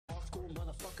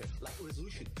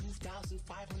resolution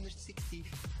 2560,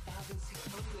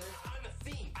 1600. I'm a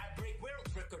fiend. I break world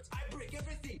records. I break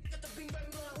everything. Got the bing bang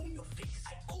bang. I own your face.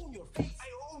 I own your face.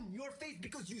 I own your face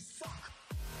because you suck.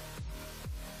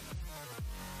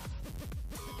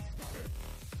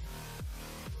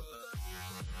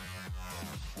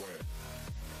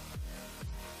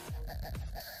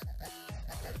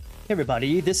 Hey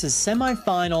everybody, this is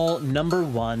semifinal number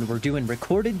 1. We're doing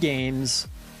recorded games.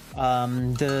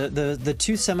 The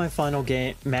two semifinal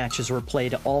game matches were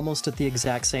played almost at the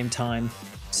exact same time.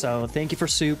 So thank you for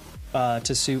Soup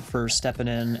for stepping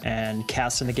in and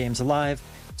casting the games alive.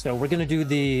 So we're gonna do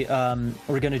the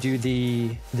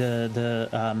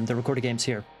recorded games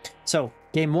here. So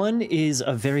game 1 is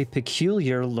a very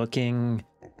peculiar looking.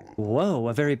 Whoa,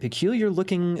 a very peculiar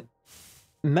looking.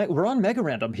 We're on Mega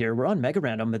Random here. We're on Mega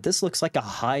Random, but this looks like a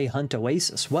high hunt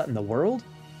oasis. What in the world?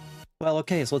 Well,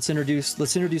 okay, so let's introduce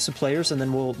the players, and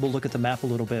then we'll look at the map a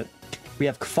little bit. We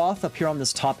have Kvoth up here on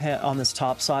this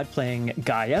top side playing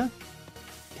Gaia.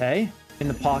 Okay, in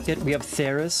the pocket we have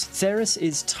Theris. Theris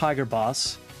is Tiger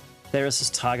Boss. So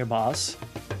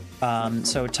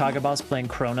Tiger Boss playing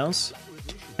Kronos,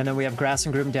 and then we have Grass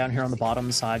and Groom down here on the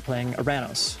bottom side playing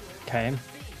Aranos. Okay.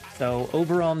 So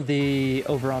over on the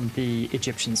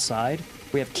Egyptian side,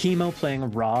 we have Chemo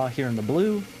playing Ra here in the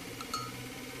blue.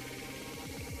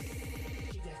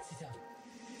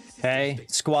 Okay,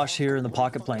 Squash here in the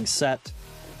pocket playing Set.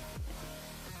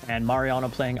 And Mariano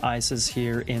playing Isis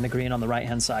here in the green on the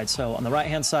right-hand side. So on the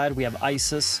right-hand side, we have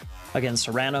Isis against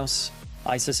Aranos.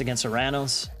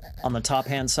 On the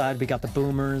top-hand side, we got the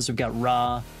Boomers. We've got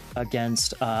Ra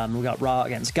against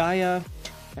Gaia.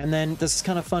 And then this is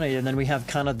kind of funny. And then we have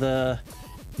kind of the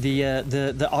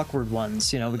awkward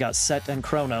ones. You know, we got Set and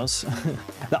Kronos,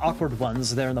 the awkward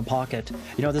ones there in the pocket.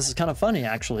 You know, this is kind of funny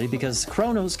actually because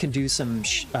Kronos can do some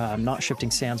not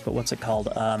shifting sands, but what's it called?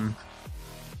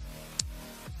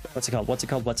 What's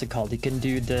it called? He can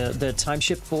do the time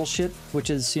shift bullshit, which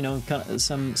is, you know, kind of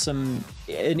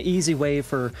an easy way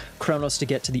for Kronos to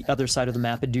get to the other side of the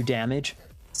map and do damage.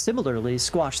 Similarly,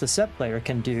 Squash, the Set player,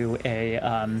 can do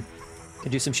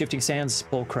some shifting sands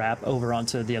bull crap over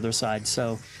onto the other side.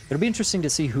 So it'll be interesting to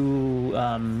see who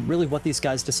really what these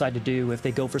guys decide to do, if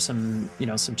they go for some, you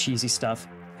know, some cheesy stuff,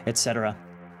 etc.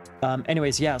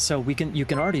 Anyways, yeah, so you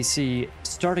can already see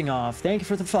starting off. Thank you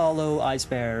for the follow, Ice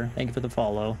Bear. Thank you for the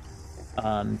follow.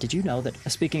 Did you know that,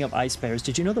 speaking of ice bears,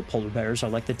 did you know that polar bears are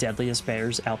like the deadliest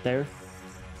bears out there?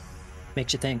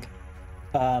 Makes you think.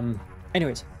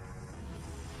 Anyways,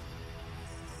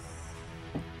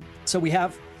 so we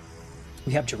have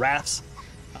giraffes,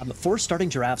 4 starting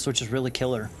giraffes, which is really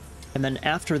killer. And then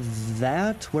after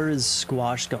that, where is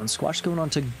Squash going? Squash going on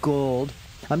to gold.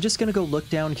 I'm just gonna go look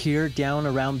down here, down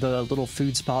around the little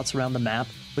food spots around the map.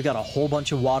 We got a whole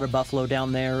bunch of water buffalo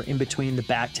down there in between the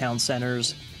back town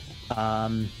centers.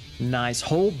 Nice,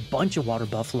 whole bunch of water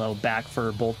buffalo back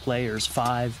for both players.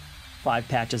 Five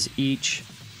patches each.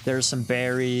 There's some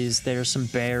berries, there's some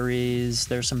pigs.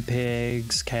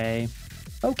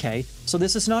 Okay, so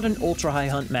this is not an ultra high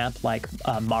hunt map like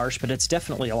Marsh, but it's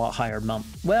definitely a lot higher.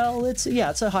 Well, it's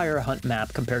a higher hunt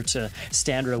map compared to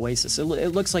standard Oasis. It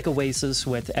looks like Oasis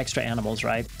with extra animals,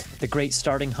 right? The Great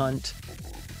Starting Hunt,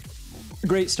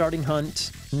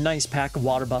 nice pack of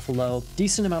water buffalo,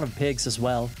 decent amount of pigs as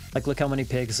well. Like, look how many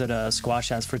pigs that Squash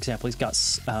has, for example. He's got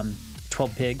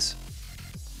 12 pigs,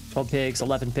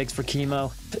 11 pigs for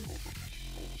Chemo.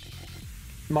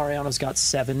 Mariano's got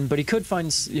 7, but he could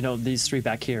find, you know, these 3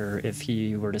 back here if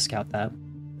he were to scout that.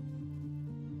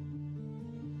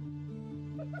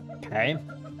 Okay.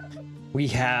 We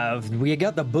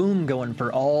got the boom going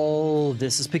for all.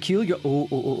 This is peculiar.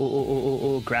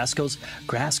 Oh. Grass goes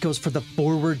for the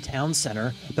forward town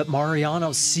center, but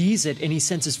Mariano sees it and he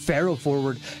sends his Pharaoh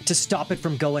forward to stop it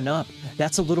from going up.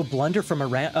 That's a little blunder from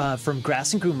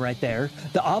Grass and Groom right there.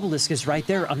 The obelisk is right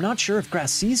there. I'm not sure if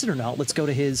Grass sees it or not. Let's go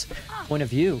to his point of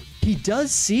view. He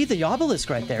does see the obelisk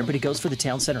right there, but he goes for the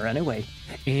town center anyway.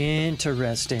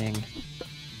 Interesting.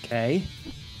 Okay.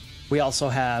 We got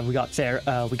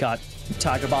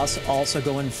Tiger Boss also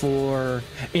going for...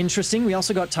 Interesting. We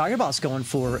also got Tiger Boss going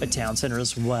for a town center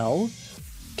as well.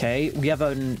 Okay, we have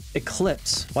an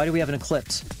eclipse. Why do we have an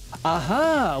eclipse?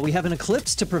 Aha! We have an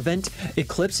eclipse to prevent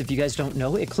eclipse. If you guys don't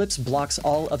know, eclipse blocks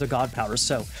all other god powers.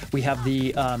 So we have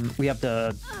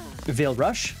the Veil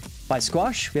Rush by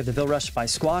Squash. We have the Veil Rush by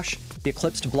Squash. The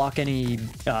eclipse to block any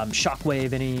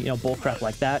shockwave, any bullcrap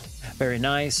like that. Very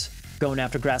nice. Going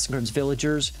after Grass and Groom's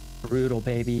villagers. Brutal,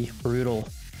 baby. Brutal.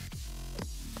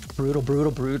 Brutal,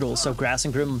 brutal, brutal. So Grass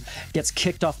and Grim gets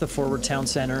kicked off the forward town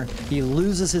center. He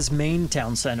loses his main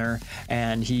town center,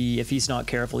 and if he's not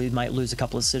careful, he might lose a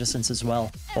couple of citizens as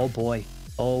well. Oh boy.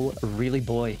 Oh, really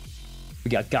boy. We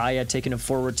got Gaia taking a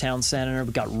forward town center.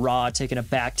 We got Ra taking a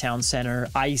back town center.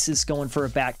 Isis going for a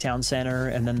back town center.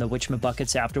 And then the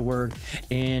Witchmabuckets afterward.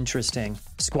 Interesting.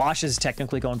 Squash is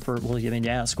technically going for... Well, I mean,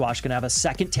 yeah, Squash going to have a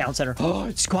second town center.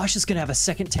 Oh, Squash is going to have a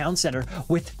second town center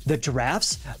with the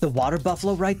giraffes, the water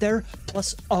buffalo right there,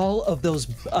 plus all of those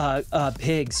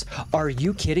pigs. Are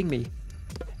you kidding me?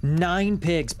 9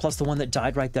 pigs plus the one that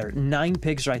died right there. 9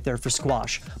 pigs right there for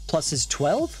Squash. Plus his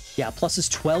 12? Yeah, plus his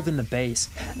 12 in the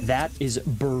base. That is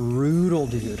brutal,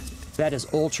 dude. That is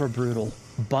ultra brutal.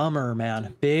 Bummer,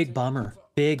 man. Big bummer.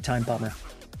 Big time bummer.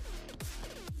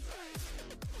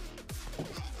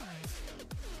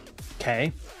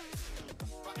 Okay.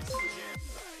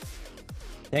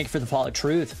 Thank you for the follow.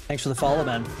 Truth. Thanks for the follow,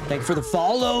 man. Thank you for the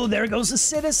follow. There goes the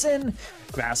citizen.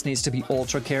 Grass needs to be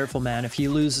ultra careful, man. If he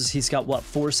loses, he's got, what,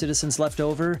 4 citizens left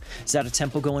over? Is that a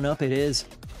tempo going up? It is.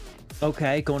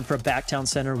 Okay, going for a back town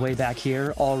center way back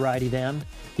here. Alrighty then.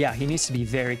 Yeah, he needs to be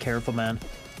very careful, man.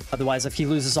 Otherwise, if he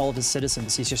loses all of his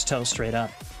citizens, he's just toast straight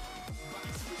up.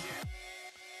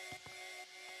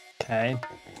 Okay.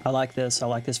 I like this. I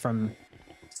like this from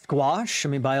Squash. I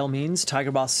mean, by all means,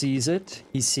 Tiger Boss sees it.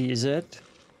 He sees it.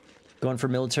 Going for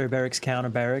military barracks, counter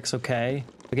barracks. Okay.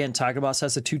 Again, Tiger Boss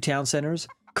has the 2 town centers.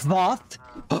 Kvoth.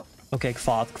 Okay,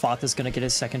 Kvoth is going to get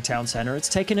his second town center. It's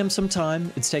taking him some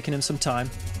time. It's taking him some time,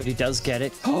 but he does get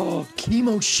it. Oh,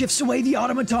 Chemo shifts away the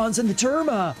automatons and the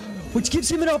Terma, which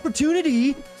gives him an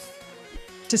opportunity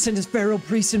to send his Pharaoh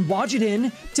Priest and Wadjet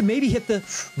in to maybe hit the...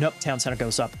 Nope, town center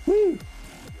goes up. Woo!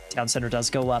 Town center does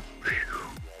go up.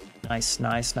 Nice,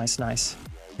 nice, nice, nice.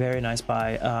 Very nice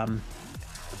by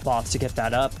Kvoth to get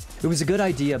that up. It was a good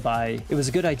idea by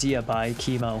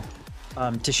Chemo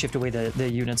to shift away the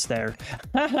units there.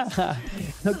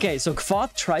 Okay, so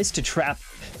Kvoth tries to trap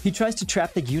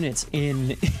the units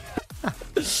in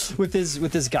with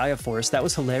his Gaia Force. That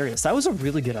was hilarious. That was a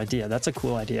really good idea. That's a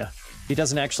cool idea. He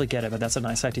doesn't actually get it, but that's a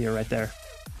nice idea right there.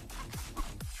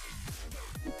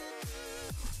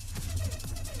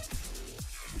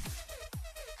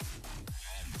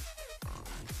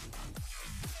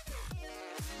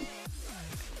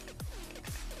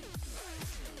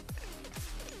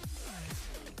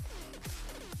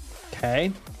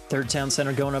 Okay, 3rd town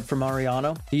center going up for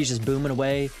Mariano. He's just booming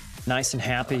away, nice and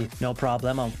happy, no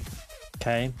problemo.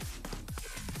 Okay.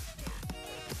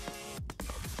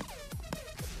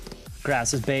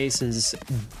 Grass's base is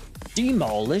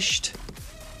demolished.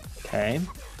 Okay.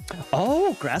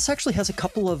 Oh, Grass actually has a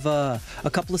couple of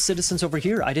citizens over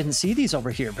here. I didn't see these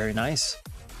over here. Very nice.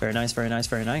 Very nice, very nice,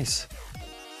 very nice.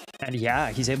 And yeah,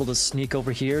 he's able to sneak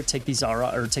over here, take these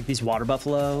water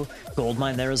buffalo, gold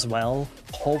mine there as well.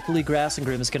 Hopefully Grass and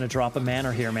Grim is going to drop a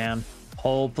manor here, man.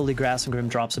 Hopefully Grass and Grim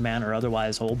drops a manor.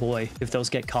 Otherwise, oh boy, if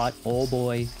those get caught, oh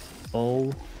boy,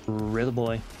 oh really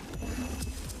boy.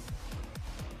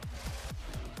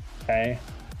 Okay.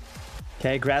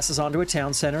 Okay, Grass is onto a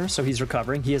town center, so he's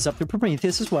recovering. He is up to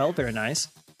Prometheus as well. Very nice.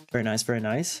 Very nice, very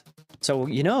nice. So,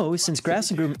 you know, since Grass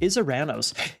and Grim is a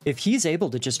Ranos, if he's able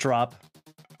to just drop...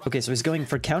 Okay, so he's going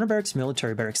for counter barracks,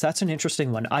 military barracks. That's an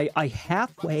interesting one. I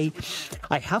halfway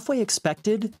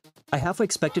expected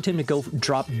him to go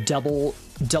drop double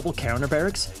counter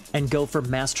barracks and go for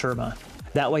mass Terma.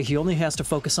 That way he only has to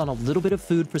focus on a little bit of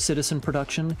food for citizen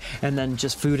production and then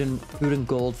just food and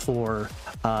gold for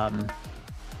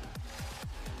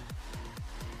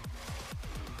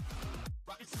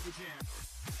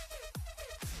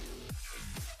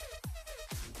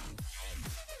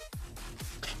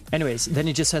Anyways, then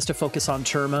he just has to focus on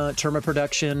Terma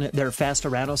production. They're fast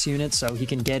Aranos units, so he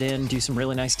can get in, do some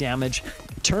really nice damage.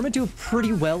 Terma do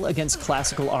pretty well against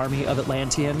classical army of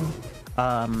Atlantean.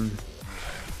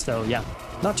 So yeah,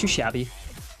 not too shabby.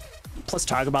 Plus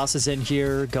Tiger Boss is in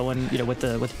here going, you know,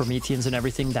 with Prometheans and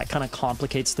everything. That kind of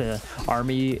complicates the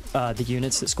army, the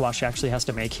units that Squash actually has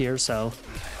to make here, so...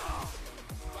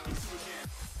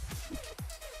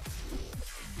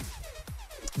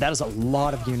 That is a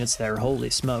lot of units there. Holy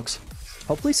smokes.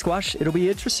 Hopefully Squash... It'll be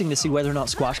interesting to see whether or not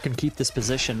Squash can keep this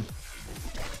position.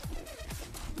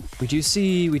 We do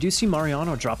see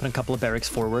Mariano dropping a couple of barracks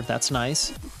forward. That's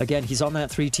nice. Again, he's on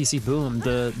that 3 TC boom.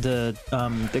 The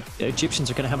Egyptians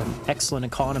are going to have an excellent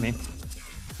economy.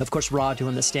 Of course, Raw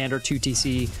doing the standard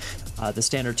 2TC,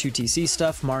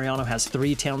 stuff. Mariano has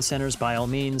 3 town centers by all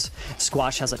means.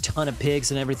 Squash has a ton of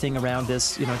pigs and everything around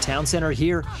this, you know, town center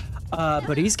here.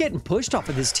 But he's getting pushed off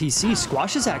of this TC.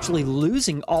 Squash is actually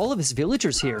losing all of his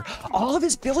villagers here. All of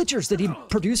his villagers that he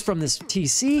produced from this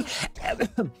TC.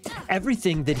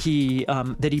 Everything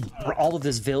that all of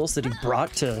his vills that he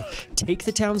brought to take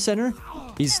the town center.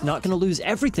 He's not going to lose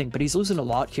everything, but he's losing a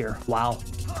lot here. Wow.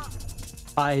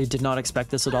 I did not expect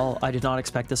this at all. I did not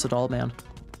expect this at all, man.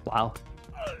 Wow.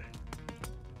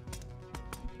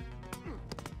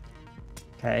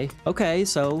 Okay,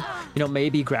 so, you know,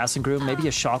 maybe Grass and Groom, maybe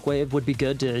a Shockwave would be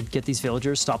good to get these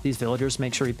villagers, stop these villagers,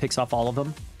 make sure he picks off all of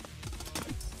them.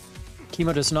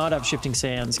 Chemo does not have Shifting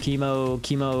Sands.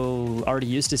 Chemo already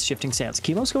used his Shifting Sands.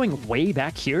 Chemo's going way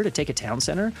back here to take a town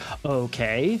center.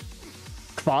 Okay.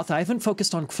 Kvoth, I haven't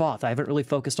focused on Kvoth. I haven't really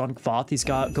focused on Kvoth. He's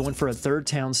going for a 3rd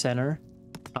town center.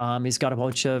 He's got a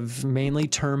bunch of mainly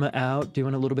Terma out,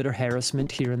 doing a little bit of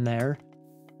harassment here and there.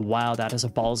 Wow, that is a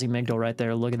ballsy Migdal right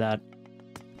there. Look at that.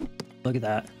 Look at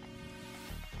that.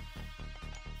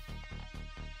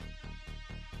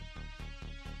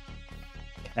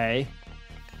 Okay.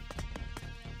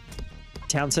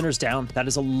 Town center's down. That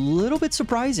is a little bit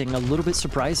surprising. A little bit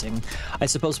surprising. I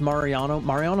suppose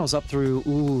Mariano's up through...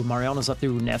 Ooh, Mariano's up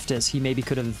through Nephthys. He maybe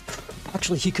could have...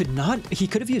 Actually, he could not... He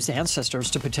could have used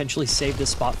Ancestors to potentially save this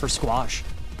spot for Squash.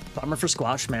 Bummer for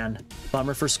Squash, man.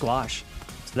 Bummer for Squash.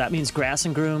 So that means Grass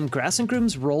and Groom. Grass and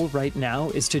Groom's role right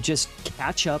now is to just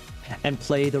catch up and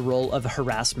play the role of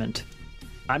harassment.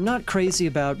 I'm not crazy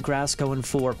about Grass going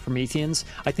for Prometheans.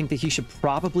 I think that he should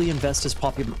probably invest his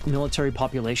military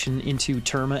population into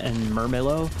Terma and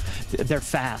Murmillo. They're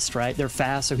fast, right? They're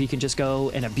fast, so he can just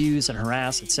go and abuse and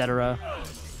harass, etc.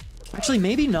 Actually,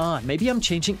 maybe not. Maybe I'm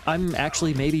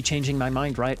actually maybe changing my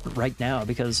mind right now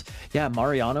because, yeah,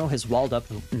 Mariano has walled up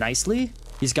nicely.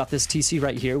 He's got this TC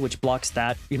right here, which blocks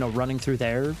that, you know, running through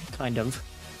there, kind of.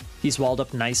 He's walled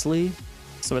up nicely.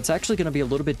 So it's actually going to be a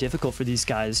little bit difficult for these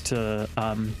guys to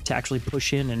actually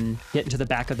push in and get into the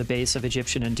back of the base of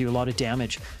Egyptian and do a lot of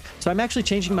damage. So I'm actually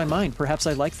changing my mind. Perhaps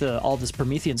I like all this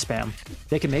Promethean spam.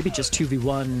 They can maybe just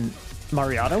 2v1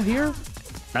 Mariano here.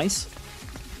 Nice.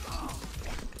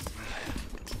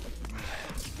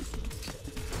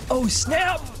 Oh,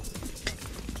 snap!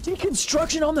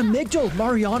 Deconstruction on the Migdal.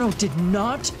 Mariano did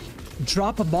not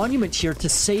drop a monument here to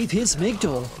save his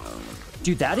Migdal.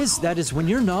 Dude, that is when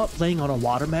you're not playing on a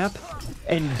water map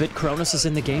and Kronos is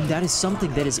in the game, that is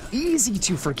something that is easy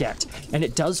to forget. And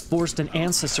it does force an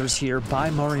Ancestors here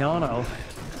by Mariano.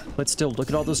 But still, look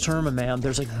at all those Terma, man.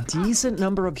 There's a decent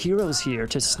number of heroes here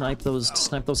to snipe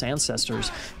those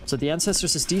Ancestors. So the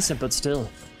Ancestors is decent, but still.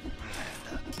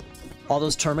 All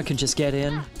those Terma can just get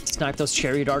in, snipe those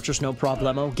Chariot Archers, no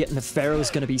problemo. Getting the Pharaoh is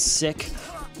going to be sick.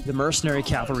 The Mercenary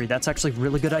Cavalry, that's actually a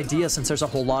really good idea since there's a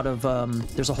whole lot of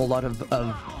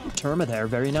Terma there.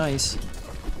 Very nice.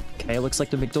 Okay, looks like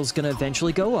the Migdal's going to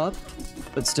eventually go up.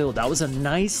 But still, that was a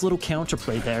nice little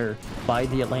counterplay there by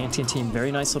the Atlantean team.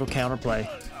 Very nice little counterplay.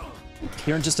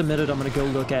 Here in just a minute, I'm going to go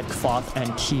look at Kvoth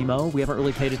and Chemo. We haven't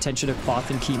really paid attention to Kvoth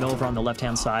and Chemo over on the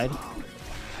left-hand side.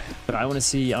 But I want to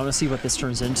see what this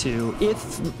turns into.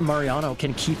 If Mariano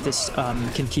can keep this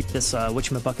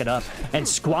whatchamacallit up, and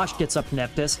Squash gets up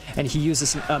Nephthys, and he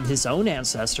uses his own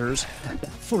Ancestors, that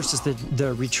forces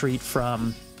the retreat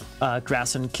from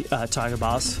Grass and Tiger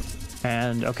Boss.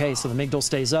 And okay, so the Migdal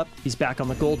stays up. He's back on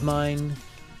the gold mine.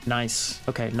 Nice.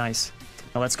 Okay, nice.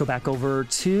 Now let's go back over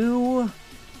to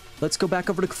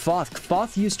Kvoth.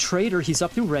 Kvoth used Trader. He's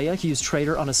up through Rhea. He used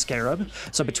Trader on a Scarab.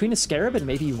 So between a Scarab and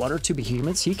maybe 1 or 2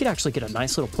 Behemoths, he could actually get a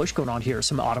nice little push going on here.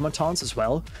 Some Automatons as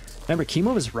well. Remember,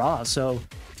 Chemo is raw, so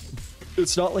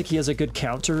it's not like he has a good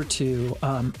counter to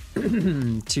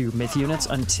to Myth units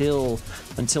until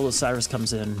Osiris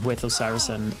comes in with Osiris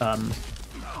and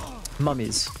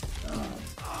Mummies.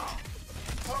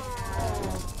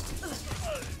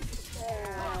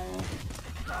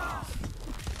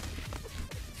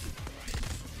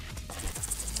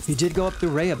 He did go up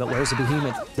through Rhea, but where's the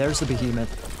Behemoth? There's the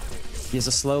Behemoth. He's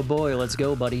a slow boy. Let's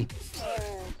go, buddy.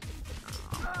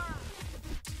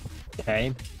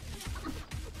 Okay.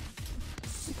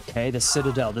 Okay, the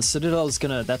Citadel. The Citadel is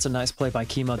gonna... That's a nice play by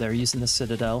Chemo there, using the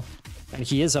Citadel. And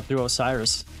he is up through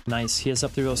Osiris. Nice. He is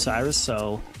up through Osiris,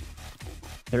 so...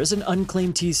 There is an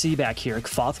unclaimed TC back here.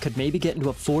 Kvoth could maybe get into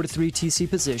a 4-3 TC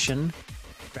position.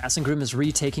 Grass and Groom is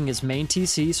retaking his main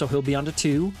TC, so he'll be onto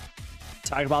 2.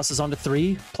 Tiger Boss is onto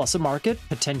 3, plus a market.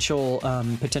 Potential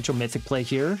mythic play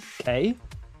here. Okay.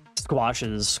 Squash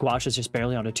is just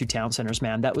barely onto 2 town centers,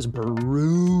 man. That was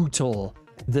brutal.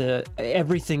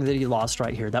 everything that he lost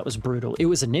right here. That was brutal. It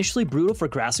was initially brutal for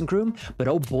Grass and Groom, but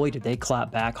oh boy, did they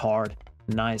clap back hard.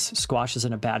 Nice. Squash is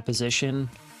in a bad position.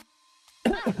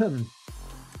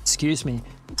 Excuse me.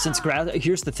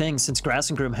 Here's the thing, since Grass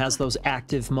and Groom has those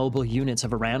active mobile units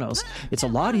of Aranos, it's a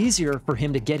lot easier for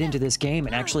him to get into this game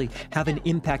and actually have an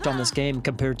impact on this game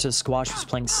compared to Squash who's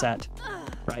playing set.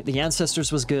 Right, the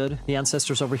Ancestors was good. The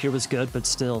Ancestors over here was good, but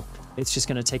still, it's just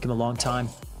going to take him a long time.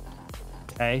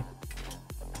 Okay.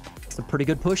 It's a pretty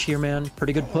good push here, man.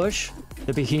 Pretty good push.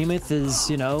 The Behemoth is,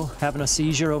 you know, having a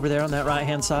seizure over there on that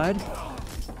right-hand side.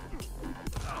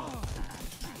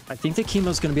 I think that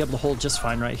Chemo's going to be able to hold just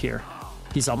fine right here.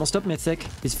 He's almost up Mythic.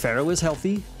 His Pharaoh is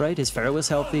healthy, right? His Pharaoh is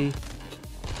healthy.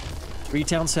 3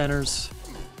 town centers.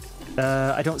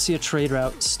 I don't see a trade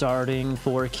route starting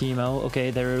for Chemo.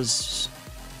 Okay, there's...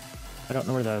 I don't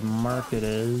know where the market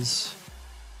is.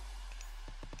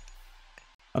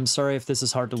 I'm sorry if this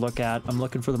is hard to look at. I'm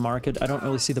looking for the market. I don't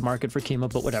really see the market for Chemo,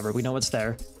 but whatever. We know it's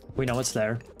there. We know it's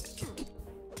there.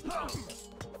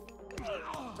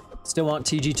 Still want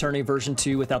TG Tourney version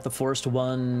 2 without the forced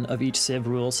 1 of each Civ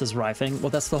rule, says Rifing. Well,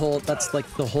 that's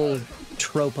like the whole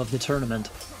trope of the tournament.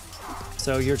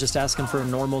 So you're just asking for a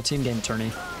normal team game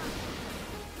tourney.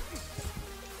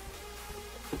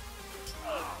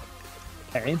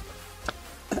 Okay.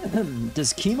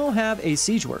 Does Chemo have a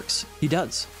Siegeworks? He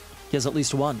does. He has at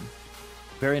least 1.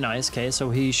 Very nice. Okay, so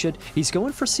he's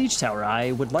going for Siege Tower.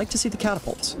 I would like to see the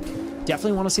catapults.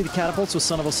 Definitely want to see the catapults with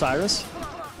Son of Osiris.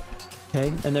 Okay,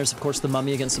 and there's of course the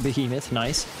Mummy against the Behemoth.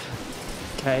 Nice.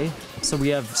 Okay, so we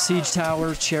have Siege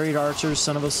Tower, Chariot Archers,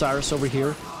 Son of Osiris over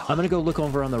here. I'm gonna go look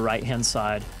over on the right-hand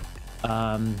side.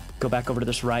 Go back over to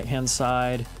this right-hand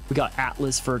side. We got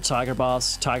Atlas for Tiger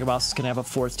Boss. Tiger Boss is gonna have a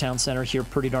 4th town center here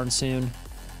pretty darn soon.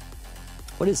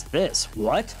 What is this?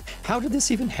 What? How did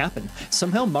this even happen?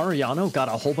 Somehow Mariano got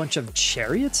a whole bunch of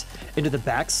chariots into the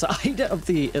backside of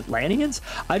the Atlanteans?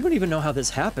 I don't even know how this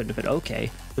happened, but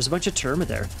okay. There's a bunch of Terma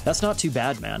there. That's not too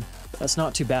bad, man. That's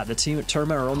not too bad. The team at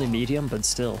Terma are only medium, but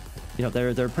still, you know,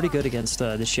 they're pretty good against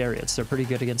the chariots. They're pretty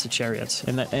good against the chariots,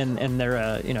 and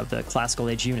they're you know, the classical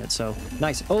age unit. So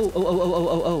nice.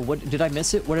 Oh! What did I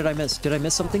miss it? What did I miss? Did I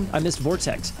miss something? I missed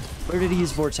Vortex. Where did he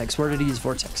use Vortex? Where did he use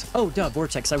Vortex? Oh, duh,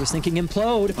 Vortex. I was thinking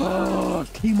implode. Oh,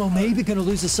 Chemo maybe gonna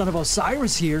lose the Son of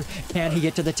Osiris here. Can he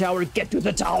get to the tower? Get to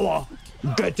the tower.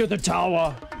 Get to the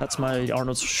tower. That's my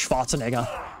Arnold Schwarzenegger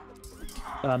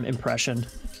impression.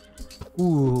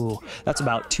 Ooh, that's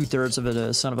about 2/3 of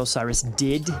a Son of Osiris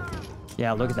did.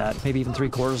 Yeah, look at that. Maybe even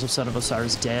 3/4 of Son of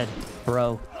Osiris dead.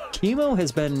 Bro, Chemo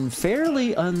has been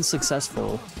fairly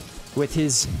unsuccessful with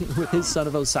his Son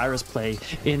of Osiris play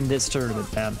in this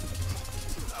tournament, man.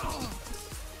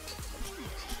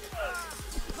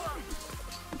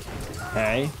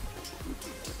 Okay.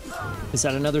 Is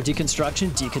that another deconstruction?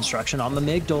 Deconstruction on the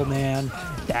Migdol, man.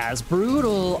 That's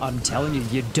brutal. I'm telling you,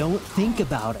 you don't think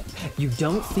about it. You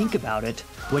don't think about it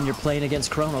when you're playing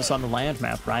against Kronos on the land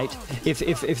map, right?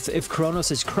 If Kronos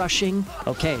is crushing,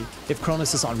 okay. If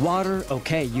Kronos is on water,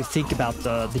 okay, you think about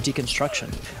the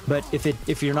deconstruction. But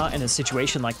if you're not in a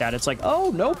situation like that, it's like,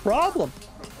 oh, no problem.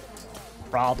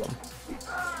 Problem.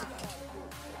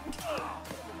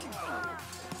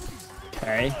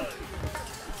 Okay.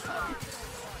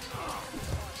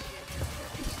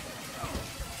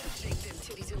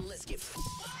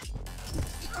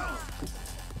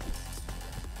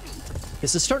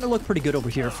 This is starting to look pretty good over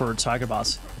here for Tiger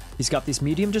Boss. He's got these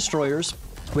medium destroyers,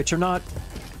 which are not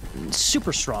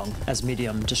super strong as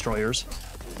medium destroyers,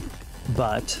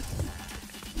 but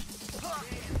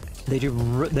they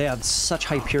have such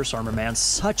high pierce armor, man.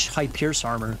 Such high pierce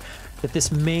armor that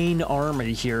this main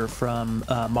army here from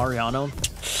Mariano,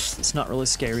 it's not really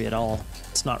scary at all.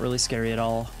 It's not really scary at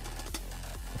all.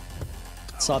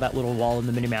 Saw that little wall in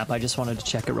the minimap. I just wanted to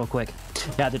check it real quick.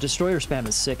 Yeah, the destroyer spam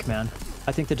is sick, man.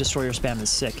 I think the destroyer spam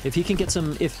is sick. If he can get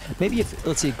some,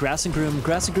 let's see, Grass and Groom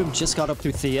just got up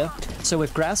through Thea. So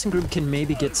if Grass and Groom can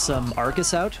maybe get some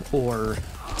Arcus out, or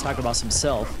Tiger Boss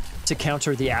himself, to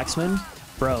counter the Axeman,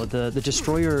 bro, the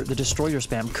destroyer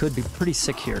spam could be pretty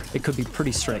sick here. It could be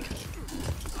pretty sick.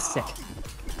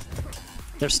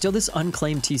 There's still this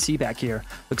unclaimed TC back here.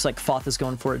 Looks like Foth is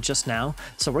going for it just now.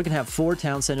 So we're gonna have 4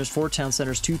 town centers,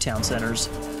 2 town centers,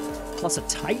 plus a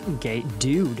Titan Gate,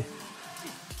 dude.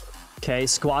 Okay,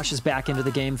 Squash is back into the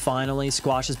game finally.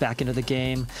 Squash is back into the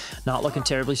game. Not looking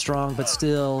terribly strong, but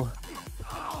still.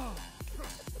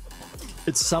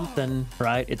 It's something,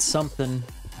 right? It's something.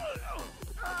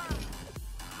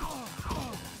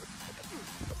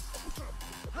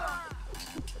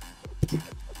 Oops,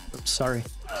 sorry.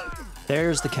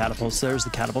 There's the catapults. There's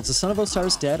the catapults. Is Son of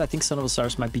Osiris dead? I think Son of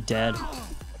Osiris might be dead.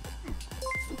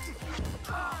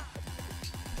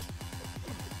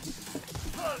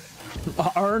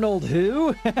 Arnold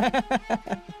who?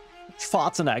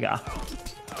 Schwarzenegger.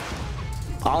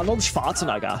 Arnold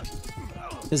Schwarzenegger.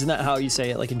 Isn't that how you say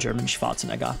it, like in German?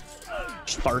 Schwarzenegger.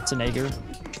 Schwarzenegger.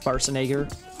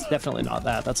 Schwarzenegger. It's definitely not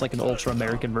that. That's like an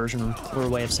ultra-American version or a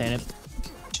way of saying it.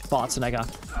 Schwarzenegger.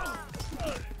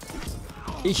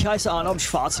 Ich heiße Arnold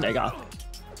Schwarzenegger.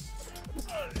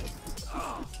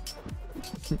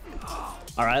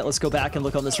 All right, let's go back and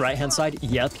look on this right-hand side.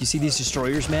 Yep, you see these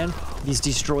destroyers, man? These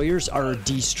destroyers are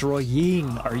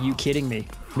destroying. Are you kidding me?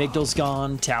 Migdal's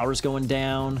gone. Tower's going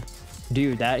down.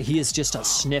 Dude, he is just a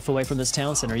sniff away from this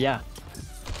town center. Yeah.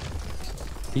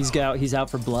 He's out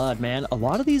for blood, man. A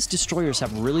lot of these destroyers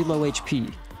have really low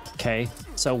HP. Okay,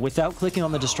 so without clicking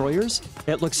on the destroyers,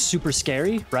 it looks super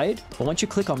scary, right? But once you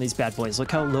click on these bad boys,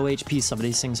 look how low HP some of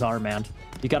these things are, man.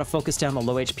 You gotta focus down the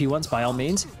low HP ones by all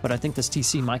means, but I think this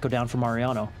TC might go down for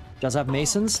Mariano. Does have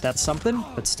Masons, that's something,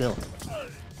 but still.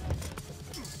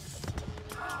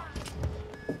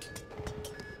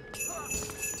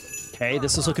 Okay,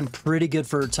 this is looking pretty good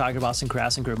for Tiger Boss and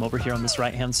Grassengroom over here on this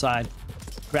right-hand side.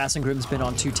 Grassengroom's been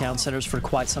on 2 town centers for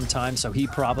quite some time, so he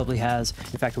probably has...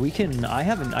 In fact,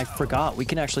 I forgot, we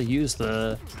can actually use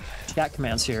the chat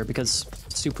commands here because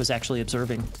Soup was actually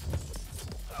observing.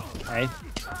 Okay.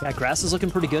 Yeah, Grass is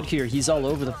looking pretty good here. He's all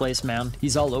over the place, man.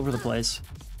 He's all over the place.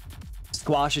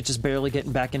 Squash is just barely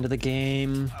getting back into the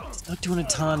game. He's not doing a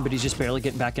ton, but he's just barely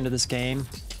getting back into this game.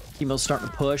 Chemo's starting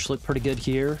to push, look pretty good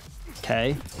here.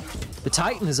 Okay. The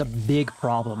Titan is a big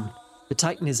problem. The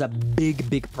Titan is a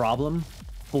big problem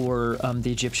for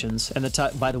the Egyptians. And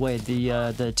by the way, the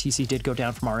TC did go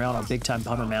down from Mariano. Big time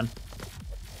bummer, man.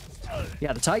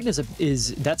 Yeah, the Titan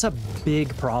that's a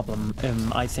big problem,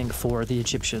 I think, for the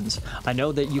Egyptians. I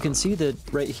know that you can see that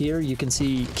right here. You can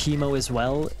see Chemo as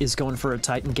well is going for a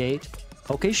Titan gate.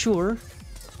 Okay, sure.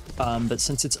 But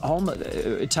since it's almost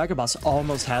Tiger Boss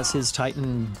almost has his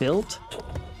Titan built,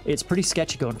 it's pretty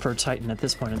sketchy going for a Titan at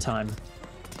this point in time.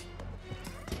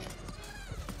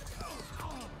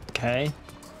 Okay.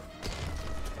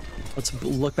 Let's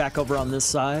look back over on this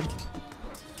side.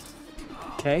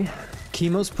 Okay.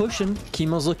 Chemo's pushing.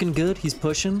 Chemo's looking good. He's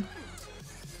pushing.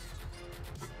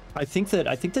 I think that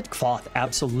Kvoth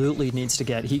absolutely needs to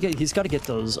get he's got to get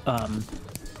those armory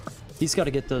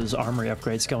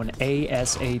upgrades going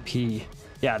ASAP.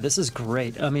 Yeah, this is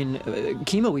great. I mean,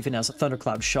 Chemo even has a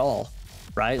Thundercloud Shawl,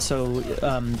 right? So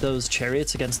those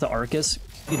chariots against the Arcus,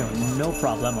 you know, no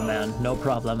problemo, man. No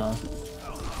problemo.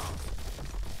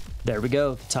 There we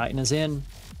go. The Titan is in.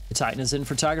 The Titan is in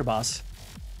for Tiger Boss.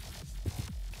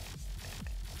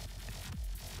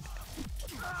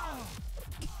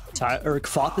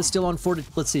 Kvoth is still on 4 to,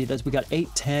 let's see, we got 8,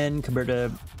 10 compared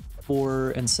to 4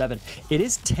 and 7. It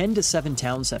is 10 to 7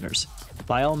 town centers.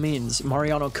 By all means,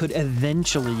 Mariano could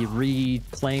eventually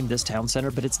reclaim this town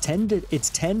center, but it's 10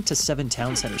 to 7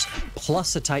 town centers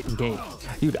plus a Titan gate.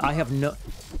 Dude,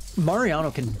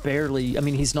 Mariano can barely, I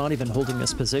mean, he's not even holding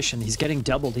this position. He's getting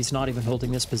doubled. He's not even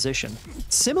holding this position.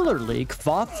 Similarly,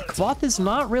 Kvoth is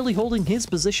not really holding his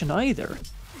position either.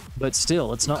 But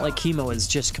still, it's not like Chemo is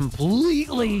just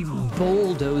completely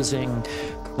bulldozing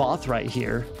Kvoth right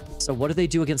here. So what do they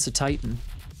do against the Titan?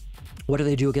 What do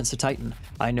they do against the Titan?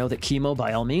 I know that Chemo,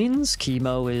 by all means,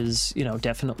 Chemo is, you know,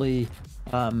 definitely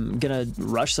gonna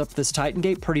rush up this Titan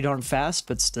gate pretty darn fast,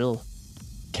 but still.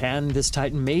 Can this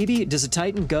Titan maybe? Does the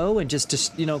Titan go and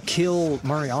just you know, kill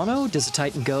Mariano? Does the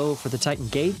Titan go for the Titan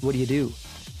gate? What do you do?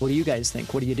 What do you guys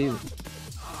think? What do you do?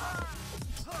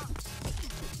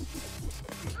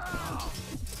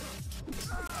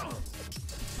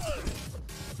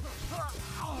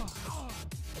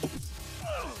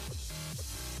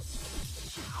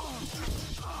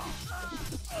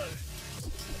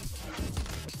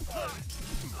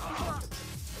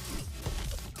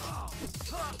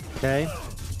 Okay.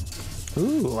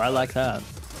 Ooh, I like that.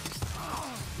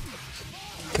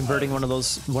 Converting one of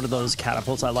those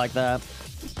catapults, I like that.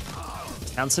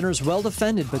 Town center is well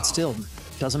defended, but still,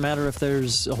 doesn't matter if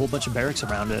there's a whole bunch of barracks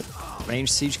around it.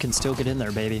 Ranged siege can still get in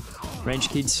there, baby.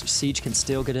 Ranged siege can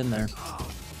still get in there.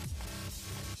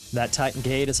 That Titan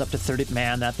gate is up to 30.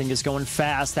 Man, that thing is going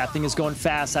fast. That thing is going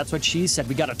fast. That's what she said.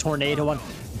 We got a tornado on.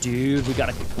 Dude, we got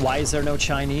a... Why is there no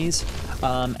Chinese?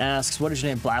 Asks, what is your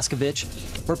name? Blaskovich.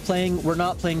 We're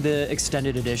not playing the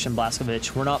extended edition,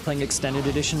 Blaskovich. We're not playing extended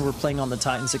edition. We're playing on the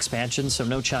Titans expansion, so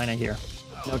no China here.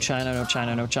 No China, no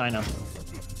China, no China.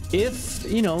 If,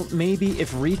 you know, maybe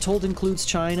if Retold includes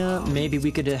China, maybe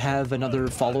we could have another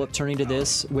follow-up tourney to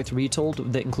this with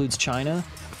Retold that includes China,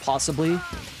 possibly.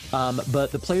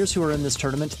 But the players who are in this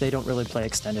tournament, they don't really play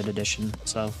extended edition,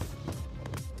 so...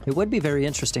 It would be very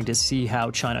interesting to see how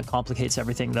China complicates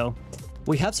everything, though.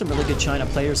 We have some really good China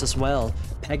players as well.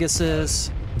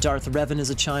 Pegasus, Darth Revan is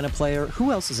a China player.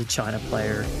 Who else is a China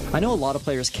player? I know a lot of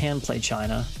players can play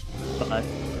China, but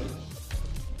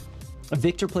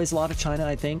Victor plays a lot of China,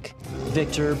 I think.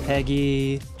 Victor,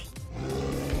 Peggy.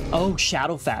 Oh,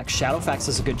 Shadowfax. Shadowfax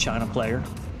is a good China player.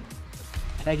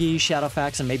 Peggy,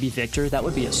 Shadowfax, and maybe Victor. That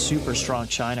would be a super strong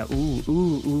China. Ooh,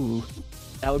 ooh, ooh.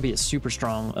 That would be a super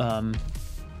strong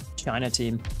China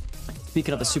team.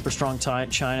 Speaking of a super strong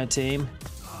China team,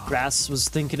 Grass was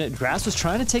thinking it. Grass was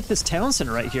trying to take this town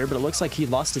center right here, but it looks like he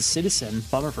lost his citizen.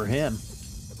 Bummer for him.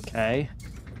 Okay.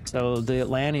 So the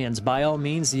Atlanteans, by all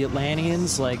means, the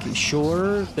Atlanteans, like,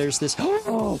 sure, there's this.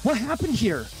 Oh, what happened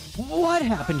here? What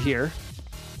happened here?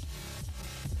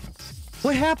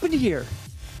 What happened here?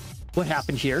 What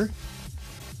happened here?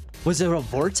 Was there a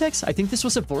vortex? I think this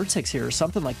was a vortex here or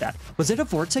something like that. Was it a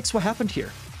vortex? What happened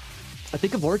here? I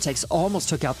think a vortex almost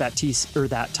took out that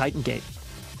that Titan gate.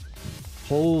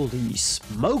 Holy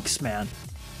smokes, man.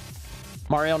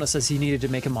 Mariana says he needed to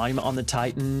make a monument on the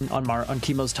Titan, on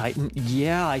Chemo's Titan.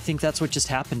 Yeah, I think that's what just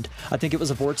happened. I think it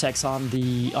was a vortex on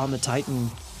the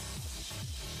Titan.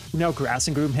 No, Grass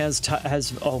and Groom has,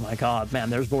 oh my god, man,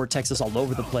 there's vortexes all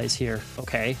over the place here.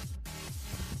 Okay.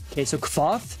 Okay, so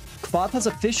Kvoth has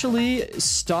officially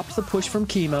stopped the push from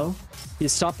Chemo.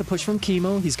 He's stopped the push from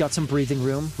Chemo. He's got some breathing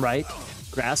room, right?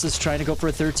 Grass is trying to go for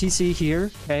a third TC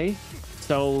here, okay?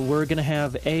 So we're going to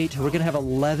have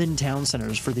 11 town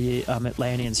centers for the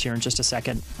Atlanteans here in just a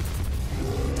second.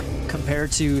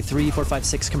 Compared to 3, 4, 5,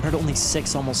 6, compared to only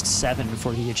 6, almost 7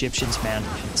 for the Egyptians, man.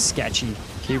 Sketchy.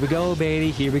 Here we go,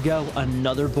 baby. Here we go.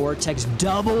 Another vortex.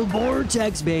 Double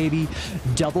vortex, baby.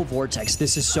 Double vortex.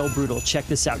 This is so brutal. Check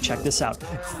this out. Check this out.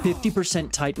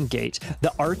 50% Titan Gate.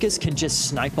 The Arcus can just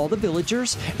snipe all the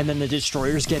villagers, and then the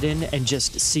destroyers get in and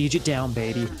just siege it down,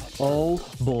 baby. Oh,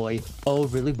 boy. Oh,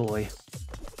 really, boy.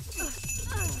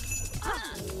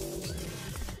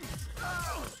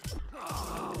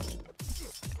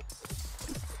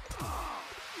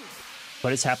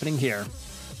 What is happening here?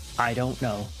 I don't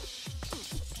know.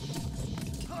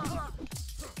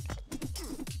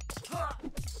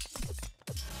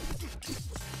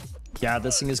 Yeah,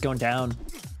 this thing is going down.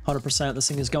 100% this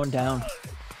thing is going down.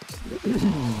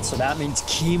 So that means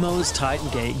Chemo's Titan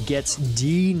Gate gets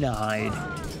denied.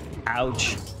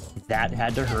 Ouch. That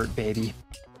had to hurt, baby.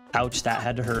 Ouch, that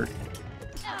had to hurt.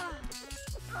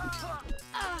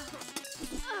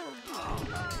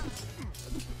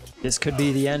 This could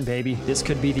be the end, baby. This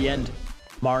could be the end.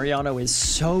 Mariano is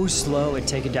so slow at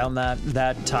taking down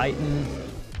that Titan.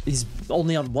 He's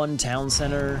only on 1 town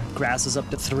center. Grass is up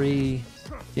to 3.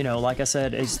 You know, like I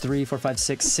said, it's 3, 4, 5,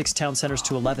 6 town centers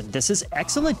to 11. This is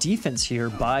excellent defense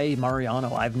here by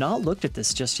Mariano. I've not looked at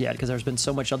this just yet because there's been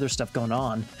so much other stuff going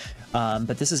on.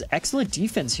 But this is excellent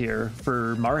defense here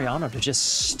for Mariano to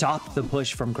just stop the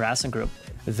push from Grass and Group.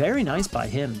 Very nice by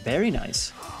him. Very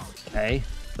nice. Okay.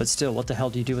 But still, what the hell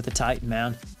do you do with the Titan,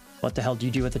 man? What the hell do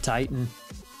you do with the Titan?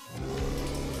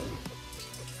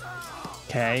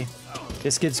 Okay.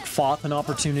 This gives Kvoth an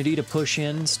opportunity to push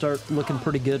in, start looking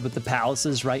pretty good with the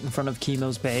palaces right in front of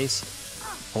Chemo's base.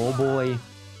 Oh boy.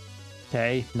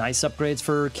 Okay, nice upgrades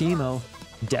for Chemo.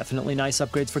 Definitely nice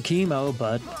upgrades for Chemo,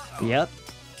 but yep.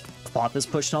 Kvoth is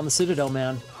pushing on the Citadel,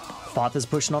 man. Kvoth is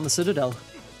pushing on the Citadel.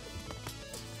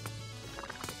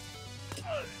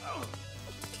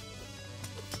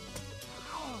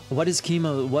 What is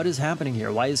Chemo? What is happening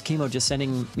here? Why is Chemo just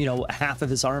sending, you know, half of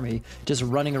his army just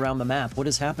running around the map? What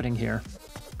is happening here?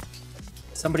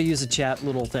 Somebody use a chat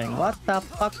little thing. What the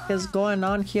fuck is going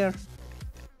on here?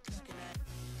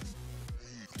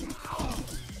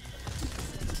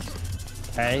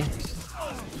 Okay.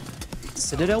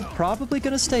 Citadel probably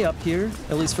gonna stay up here,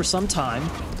 at least for some time.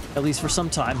 At least for some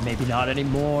time. Maybe not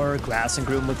anymore. Grass and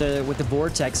Groom with the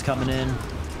vortex coming in.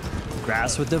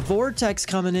 Grass with the vortex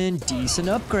coming in. Decent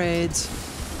upgrades.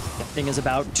 That thing is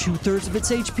about 2/3 of its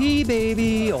HP,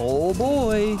 baby. Oh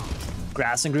boy.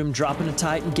 Grass and Groom dropping a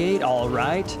Titan Gate. All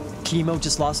right. Chemo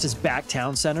just lost his back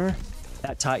town center.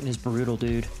 That Titan is brutal,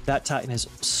 dude. That Titan is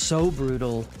so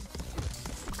brutal.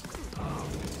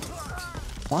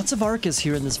 Lots of Arcus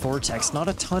here in this vortex. Not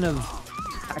a ton of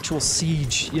actual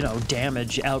siege, you know,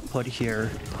 damage output here.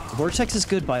 Vortex is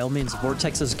good by all means.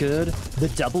 Vortex is good. The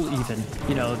double even.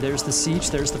 You know, there's the siege,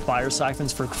 there's the fire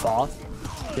siphons for Kvoth.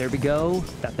 There we go.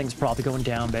 That thing's probably going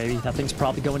down, baby. That thing's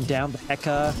probably going down. The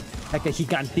Heka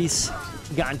Gigantes.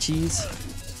 Gigantes.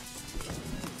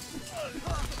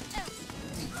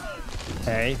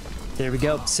 Okay. There we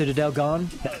go. Citadel gone.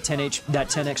 That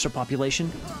 10 extra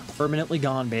population. Permanently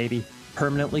gone, baby.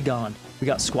 Permanently gone. We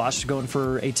got Squash going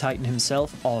for a Titan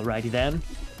himself. Alrighty then.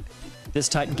 This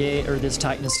Titan this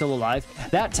Titan is still alive.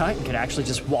 That Titan could actually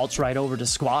just waltz right over to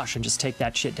Squash and just take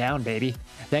that shit down, baby.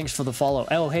 Thanks for the follow.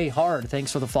 Oh, hey, Hard,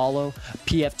 thanks for the follow.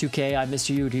 PF2K, I missed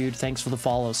you, dude. Thanks for the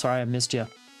follow. Sorry I missed you.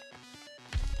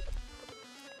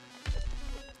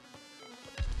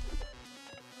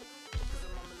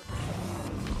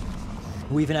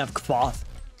 We even have Kvoth.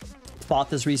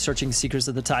 Kvoth is researching Secrets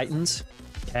of the Titans.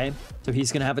 Okay, so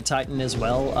he's gonna have a Titan as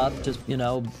well up. Just, you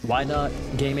know, why not?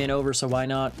 Game ain't over, so why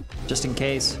not? Just in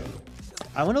case.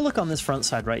 I want to look on this front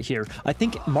side right here. I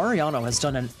think Mariano has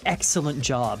done an excellent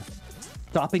job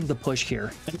stopping the push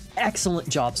here. An excellent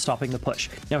job stopping the push.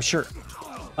 Now, sure,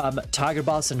 Tiger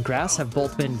Boss and Grass have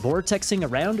both been vortexing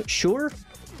around. Sure.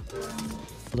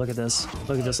 Look at this.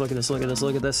 Look at this. Look at this. Look at this.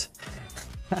 Look at this.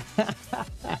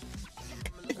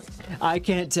 I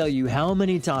can't tell you how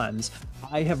many times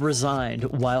I have resigned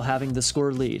while having the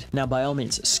score lead. Now, by all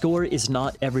means, score is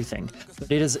not everything,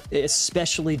 but it is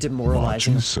especially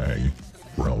demoralizing. What you say?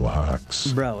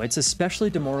 Relax. Bro, it's especially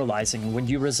demoralizing when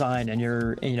you resign and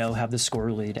you're, you know, have the score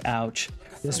lead. Ouch.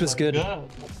 This was good. God.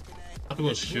 That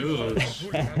was huge.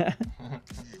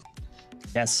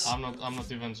 Yes. I'm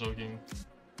not even joking.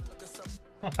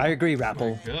 I agree,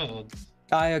 Rappel. My God.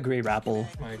 I agree, Rappel.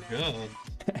 My God.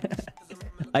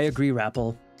 I agree,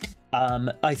 Rappel.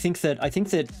 I think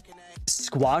that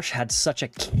Squash had such a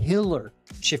killer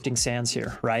shifting sands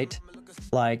here, right?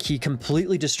 Like, he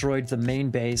completely destroyed the main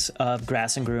base of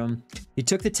Grass and Groom. He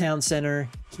took the town center.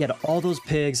 He had all those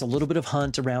pigs, a little bit of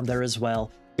hunt around there as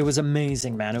well. It was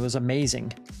amazing, man. It was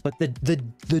amazing. But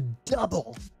the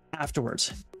double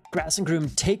afterwards. Grass and Groom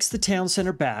takes the town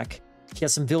center back. He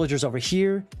has some villagers over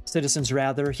here, citizens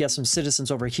rather. He has some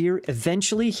citizens over here.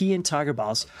 Eventually, he and Tiger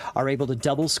Boss are able to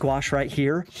double Squash right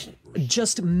here.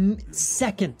 Just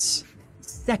seconds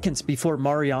before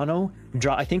Mariano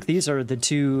draw. I think these are the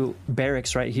two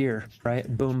barracks right here, right?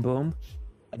 Boom, boom.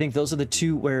 I think those are the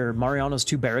two where Mariano's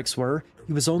two barracks were.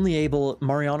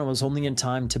 Mariano was only in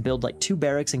time to build like 2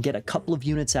 barracks and get a couple of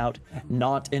units out.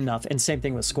 Not enough. And same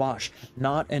thing with Squash.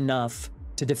 Not enough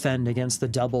to defend against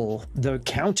the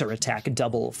counter-attack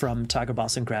double from Tiger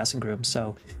Boss and Grass and Groom.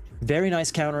 So very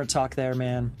nice counter-attack there,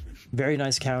 man. Very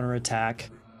nice counter-attack.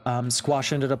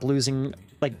 Squash ended up losing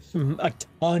like a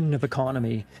ton of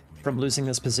economy from losing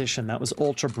this position. That was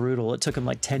ultra brutal. It took him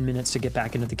like 10 minutes to get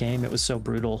back into the game. It was so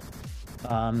brutal.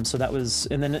 So that was,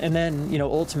 and then you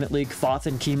know, ultimately Kvoth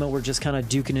and Kima were just kind of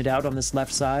duking it out on this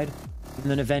left side, and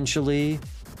then eventually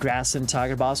Grass and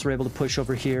Tiger Boss were able to push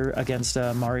over here against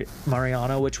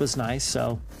Mariano, which was nice.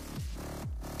 So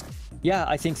yeah,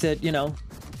 I think that, you know,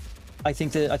 I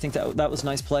think that was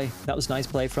nice play. That was nice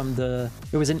play from the.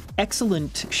 It was an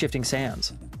excellent shifting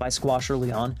sands by Squash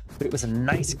early on, but it was a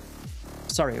nice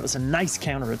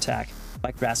counterattack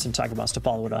by Grass and Tiger Boss to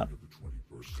follow it up.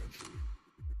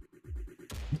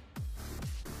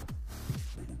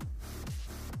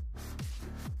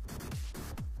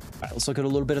 All right, let's look at a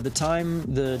little bit of the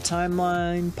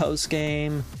timeline post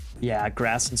game. Yeah,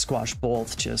 Grass and Squash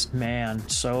both just, man,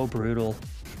 so brutal.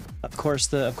 Of course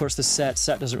the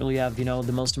set doesn't really have, you know,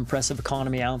 the most impressive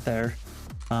economy out there,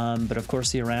 but of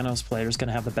course the Aranos player is going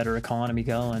to have the better economy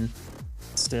going.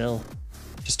 Still,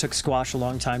 just took Squash a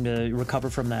long time to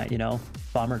recover from that, you know.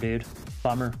 Bummer, dude.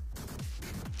 Bummer.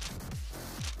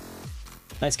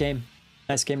 Nice game.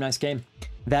 Nice game. Nice game.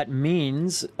 That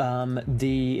means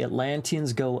the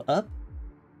Atlanteans go up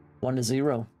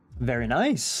 1-0. Very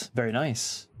nice. Very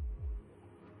nice.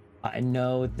 I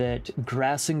know that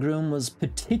Grass and Groom was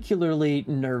particularly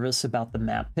nervous about the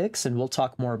map picks, and we'll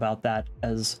talk more about that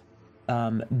as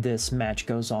this match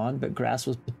goes on, but Grass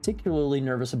was particularly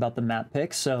nervous about the map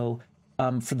picks, so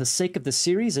for the sake of the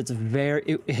series, it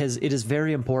is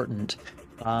very important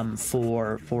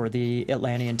for the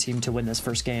Atlantean team to win this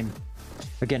first game.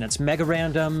 Again, it's mega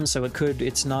random, so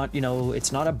it's not, you know,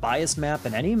 it's not a biased map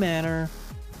in any manner.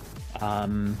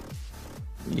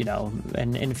 You know,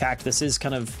 and in fact, this is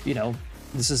kind of, you know,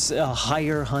 this is a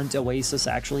higher hunt oasis,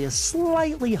 actually, a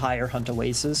slightly higher hunt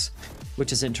oasis,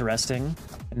 which is interesting,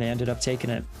 and they ended up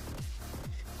taking it.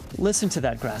 Listen to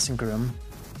that, Grass and Groom.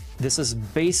 This is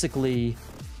basically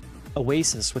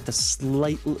oasis with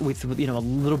with you know, a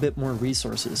little bit more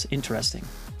resources. Interesting.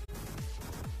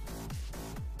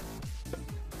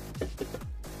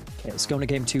 Okay, let's go into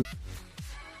game 2.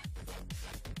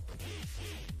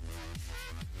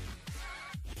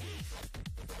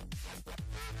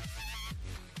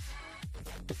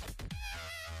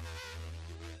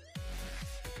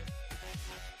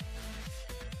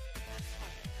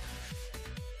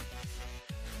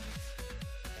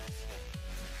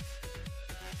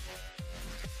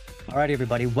 Alright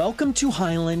everybody, welcome to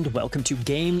Highland, welcome to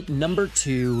game number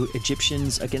 2,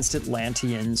 Egyptians against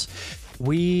Atlanteans.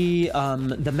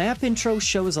 The map intro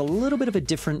shows a little bit of a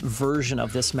different version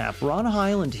of this map. We're on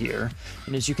Highland here,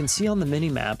 and as you can see on the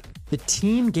mini-map, the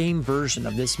team game version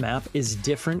of this map is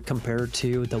different compared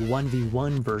to the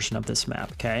 1v1 version of this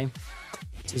map, okay?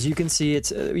 So as you can see,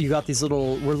 it's you got these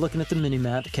little, we're looking at the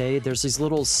mini-map, okay? There's these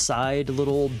little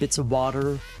bits of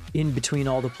water in between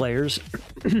all the players,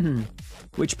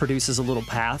 which produces a little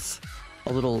path,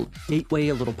 a little gateway,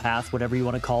 a little path, whatever you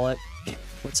want to call it.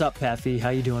 What's up, Paffy? How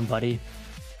you doing, buddy?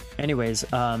 Anyways,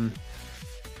 in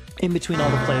between all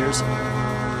the players,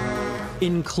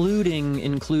 including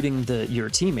your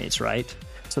teammates, right?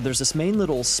 So there's this main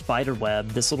little spider web,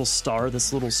 this little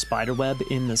spider web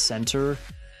in the center,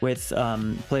 with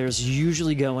players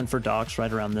usually going for docks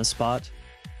right around this spot.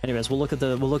 Anyways, we'll look at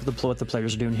what the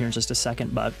players are doing here in just a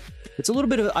second, but it's a little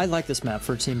bit of, I like this map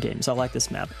for team games. I like this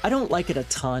map. I don't like it a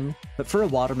ton, but for a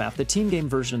water map, the team game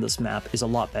version of this map is a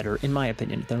lot better, in my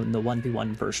opinion, than the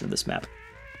 1v1 version of this map.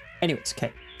 Anyways,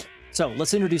 okay. So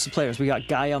let's introduce the players. We got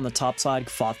Gaia on the top side,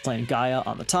 Foth playing Gaia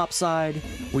on the top side.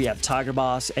 We have Tiger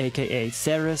Boss, aka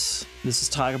Theris. This is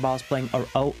Tiger Boss playing,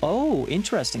 oh,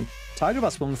 interesting. Tiger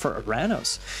Boss going for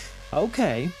Aranos.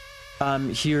 Okay.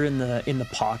 Here in the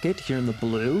pocket, here in the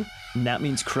blue, and that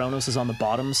means Kronos is on the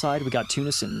bottom side. We got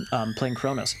Tunison playing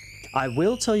Kronos. I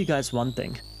will tell you guys one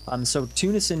thing. So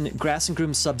Tunison, Grass and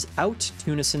Groom subs out,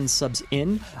 Tunison subs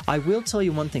in. I will tell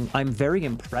you one thing. I'm very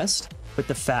impressed with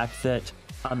the fact that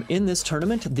in this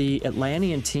tournament, the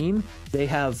Atlantean team, they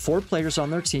have 4 players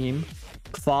on their team: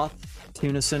 Foth,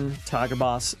 Tunison, Tiger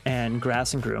Boss, and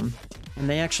Grass and Groom, and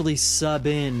they actually sub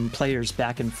in players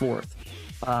back and forth.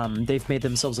 They've made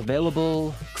themselves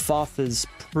available. Foth is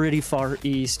pretty far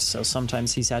east, so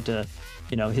sometimes he's had to,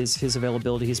 you know, his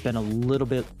availability has been a little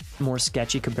bit more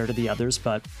sketchy compared to the others,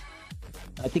 but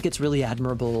I think it's really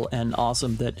admirable and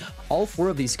awesome that all 4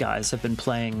 of these guys have been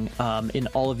playing in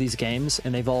all of these games,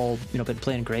 and they've all, you know, been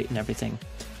playing great and everything.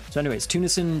 So anyways,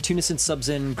 Tunison subs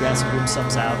in, Grass and Groom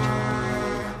subs out.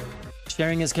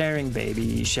 Sharing is caring,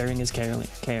 baby. Sharing is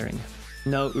caring.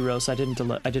 No, Uros, I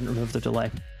didn't remove the delay.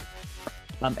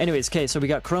 Anyways, okay, so we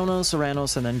got Kronos,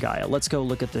 Aranos, and then Gaia. Let's go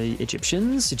look at the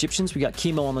Egyptians. We got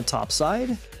Chemo on the top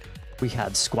side. We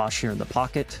had Squash here in the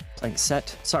pocket, playing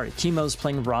Set. Sorry, Chemo's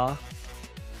playing Ra.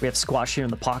 We have Squash here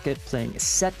in the pocket, playing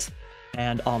Set.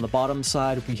 And on the bottom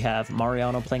side, we have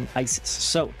Mariano playing Isis.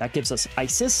 So that gives us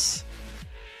Isis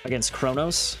against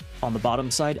Kronos on the bottom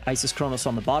side. Isis, Kronos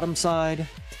on the bottom side.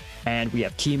 And we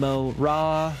have Chemo,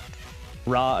 Ra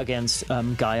against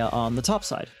Gaia on the top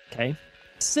side, okay?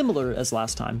 Similar as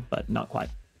last time, but not quite.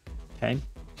 Okay.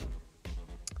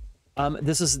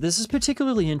 This is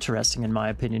particularly interesting in my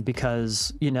opinion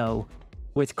because, you know,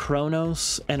 with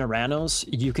Kronos and Aranos,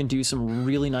 you can do some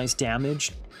really nice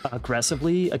damage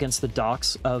aggressively against the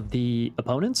docks of the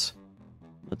opponents.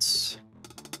 Here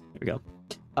we go.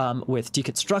 With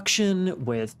deconstruction,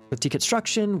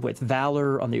 with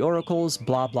Valor on the oracles,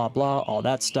 blah blah blah, all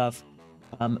that stuff.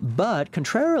 But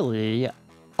contrarily,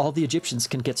 all the Egyptians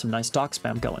can get some nice dock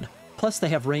spam going. Plus, they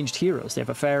have ranged heroes. They have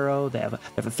a pharaoh. They have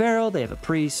a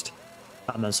priest.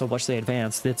 So watch they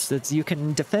advance. It's you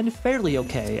can defend fairly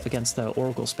okay against the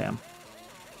oracle spam.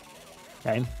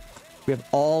 Okay, we have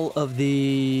all of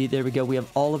the. There we go. We have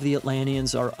all of the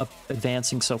Atlanteans are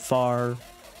advancing so far.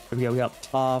 There we go. We got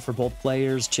Ta for both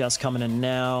players just coming in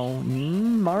now.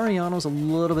 Mariano's a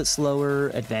little bit slower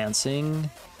advancing.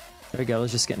 There we go.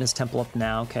 He's just getting his temple up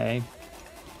now. Okay.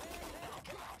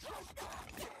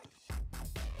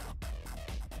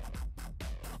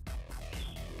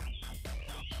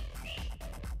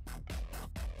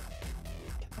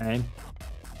 Okay.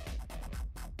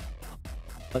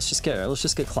 Let's just get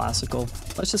classical.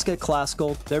 Let's just get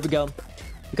classical. There we go.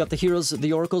 We got the heroes,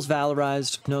 the oracles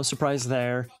valorized. No surprise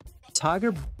there.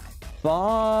 Tiger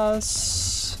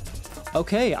Boss.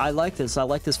 Okay, I like this. I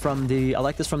like this from the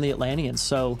Atlanteans.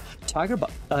 So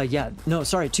Tunison.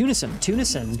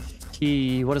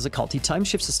 What is it called? He time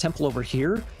shifts his temple over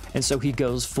here, and so he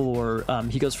goes for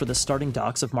the starting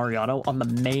docks of Mariano on the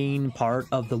main part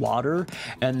of the water,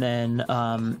 and then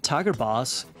Tiger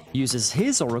Boss uses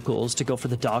his oracles to go for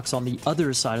the docks on the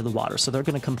other side of the water. So they're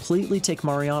going to completely take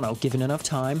Mariano, given enough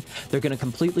time. They're going to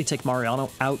completely take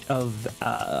Mariano out of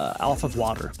off of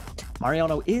water.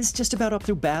 Mariano is just about up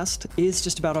through Bast,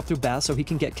 so he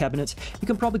can get cabinets. He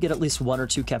can probably get at least 1 or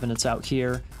 2 cabinets out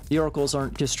here. The oracles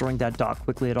aren't destroying that dock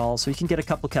quickly at all, so he can get a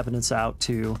couple cabinets out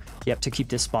to keep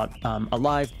this spot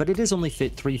alive. But it is only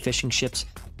 3 fishing ships.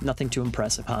 Nothing too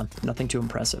impressive, huh? Nothing too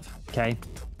impressive. Okay.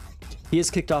 He is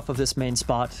kicked off of this main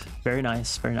spot. Very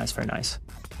nice, very nice, very nice.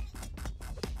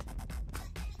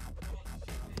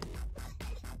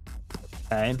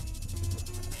 Okay.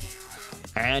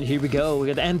 And here we go.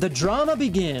 And the drama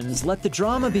begins. Let the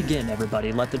drama begin,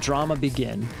 everybody. Let the drama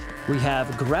begin. We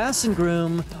have Grass and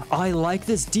Groom. I like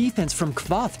this defense from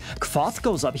Kvoth. Kvoth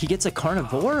goes up. He gets a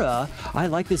Carnivora. I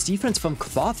like this defense from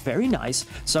Kvoth. Very nice.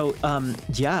 So,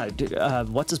 yeah,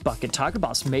 what's his bucket? Tiger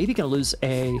Boss maybe going to lose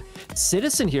a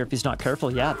Citizen here if he's not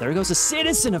careful. Yeah, there goes a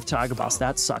Citizen of Tiger Boss.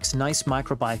 That sucks. Nice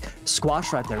micro by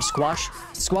Squash right there. Squash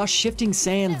shifting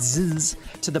sands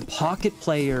to the pocket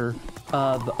player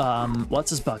of, what's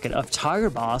his bucket? Of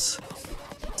Tiger Boss.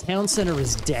 Town Center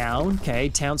is down. Okay,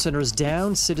 Town Center is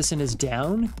down. Citizen is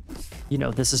down. You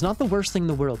know, this is not the worst thing in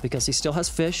the world because he still has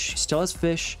fish. He still has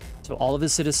fish. So all of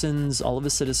his citizens are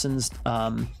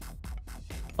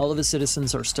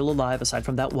still alive aside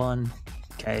from that one.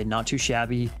 Okay, not too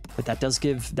shabby, but that does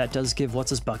give what's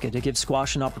his bucket? It gives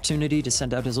Squash an opportunity to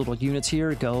send out his little units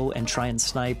here, go and try and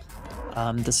snipe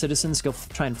the citizens, go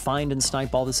try and find and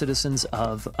snipe all the citizens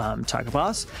of Tiger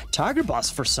Boss. Tiger Boss,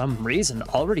 for some reason,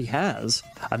 already has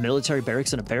a military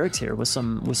barracks and a barracks here with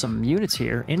some units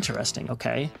here. Interesting.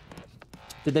 Okay.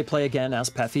 Did they play again?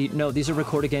 Asked Peffy. No, these are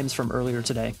recorded games from earlier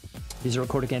today.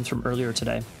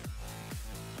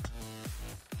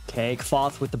 Okay,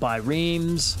 Kvoth with the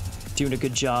Bi-Reams. Doing a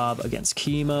good job against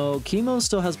Chemo. Chemo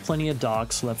still has plenty of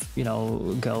docks left, you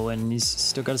know, going. He's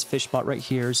still got his fish spot right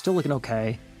here. Still looking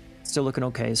okay.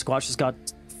 Squash has got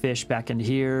fish back in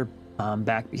here,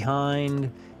 back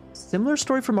behind. Similar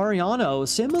story for Mariano,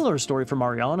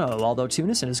 although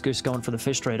Tunison is just going for the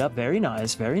fish straight up. Very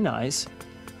nice.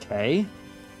 Okay.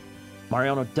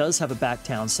 Mariano does have a back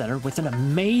town center with an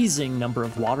amazing number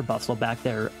of water buffalo back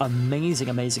there. Amazing.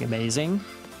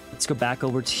 Let's go back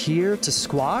over to here to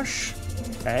Squash.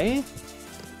 Okay.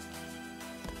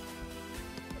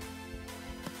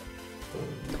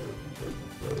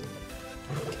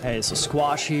 Okay, so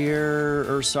Squash here,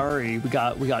 or sorry, we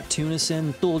got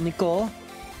Tunison, Tulnico.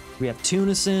 We have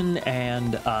Tunison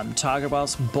and Tiger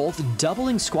Boss both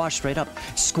doubling Squash straight up.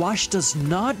 Squash does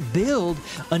not build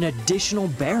an additional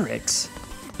barracks.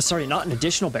 Sorry, not an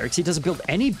additional barracks. He doesn't build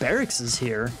any barracks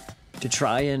here to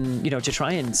try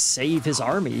and save his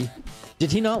army.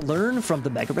 Did he not learn from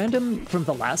the Mega Random from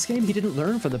the last game? He didn't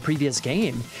learn from the previous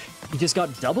game. He just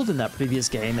got doubled in that previous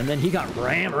game, and then he got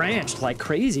ranched like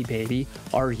crazy, baby.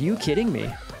 Are you kidding me?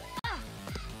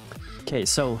 Okay,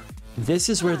 so this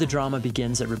is where the drama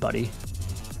begins, everybody.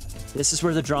 This is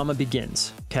where the drama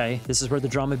begins, okay? This is where the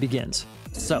drama begins.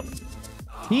 So,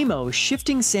 Nemo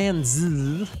shifting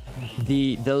sands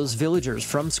those villagers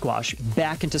from Squash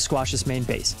back into Squash's main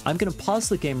base. I'm going to pause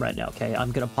the game right now, okay?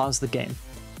 I'm going to pause the game.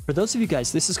 For those of you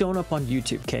guys, this is going up on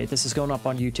YouTube, okay? This is going up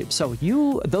on YouTube. So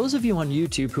those of you on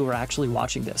YouTube who are actually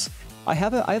watching this, I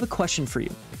have a question for you.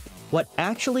 What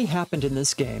actually happened in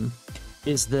this game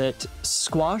is that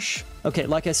Squash, okay,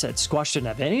 like I said, Squash didn't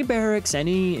have any barracks,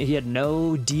 he had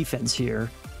no defense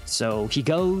here. So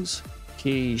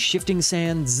he shifting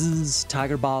sands,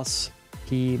 Tiger Boss,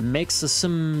 he makes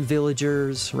some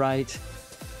villagers, right?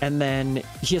 And then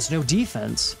he has no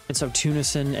defense. And so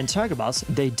Tunison and Tiger Boss,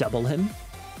 they double him.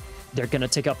 They're gonna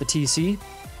take out the TC.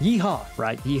 Yeehaw,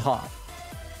 right? Yeehaw.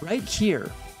 Right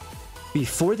here,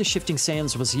 before the shifting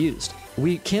sands was used,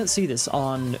 we can't see this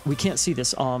on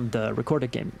the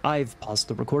recorded game. I've paused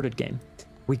the recorded game.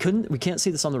 We can't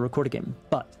see this on the recorded game,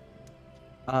 but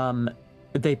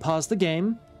they paused the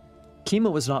game.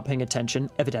 Chemo was not paying attention,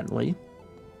 evidently,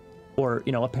 or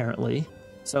apparently.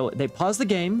 So they pause the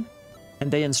game,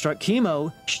 and they instruct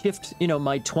Chemo shift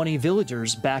my 20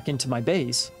 villagers back into my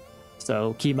base.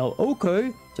 So Chemo,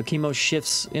 okay. So Chemo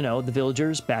shifts, the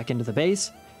villagers back into the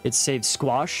base. It saves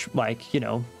Squash,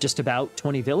 just about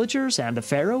 20 villagers and a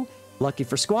Pharaoh. Lucky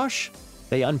for Squash.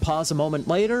 They unpause a moment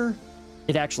later.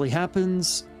 It actually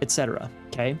happens, etc.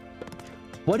 Okay?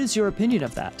 What is your opinion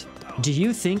of that? Do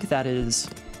you think that is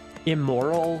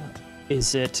immoral?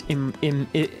 Is it,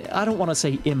 I don't want to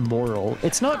say immoral.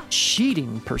 It's not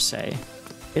cheating, per se.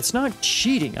 It's not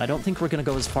cheating. I don't think we're going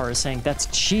to go as far as saying that's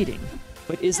cheating.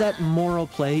 But is that moral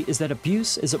play? Is that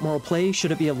abuse? Is it moral play?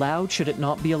 Should it be allowed? Should it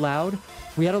not be allowed?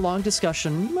 We had a long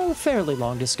discussion, well, a fairly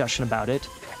long discussion about it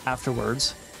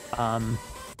afterwards. I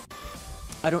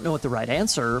don't know what the right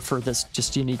answer for this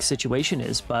just unique situation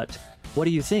is, but what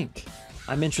do you think?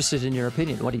 I'm interested in your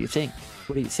opinion. What do you think?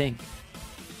 What do you think?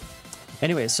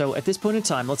 Anyway, so at this point in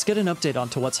time, let's get an update on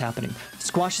to what's happening.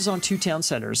 Squash is on 2 town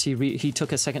centers. He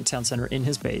took a second town center in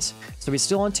his base. So he's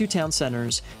still on 2 town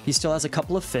centers. He still has a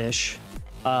couple of fish.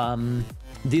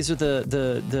 These are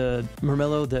the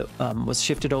Murmillo that was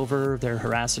shifted over. They're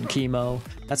harassing Chemo.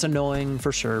 That's annoying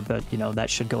for sure, but that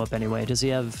should go up anyway. Does he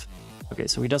have... Okay,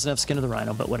 so he doesn't have Skin of the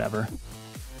Rhino, but whatever.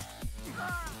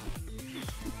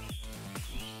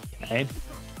 Okay.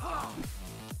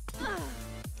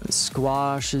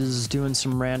 Squash is doing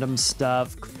some random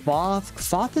stuff.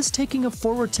 Kvoth is taking a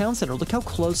forward town center. Look how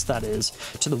close that is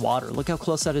to the water. Look how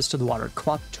close that is to the water.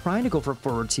 Kvoth trying to go for a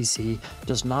forward TC.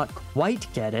 Does not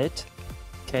quite get it.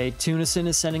 Okay, Tunison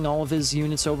is sending all of his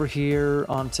units over here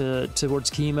towards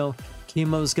Chemo.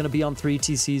 Chemo's going to be on 3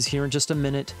 TCs here in just a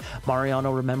minute.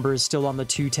 Mariano, remember, is still on the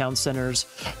 2 town centers.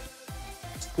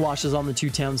 Squash is on the 2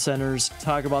 town centers.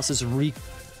 Tiger Boss is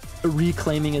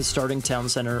reclaiming his starting town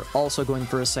center, also going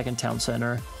for a second town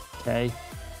center. Okay.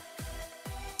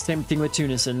 Same thing with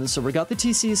Tunison. So we got the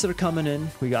TCs that are coming in.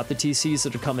 We got the TCs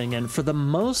that are coming in. For the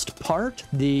most part,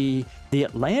 the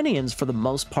Atlanteans, for the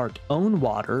most part, own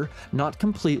water. Not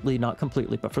completely,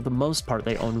 but for the most part,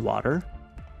 they own water.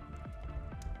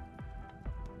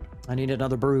 I need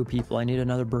another brew, people. I need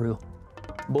another brew.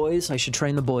 Boys, I should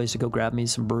train the boys to go grab me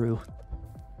some brew.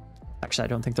 Actually, I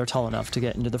don't think they're tall enough to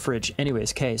get into the fridge.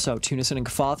 Anyways, okay, so Tunison and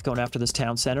Kvoth going after this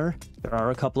town center. There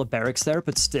are a couple of barracks there,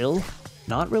 but still,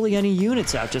 not really any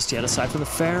units out just yet, aside from the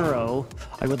Pharaoh.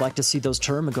 I would like to see those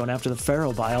Terma going after the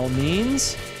Pharaoh by all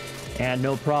means. And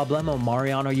no problemo,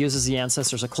 Mariano uses the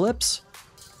Ancestor's Eclipse.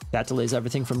 That delays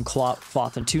everything from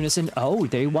Kvoth and Tunison. Oh,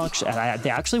 they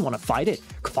actually want to fight it.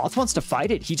 Kvoth wants to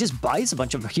fight it. He just buys a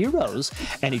bunch of heroes,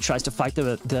 and he tries to fight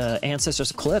the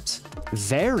Ancestor's Eclipse.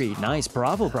 Very nice.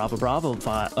 Bravo, bravo, bravo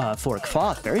for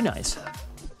Kvoth. Very nice.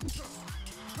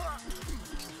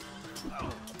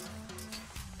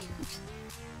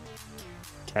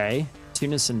 Okay.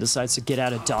 Tunison decides to get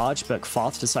out of dodge, but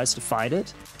Kvoth decides to fight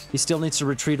it. He still needs to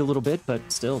retreat a little bit, but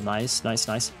still nice, nice,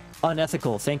 nice.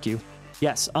 Unethical. Thank you.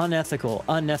 Yes, unethical,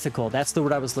 unethical. That's the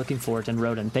word I was looking for, and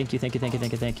Rodin. Thank you, thank you, thank you,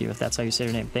 thank you, thank you. If that's how you say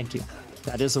your name, thank you.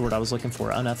 That is the word I was looking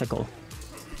for, unethical.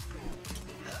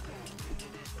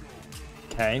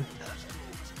 Okay.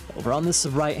 Over on this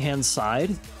right-hand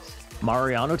side,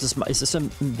 Mariano,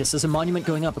 this is a monument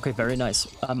going up. Okay, very nice.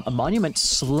 A monument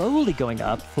slowly going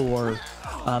up for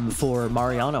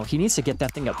Mariano. He needs to get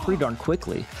that thing up pretty darn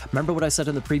quickly. Remember what I said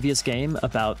in the previous game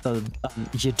about the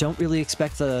you don't really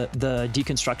expect the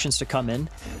deconstructions to come in?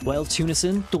 Well,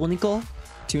 Tunison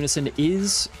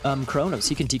is Kronos.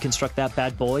 He can deconstruct that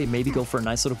bad boy, maybe go for a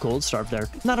nice little gold starve there.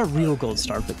 Not a real gold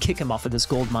starve, but kick him off of this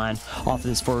gold mine, off of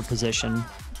this forward position.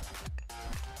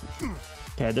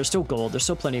 Okay, there's still gold. There's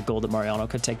still plenty of gold that Mariano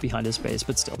could take behind his base,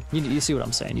 but still, you see what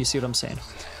I'm saying. You see what I'm saying.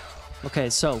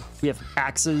 Okay, so we have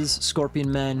axes,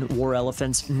 scorpion men, war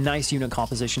elephants. Nice unit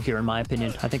composition here, in my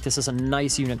opinion. I think this is a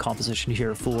nice unit composition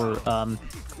here for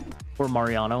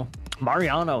Mariano.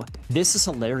 Mariano, this is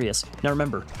hilarious. Now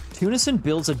remember, Tunison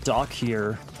builds a dock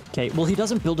here. Okay, well, he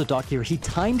doesn't build a dock here. He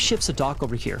time shifts a dock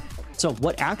over here. So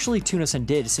what actually Tunison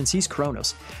did, since he's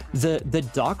Kronos, the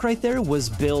dock right there was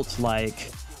built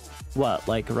like, what,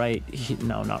 like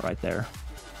no, not right there.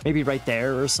 Maybe right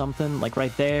there or something, like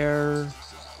right there.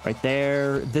 Right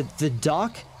there. The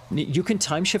dock, you can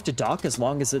time shift a dock as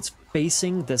long as it's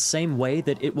facing the same way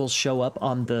that it will show up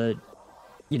on the,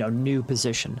 new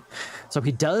position. So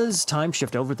he does time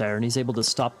shift over there, and he's able to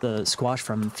stop the squash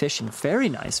from fishing. Very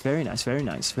nice, very nice, very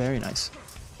nice, very nice.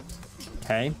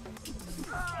 Okay.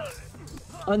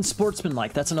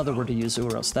 Unsportsmanlike. That's another word to use,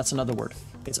 Uros. That's another word.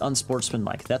 It's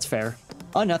unsportsmanlike. That's fair.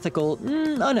 Unethical.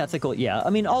 Unethical. Yeah, I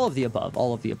mean, all of the above.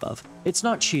 All of the above. It's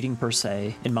not cheating per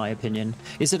se, in my opinion.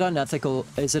 Is it unethical?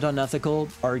 Is it unethical?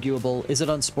 Arguable. Is it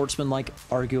unsportsmanlike?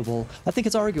 Arguable. I think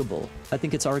it's arguable. I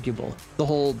think it's arguable. The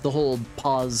whole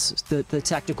pause. The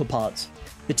tactical pause.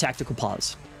 The tactical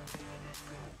pause.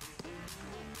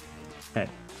 Okay.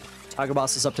 Tiger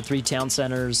Boss is up to 3 town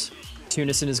centers.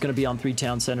 Tunison is going to be on 3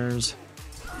 town centers.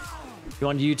 You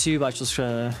on YouTube? I just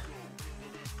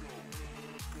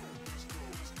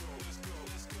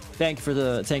Thank you for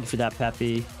that,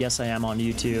 Peppy. Yes, I am on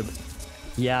YouTube.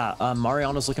 Yeah,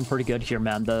 Mariano's looking pretty good here,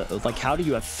 man. How do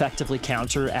you effectively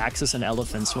counter axes and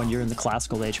elephants when you're in the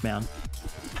classical age, man?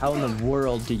 How in the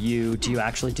world do you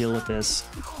actually deal with this?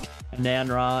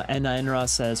 Nanra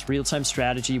says real-time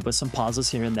strategy with some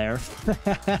pauses here and there.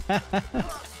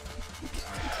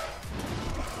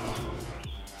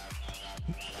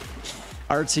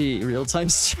 RT real-time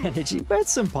strategy with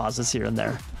some pauses here and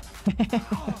there.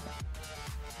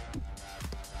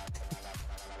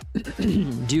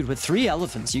 Dude, with 3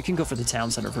 elephants, you can go for the town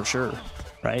center for sure,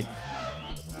 right?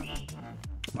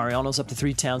 Mariano's up to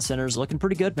 3 town centers, looking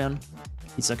pretty good, man.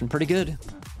 He's looking pretty good.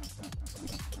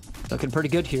 Looking pretty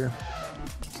good here.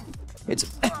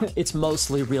 It's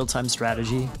mostly real-time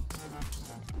strategy.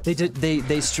 They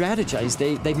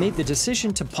strategized. They made the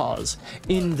decision to pause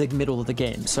in the middle of the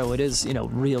game, so it is,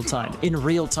 real time. In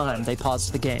real time, they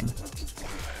paused the game,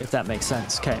 if that makes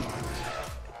sense. Okay.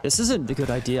 This isn't a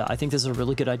good idea. I think this is a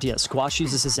really good idea. Squash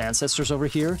uses his ancestors over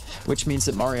here, which means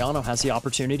that Mariano has the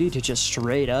opportunity to just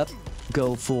straight up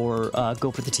go for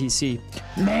the TC.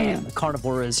 Man, the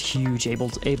Carnivore is huge, able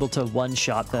to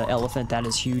one-shot the elephant. That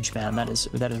is huge, man. That is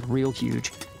real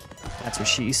huge. That's what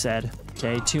she said.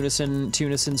 Okay,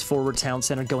 Tunison's forward town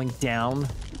center going down.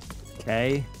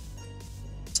 Okay.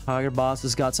 Tiger Boss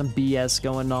has got some BS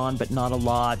going on, but not a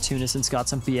lot. Tunison's got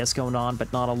some BS going on,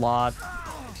 but not a lot.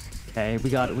 Okay, we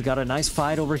got a nice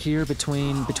fight over here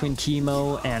between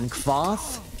Chemo and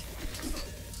Kvoth.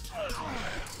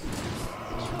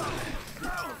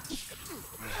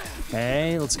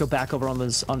 Okay, let's go back over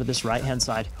onto this right-hand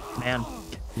side. Man,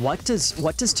 what does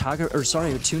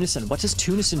Tunison? What does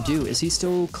Tunison do? Is he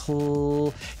still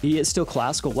he is still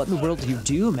classical. What in the world do you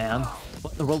do, man?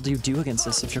 What in the world do you do against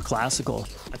this if you're classical?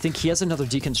 I think he has another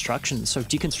deconstruction, so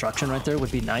deconstruction right there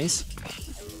would be nice,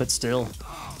 but still.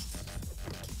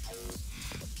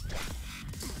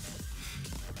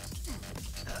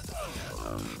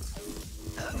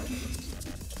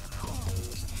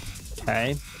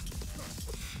 Okay.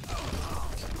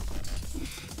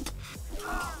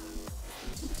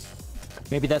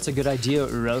 Maybe that's a good idea,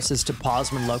 Uros, is to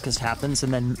pause when Locust happens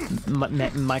and then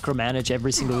micromanage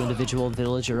every single individual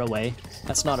villager away.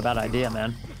 That's not a bad idea,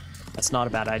 man. That's not a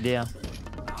bad idea.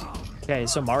 Okay,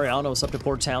 so Mariano's up to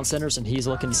 4 town centers and he's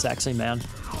looking sexy, man.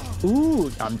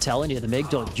 Ooh, I'm telling you, the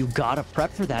Migdal, you gotta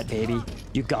prep for that, baby.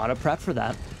 You gotta prep for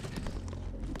that.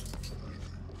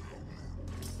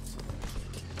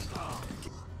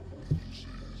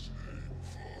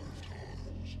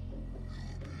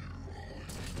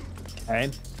 Okay,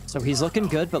 so he's looking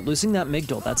good, but losing that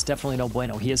Migdal, that's definitely no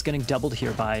bueno. He is getting doubled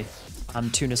here by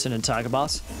Tunison and Tiger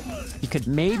Boss. He could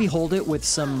maybe hold it with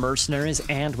some mercenaries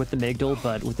and with the Migdal,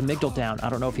 but with the Migdal down, I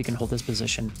don't know if he can hold his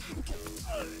position.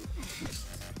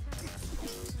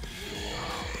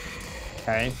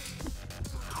 Okay.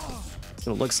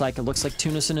 So it looks like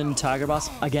Tunison and Tiger Boss.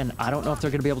 Again, I don't know if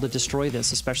they're going to be able to destroy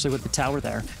this, especially with the tower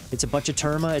there. It's a bunch of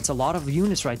Terma. It's a lot of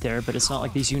units right there, but it's not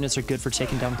like these units are good for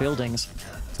taking down buildings.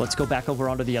 So let's go back over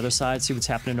onto the other side, see what's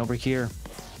happening over here.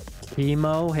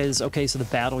 Chemo has... Okay, so the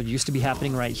battle used to be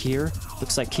happening right here.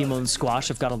 Looks like Chemo and Squash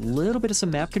have got a little bit of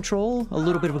some map control. A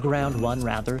little bit of a ground one,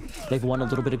 rather. They've won a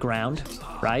little bit of ground,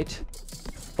 right?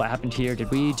 What happened here?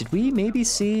 Did we maybe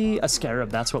see a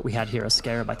Scarab? That's what we had here, a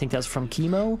Scarab. I think that's from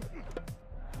Chemo.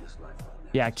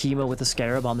 Yeah, Chemo with the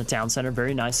Scarab on the town center.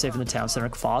 Very nice, saving the town center.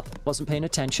 Kvoth wasn't paying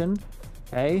attention.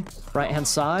 Okay, right-hand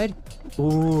side.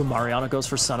 Ooh, Mariano goes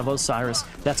for Son of Osiris.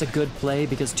 That's a good play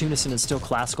because Tunison is still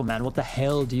classical, man. What the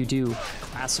hell do you do?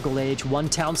 Classical age, 1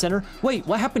 town center. Wait,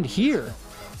 what happened here?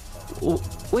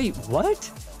 Wait, what?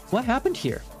 What happened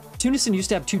here? Tunison used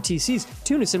to have 2 TCs.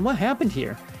 Tunison, what happened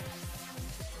here?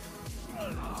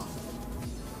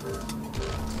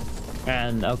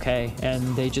 And, okay,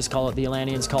 and they just call it, the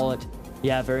Atlanteans call it,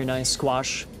 yeah, very nice.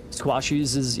 Squash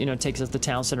uses, you know, takes us the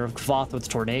town center of Kvoth with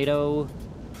Tornado.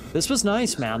 This was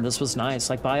nice, man. This was nice.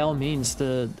 Like, by all means,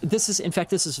 this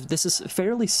is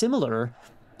fairly similar.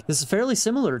 This is fairly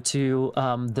similar to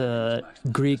the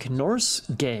Greek-Norse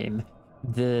game.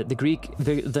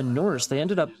 The Norse, they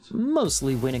ended up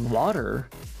mostly winning water,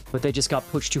 but they just got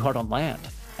pushed too hard on land.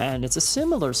 And it's a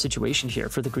similar situation here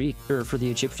for the for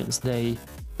the Egyptians. They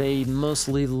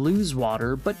mostly lose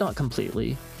water, but not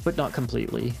completely.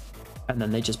 And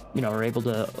then they just, you know, are able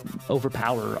to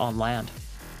overpower on land.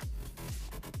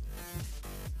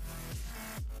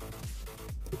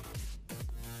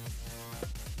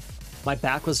 My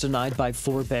back was denied by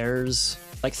 4 bears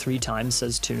like 3 times,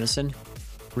 says Tunison.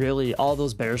 Really, all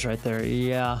those bears right there.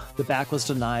 Yeah, the back was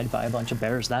denied by a bunch of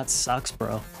bears. That sucks,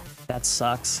 bro. That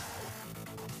sucks.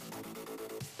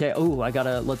 Okay, oh, I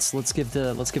gotta, let's give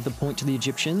the point to the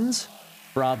Egyptians.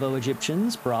 Bravo,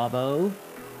 Egyptians, bravo.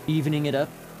 Evening it up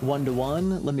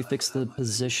 1-1. Let me fix the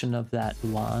position of that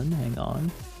one. Hang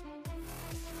on.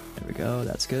 There we go,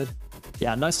 that's good.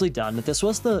 Yeah, nicely done. This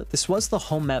was the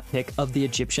home map pick of the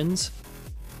Egyptians.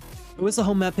 It was the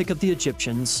home map pick of the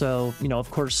Egyptians, so, you know,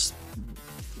 of course,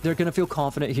 they're gonna feel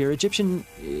confident here.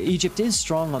 Egypt is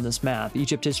strong on this map.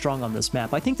 Egypt is strong on this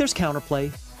map. I think there's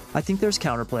counterplay.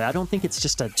 I don't think it's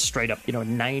just a straight up, you know,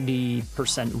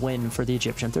 90% win for the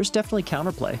Egyptians. There's definitely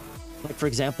counterplay. Like, for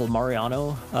example,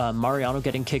 Mariano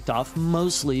getting kicked off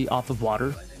mostly off of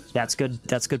water. That's good.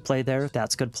 That's good play there.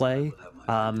 That's good play.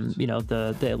 You know,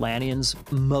 the Atlanteans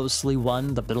mostly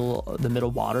won the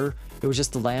middle water. It was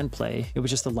just the land play. It was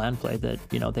just the land play that,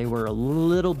 you know, they were a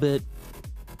little bit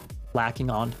lacking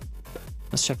on.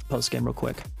 Let's check the post game real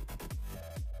quick.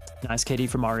 Nice KD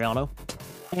from Mariano.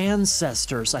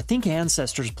 Ancestors. I think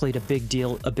Ancestors played a big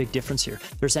difference here.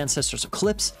 There's Ancestors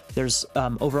Eclipse. There's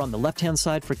over on the left-hand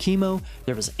side for Chemo.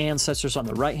 There was Ancestors on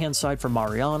the right-hand side for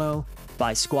Mariano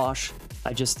by Squash.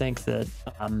 I just think that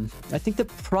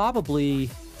probably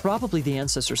the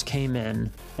Ancestors came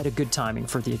in at a good timing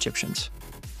for the Egyptians.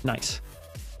 Nice.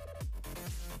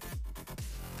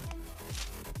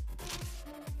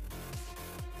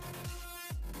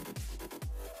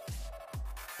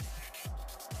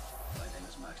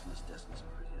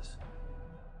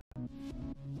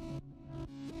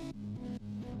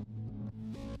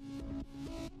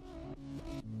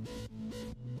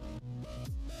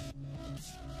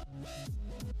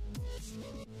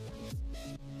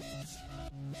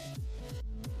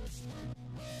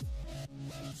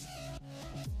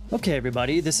 Okay,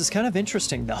 everybody, this is kind of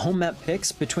interesting. The home map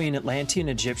picks between Atlantean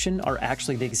and Egyptian are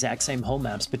actually the exact same home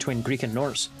maps between Greek and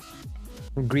Norse.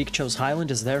 Greek chose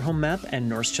Highland as their home map, and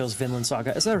Norse chose Vinland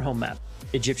Saga as their home map.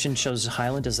 Egyptian chose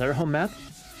Highland as their home map,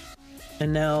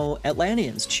 and now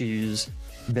Atlanteans choose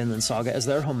Vinland Saga as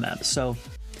their home map. So,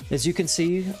 as you can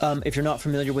see, if you're not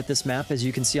familiar with this map, as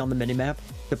you can see on the minimap,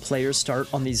 the players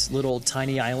start on these little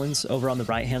tiny islands over on the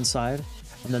right-hand side.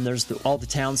 And then there's all the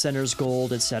town centers,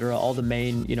 gold, etc. All the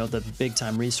main, the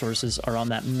big-time resources are on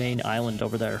that main island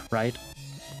over there, right?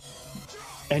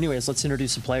 Anyways, let's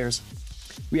introduce the players.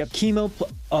 We have Chemo.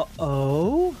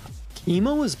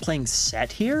 Chemo is playing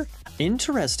Set here?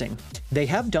 Interesting. They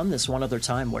have done this one other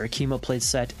time where Chemo played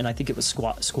Set, and I think it was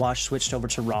Squash switched over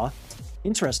to Raw.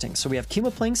 Interesting. So we have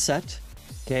Chemo playing Set,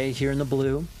 okay, here in the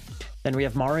blue. Then we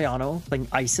have Mariano playing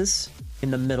Isis in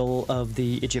the middle of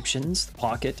the Egyptians, the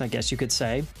pocket, I guess you could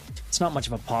say. It's not much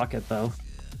of a pocket, though.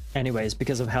 Anyways,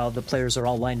 because of how the players are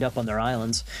all lined up on their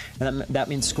islands. And that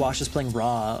means Squash is playing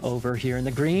Raw over here in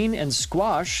the green, and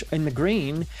Squash in the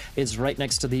green is right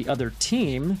next to the other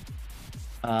team.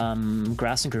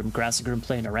 Grass and Groom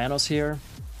playing Aranos here.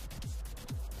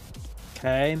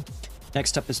 Okay.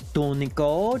 Next up is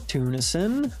Tonico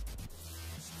Tunison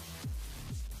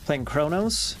playing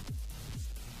Kronos.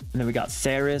 And then we got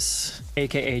Theris,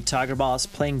 aka Tiger Boss,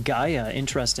 playing Gaia.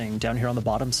 Interesting, down here on the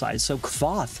bottom side. So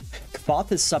Kvoth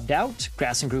is subbed out,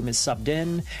 Grass and Groom is subbed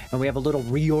in, and we have a little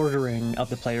reordering of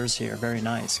the players here. Very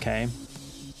nice, okay?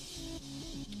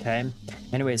 Okay.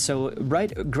 Anyway, so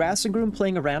Grass and Groom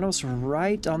playing Aranos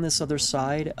right on this other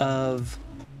side of,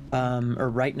 or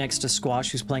right next to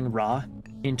Squash, who's playing Ra.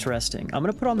 Interesting. I'm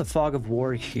gonna put on the Fog of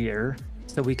War here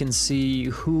so we can see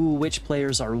which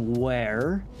players are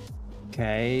where.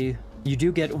 Okay, you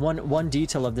do get one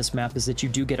detail of this map is that you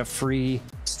do get a free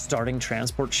starting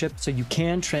transport ship, so you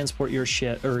can transport your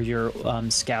ship or your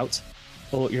scouts,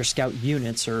 or your scout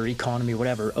units or economy,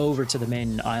 whatever, over to the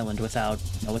main island without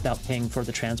paying for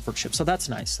the transport ship. So that's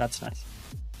nice. That's nice.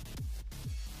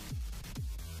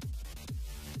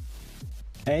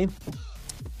 Okay.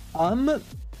 I'm not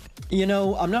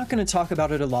going to talk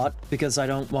about it a lot because I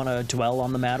don't want to dwell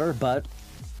on the matter, but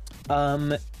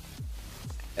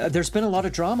there's been a lot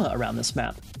of drama around this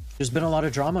map.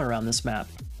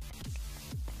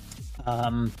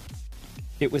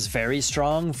 It was very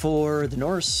strong for the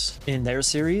Norse in their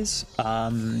series.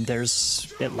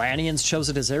 There's Atlanteans chose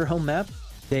it as their home map.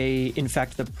 In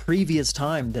fact, the previous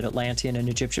time that Atlantean and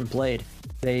Egyptian played,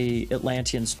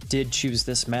 Atlanteans did choose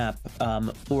this map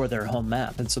for their home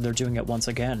map, and so they're doing it once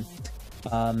again.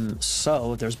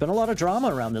 So there's been a lot of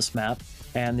drama around this map.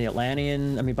 And the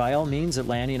Atlantean, I mean, by all means,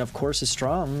 Atlantean, of course, is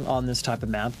strong on this type of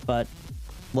map, but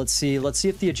let's see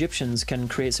if the Egyptians can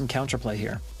create some counterplay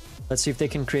here. Let's see if they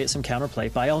can create some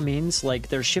counterplay. By all means, like,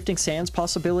 there's Shifting Sands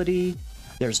possibility,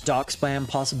 there's Dock Spam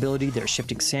possibility, there's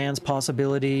Shifting Sands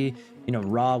possibility,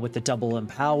 Raw with the double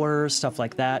empower, stuff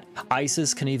like that.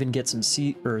 Isis can even get some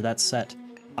that's Set.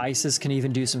 Isis can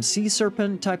even do some Sea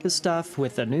Serpent type of stuff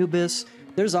with Anubis.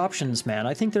 There's options, man.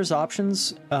 I think there's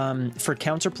options for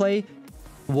counterplay.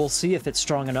 We'll see if it's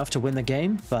strong enough to win the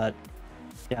game, but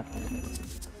yeah.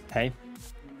 Hey.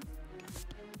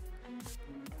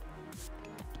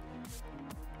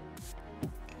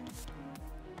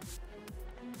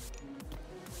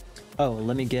 Oh,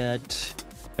 let me get...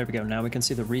 There we go. Now we can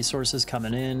see the resources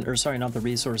coming in. Or sorry, not the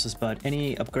resources, but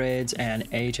any upgrades and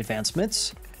age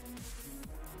advancements.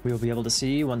 We will be able to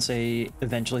see once they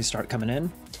eventually start coming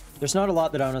in. There's not a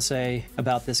lot that I want to say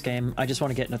about this game. I just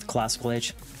want to get into the classical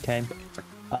age, okay?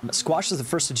 Squash is the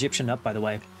first Egyptian up, by the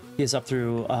way. He is up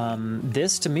through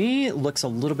this, to me, looks a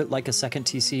little bit like a second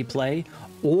TC play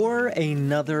or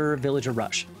another Villager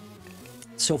Rush.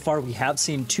 So far, we have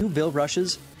seen 2 Vill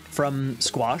Rushes from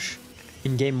Squash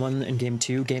in Game 1 and Game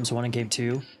 2, Games 1 and Game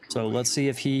 2. So let's see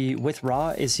if he, with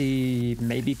Ra, is he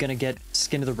maybe going to get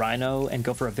Skin of the Rhino and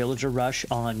go for a Villager Rush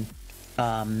on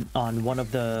on one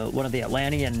of the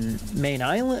Atlantean main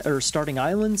island or starting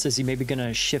islands. Is he maybe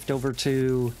gonna shift over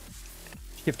to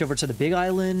the big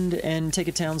island and take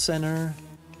a town center?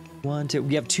 One, two.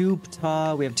 We have two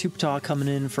Ptah coming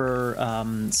in for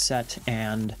Set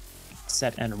and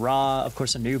Ra. Of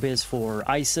course, Anubis for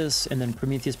Isis, and then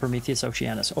Prometheus,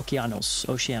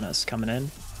 Oceanus coming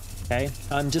in. Okay,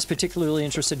 I'm just particularly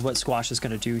interested what Squash is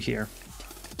going to do here.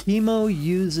 Chemo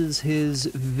uses his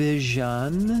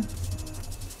vision.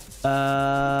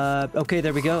 Okay,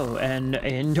 there we go. And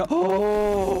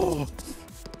oh,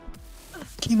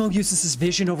 Chemo uses his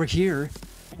vision over here,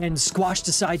 and Squash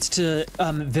decides to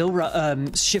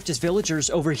shift his villagers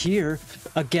over here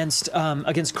against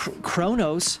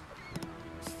Kronos.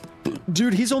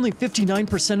 Dude, he's only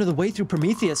 59% of the way through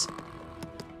Prometheus.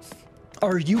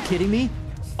 Are you kidding me?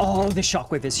 Oh, the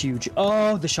shockwave is huge.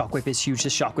 Oh, the shockwave is huge. The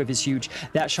shockwave is huge.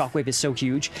 That shockwave is so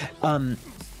huge.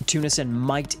 Tunison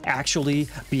might actually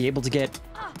be able to get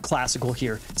classical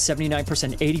here. 79%,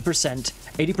 80%,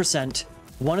 80%.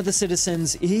 One of the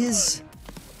citizens is...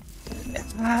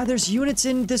 there's units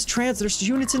in this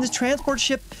transport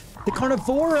ship. The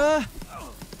Carnivora.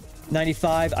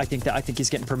 95. I think he's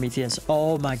getting Prometheus.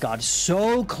 Oh my god,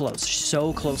 so close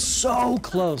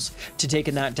to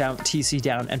taking that down, TC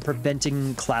down, and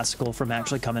preventing classical from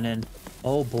actually coming in.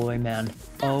 Oh boy, man.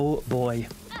 Oh boy.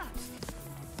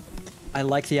 I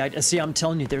like the idea. See, I'm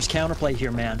telling you, there's counterplay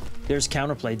here, man. There's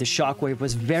counterplay. The shockwave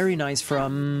was very nice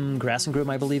from Grass and Groom,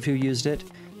 I believe, who used it.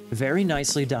 Very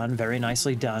nicely done. Very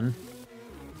nicely done.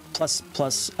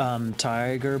 Plus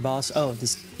Tiger Boss. Oh,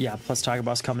 plus Tiger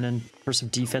Boss coming in for some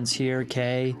defense here.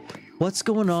 Okay. What's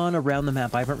going on around the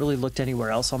map? I haven't really looked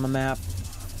anywhere else on the map.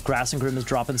 Grass and Groom is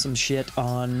dropping some shit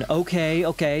on...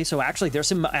 Okay. So actually, there's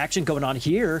some action going on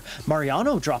here.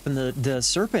 Mariano dropping the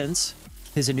serpents.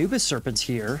 His Anubis serpents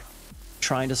here.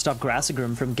 Trying to stop Grass and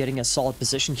Groom from getting a solid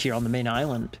position here on the main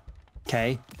island.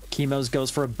 Okay. Chemo's goes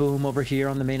for a boom over here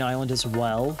on the main island as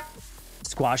well.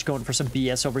 Squash going for some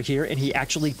BS over here, and he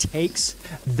actually takes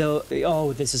the...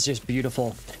 Oh, this is just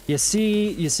beautiful. You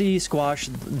see, Squash,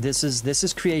 this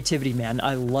is creativity, man.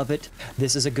 I love it.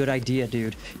 This is a good idea,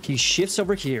 dude. He shifts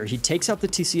over here. He takes out the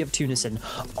TC of Tunison,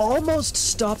 almost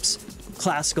stops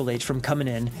Classical Age from coming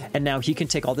in, and now he can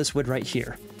take all this wood right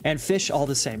here. And fish all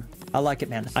the same. I like it,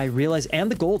 man. I realize, and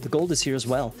the gold is here as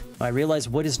well. I realize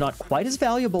wood is not quite as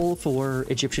valuable for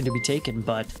Egyptian to be taken,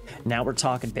 but now we're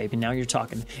talking, baby. Now you're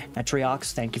talking.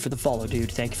 Atriox, thank you for the follow,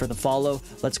 dude. Thank you for the follow.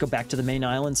 Let's go back to the main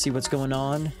island, see what's going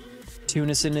on.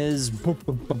 Tunison is...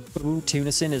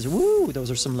 Woo! Those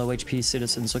are some low HP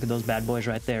citizens. Look at those bad boys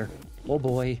right there. Oh,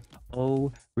 boy.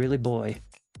 Oh, really, boy.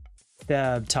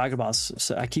 Tiger Boss.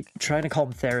 So I keep trying to call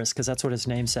him Theris because that's what his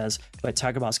name says. But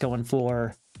Tiger Boss going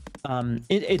for...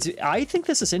 I think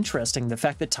this is interesting. The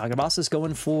fact that Tiger Boss is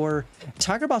going for...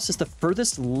 Tiger Boss is the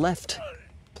furthest left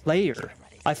player.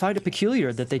 I find it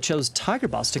peculiar that they chose Tiger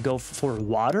Boss to go for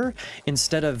water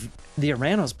instead of the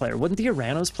Aranos player. Wouldn't the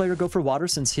Aranos player go for water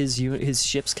since his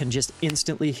ships can just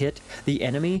instantly hit the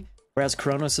enemy? Whereas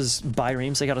Kronos'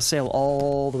 biremes, they gotta sail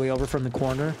all the way over from the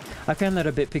corner. I found that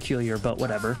a bit peculiar, but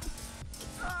whatever.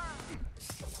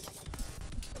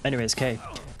 Anyways, okay.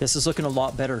 This is looking a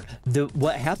lot better.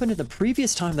 What happened in the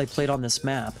previous time they played on this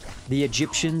map, the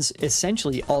Egyptians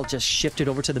essentially all just shifted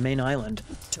over to the main island,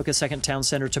 took a second town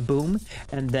center to boom,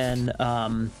 and then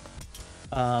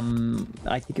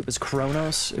I think it was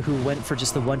Kronos who went for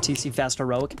just the 1 TC fast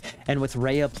heroic, and with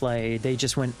Rhea play, they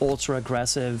just went ultra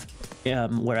aggressive,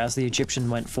 whereas the Egyptian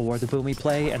went for the boomy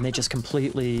play, and they just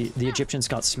completely, the Egyptians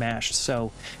got smashed.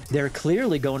 So they're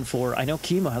clearly going for, I know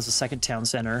Chemo has a second town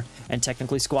center, and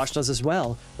technically Squash does as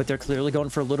well, but they're clearly going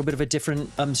for a little bit of a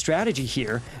different strategy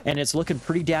here, and it's looking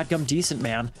pretty dadgum decent,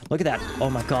 man. Look at that. Oh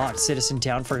my god, Citizen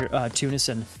down for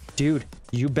Tunison. Dude,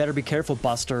 you better be careful,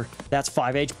 Buster. That's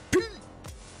 5 HP.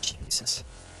 Jesus.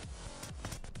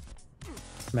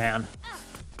 Man.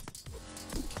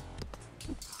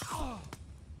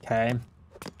 Okay.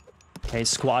 Okay,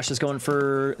 Squash is going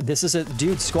for... This is a...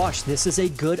 Dude, Squash, this is a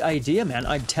good idea, man.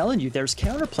 I'm telling you, there's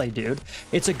counterplay, dude.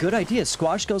 It's a good idea.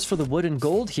 Squash goes for the wood and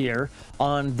gold here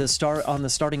on the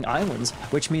starting islands,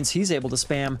 which means he's able to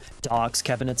spam docks,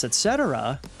 cabinets,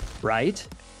 etc., right?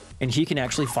 And he can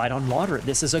actually fight on water.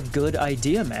 This is a good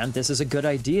idea, man. This is a good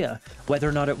idea. Whether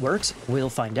or not it works, we'll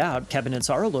find out. Cabinets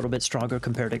are a little bit stronger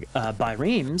compared to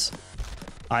biremes.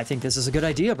 I think this is a good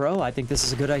idea, bro. I think this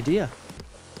is a good idea.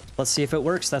 Let's see if it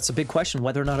works. That's a big question,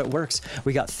 whether or not it works.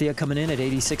 We got Thea coming in at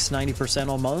 86, 90%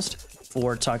 almost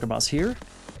for Tiger Boss here.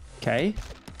 Okay.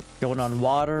 Going on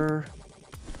water.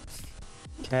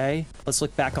 Okay. Let's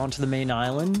look back onto the main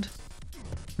island.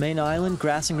 Main island,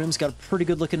 Grass and Groom's got a pretty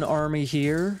good looking army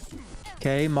here.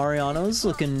 Okay, Mariano's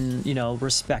looking, you know,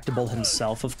 respectable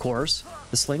himself, of course.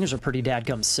 The slingers are pretty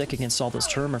dadgum sick against all this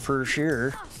Terma for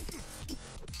sure.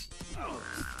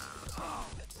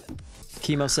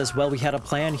 Chemo says, well, we had a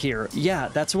plan here. Yeah,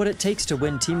 that's what it takes to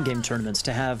win team game tournaments,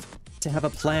 to have a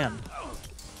plan.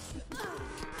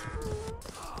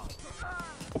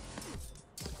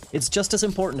 It's just as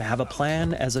important to have a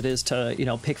plan as it is to, you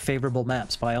know, pick favorable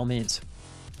maps, by all means.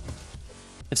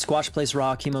 If Squash plays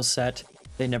Raw, Chemo's set,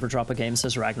 they never drop a game,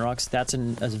 says Ragnaroks. That's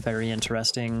a very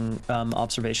interesting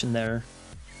observation there,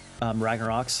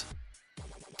 Ragnaroks.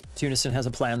 Tunison has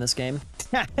a plan this game.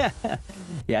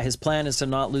 Yeah, his plan is to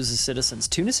not lose his citizens.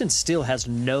 Tunison still has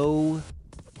no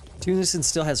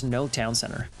town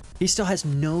center. He still has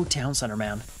no town center,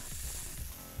 man.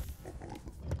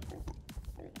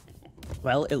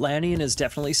 Well, Atlantean is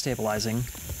definitely stabilizing.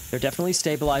 They're definitely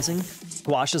stabilizing.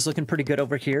 Squash is looking pretty good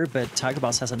over here, but Tiger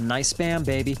Boss has a nice spam,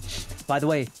 baby. By the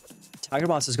way, Tiger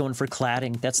Boss is going for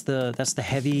cladding. That's the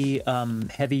heavy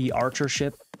heavy archer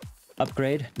ship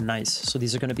upgrade. Nice. So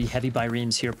these are going to be heavy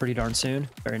biremes here pretty darn soon.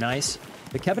 Very nice.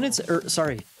 The Covenants,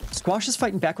 Squash is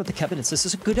fighting back with the Covenants. This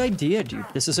is a good idea, dude.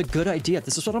 This is a good idea.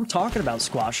 This is what I'm talking about,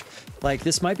 Squash. Like,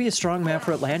 this might be a strong map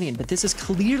for Atlantean, but this is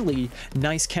clearly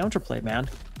nice counterplay, man.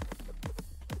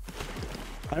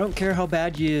 I don't care how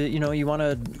bad you want to,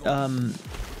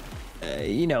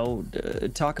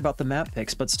 talk about the map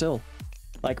picks, but still,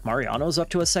 like, Mariano's up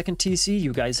to a second TC.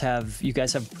 You guys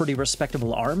have pretty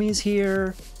respectable armies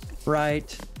here,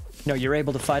 right? You know, you're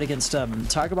able to fight against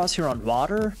Tiger Boss here on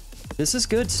water. This is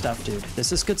good stuff, dude.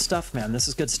 This is good stuff, man. This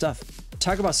is good stuff.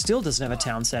 Tiger Boss still doesn't have a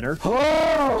town center.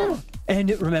 And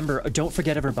remember, don't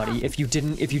forget, everybody, if you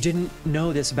didn't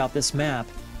know this about this map,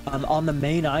 on the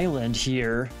main island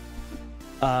here,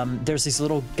 there's these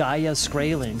little Gaia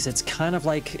Scralings. It's kind of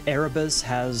like Erebus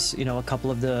has, you know, a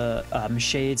couple of the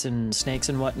shades and snakes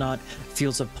and whatnot.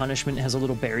 Fields of Punishment has a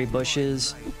little berry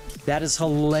bushes. That is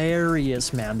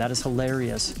hilarious, man. That is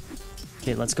hilarious.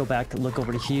 Okay, let's go back and look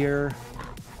over to here.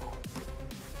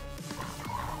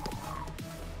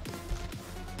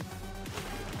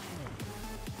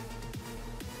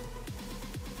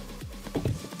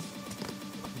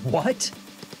 What?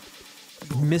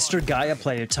 Mr. Gaia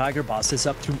player Tiger Boss is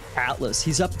up through Atlas.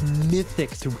 He's up mythic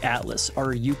through Atlas.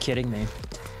 Are you kidding me?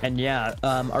 And yeah,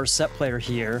 our set player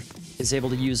here is able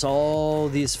to use all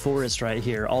these forests right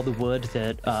here, all the wood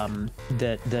that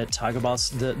that Tiger Boss,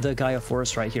 the Gaia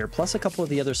forest right here, plus a couple of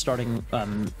the other starting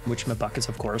whatchamabuckets,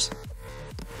 of course.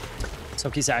 So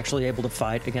he's actually able to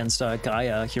fight against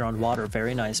Gaia here on water.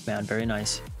 Very nice, man. Very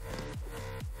nice.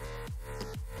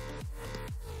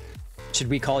 Should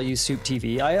we call you Soup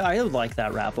TV? I would like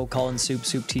that rap. We'll call in Soup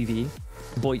TV.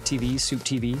 Boit TV, Soup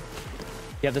TV. You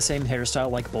have the same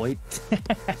hairstyle like Boit.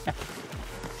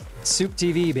 Soup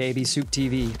TV, baby, Soup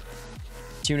TV.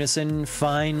 Tunison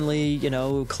finally, you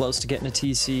know, close to getting a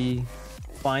TC.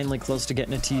 Finally close to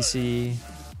getting a TC.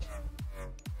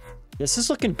 This is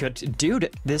looking good.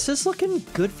 Dude, this is looking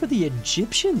good for the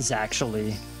Egyptians,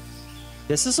 actually.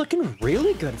 This is looking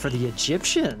really good for the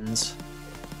Egyptians.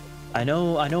 I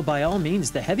know by all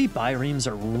means, the heavy biremes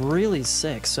are really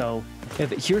sick, so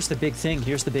here's the big thing,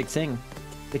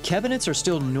 The Covenants are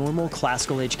still normal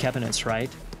classical age Covenants, right?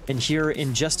 And here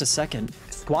in just a second,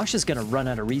 Squash is going to run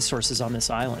out of resources on this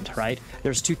island, right?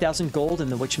 There's 2,000 gold in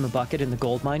the whatchamabucket in the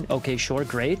gold mine. Okay, sure,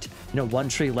 great. You know, one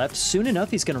tree left. Soon enough,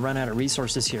 he's going to run out of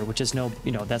resources here, which is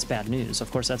that's bad news.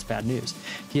 Of course, that's bad news.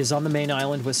 He is on the main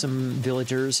island with some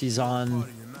villagers. He's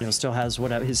on, still has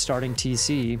his starting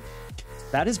TC.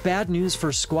 That is bad news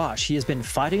for Squash. He has been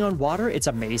fighting on water. It's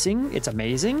amazing. It's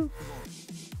amazing.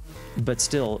 But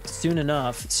still, soon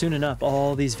enough,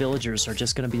 all these villagers are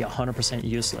just going to be 100%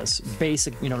 useless.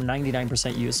 Basic,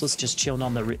 99% useless, just chilling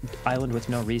on the island with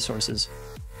no resources.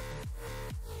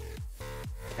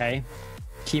 Okay.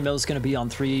 Chemo's going to be on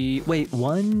 3... Wait,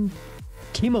 1...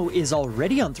 Chemo is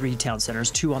already on 3 town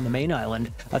centers, 2 on the main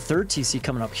island. A 3rd TC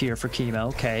coming up here for Chemo.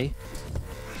 Okay.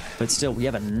 But still, we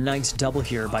have a nice double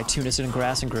here by Tunison and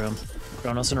Grass and Groom.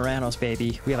 Kronos and Oranos,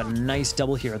 baby. We have a nice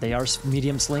double here. They are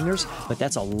medium slingers, but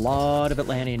that's a lot of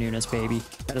Atlantean units, baby.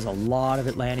 That is a lot of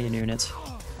Atlantean units.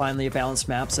 Finally, a balanced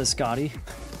map, says Scotty.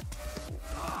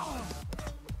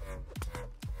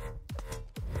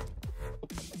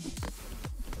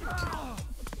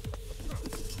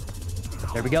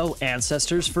 There we go.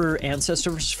 Ancestors for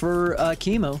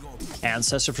Chemo.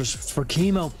 Ancestors for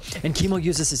Chemo. And Chemo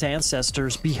uses his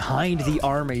ancestors behind the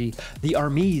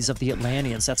armies of the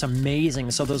Atlanteans. That's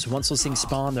amazing. So those once those things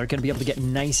spawn, they're going to be able to get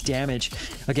nice damage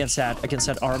against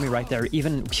that army right there.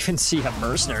 Even see a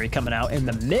mercenary coming out in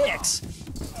the mix.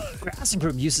 Grass and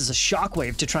Broom uses a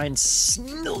shockwave to try and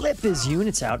slip his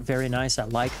units out. Very nice. I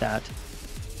like that.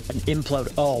 An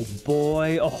implode. Oh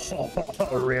boy.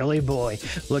 Oh, really, boy.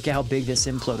 Look at how big this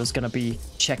implode is going to be.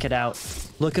 Check it out.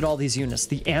 Look at all these units.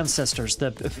 The ancestors,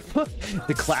 the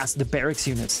class, the barracks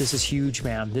units. This is huge,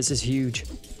 man. This is huge.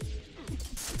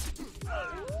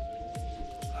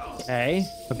 Okay.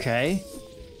 Okay.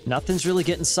 Nothing's really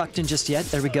getting sucked in just yet.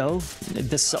 There we go.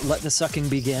 Let the sucking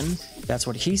begin. That's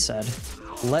what he said.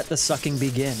 Let the sucking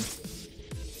begin.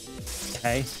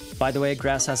 Okay. By the way,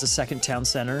 Grass has a second town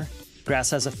center.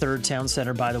 Grass has a third town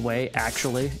center, by the way.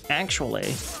 Actually.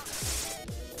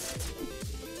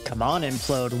 Come on,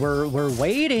 implode. We're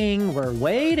waiting. We're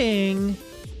waiting.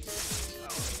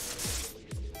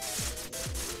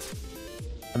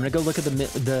 I'm gonna go look at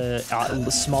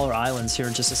the smaller islands here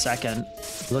in just a second.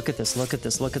 Look at this, look at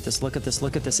this, look at this, look at this,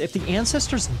 look at this. If the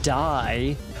ancestors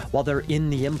die while they're in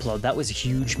the implode, that was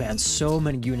huge, man. So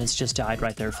many units just died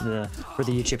right there for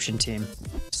the Egyptian team.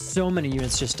 So many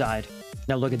units just died.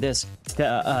 Now look at this.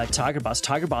 Tiger Boss.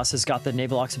 Tiger Boss has got the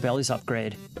Naval Oxybellies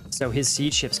upgrade. So his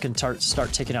siege ships can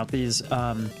start taking out these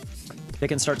they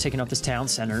can start taking out these town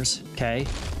centers. Okay.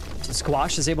 So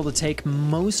Squash is able to take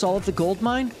most all of the gold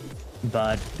mine.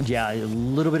 But yeah, a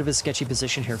little bit of a sketchy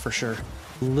position here for sure.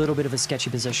 A little bit of a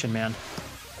sketchy position, man.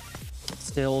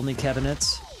 Still only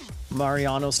cabinets.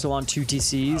 Mariano still on 2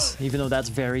 TCs, even though that's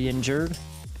very injured.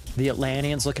 The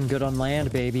Atlanteans looking good on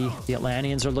land, baby. The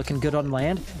Atlanteans are looking good on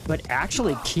land. But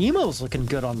actually, Chemo's looking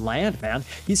good on land, man.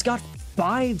 He's got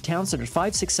 5 town centers.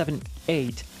 5, 6, 7,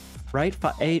 8. Right?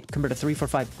 8 compared to 3, 4,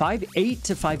 5. 8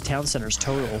 to 5 town centers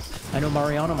total. I know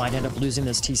Mariano might end up losing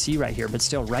this TC right here, but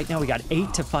still, right now we got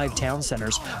 8 to 5 town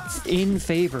centers in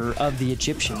favor of the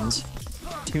Egyptians.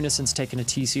 Tunison's taking a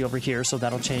TC over here, so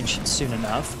that'll change soon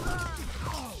enough.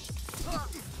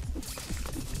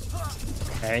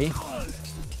 Okay.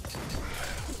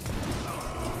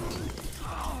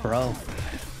 Bro.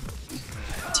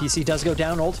 TC does go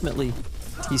down ultimately.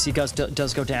 TC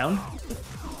does go down.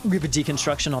 We have a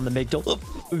deconstruction on the Migdal. Oh,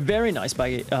 very nice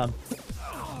by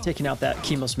taking out that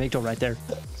Chemos Migdal right there.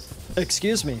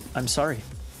 Excuse me. I'm sorry.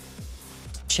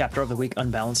 Chapter of the week,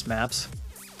 unbalanced maps.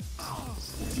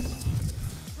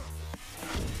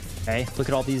 Okay, look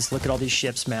at all these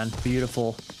ships, man.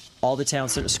 Beautiful. All the town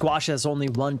center. Squash has only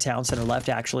 1 town center left,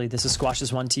 actually. This is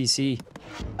Squash's 1 TC.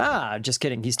 Ah, just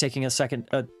kidding. He's taking a second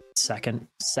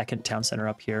town center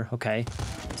up here. Okay.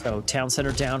 So town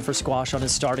center down for Squash on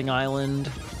his starting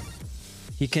island.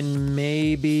 He can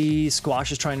maybe...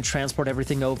 Squash is trying to transport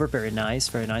everything over. Very nice,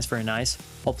 very nice, very nice.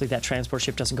 Hopefully that transport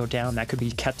ship doesn't go down. That could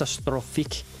be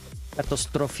catastrophic.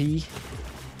 Catastrophe.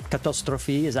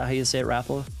 Catastrophe. Is that how you say it,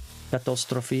 Rappel?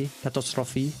 Catastrophe.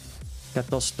 Catastrophe.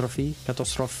 Catastrophe.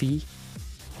 Catastrophe.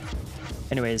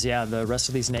 Anyways, yeah, the rest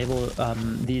of these naval,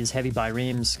 these heavy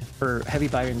biremes, or heavy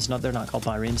biremes, no, they're not called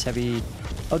biremes, heavy,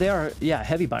 oh, they are, yeah,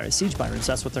 heavy biremes, siege biremes,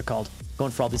 that's what they're called.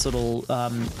 Going for all these little,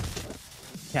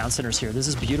 town centers here. This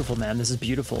is beautiful, man, this is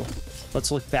beautiful.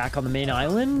 Let's look back on the main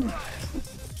island.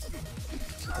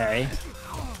 Okay.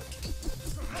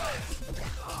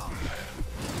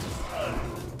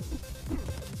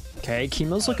 Okay,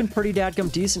 Chemo's looking pretty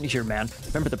dadgum decent here, man.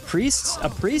 Remember, a priest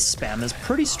spam is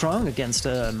pretty strong against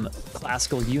a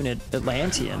classical unit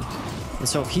Atlantean. And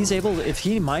so if he's able, if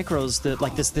he micros the,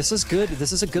 like this is good.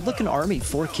 This is a good looking army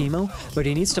for Chemo, but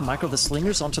he needs to micro the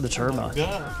slingers onto the Turma.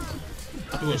 God.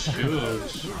 That was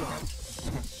huge.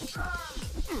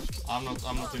 I'm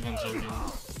not even joking.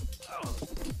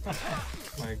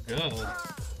 My god.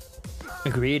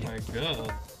 Agreed. My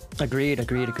god.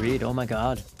 Agreed. Oh my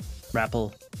god.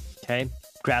 Rappel. Okay.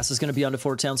 Grass is going to be onto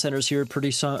 4 town centers here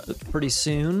pretty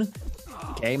soon.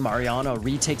 Okay, Mariano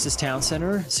retakes his town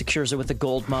center, secures it with a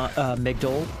gold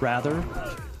Migdal, rather,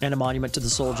 and a monument to the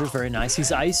soldiers. Very nice.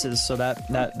 He's ISIS, so that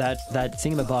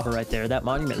thingamabobber right there, that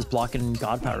monument is blocking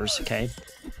god powers. Okay.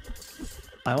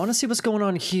 I want to see what's going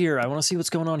on here.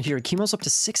 Chemo's up to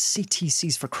 6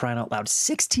 CTCs for crying out loud.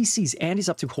 6 TCs, and he's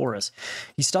up to Horus.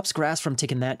 He stops Grass from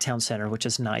taking that town center, which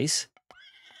is nice.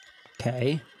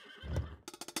 Okay.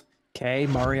 Okay,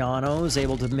 Mariano is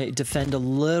able to defend a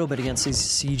little bit against these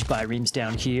siege biremes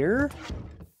down here.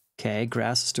 Okay,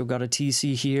 Grass has still got a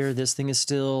TC here. This thing is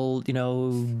still, you know,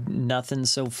 nothing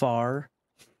so far.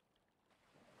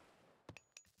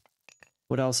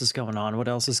 What else is going on?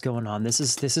 This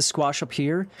is Squash up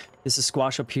here.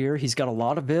 He's got a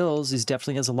lot of vills. He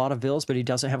definitely has a lot of vills, but he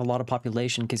doesn't have a lot of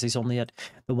population because he's only at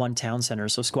the 1 town center.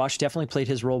 So Squash definitely played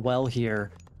his role well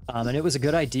here. And it was a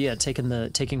good idea taking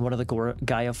one of the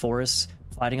Gaia forests,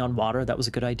 fighting on water. That was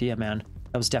a good idea, man.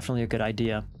 That was definitely a good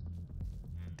idea.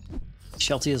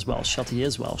 Shelty is Welsh.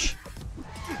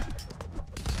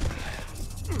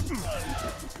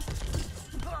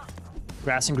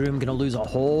 Grass and Groom gonna lose a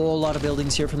whole lot of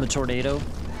buildings here from the tornado.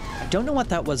 I don't know what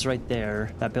that was right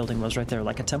there. That building was right there,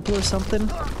 like a temple or something.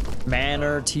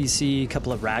 Manor, TC,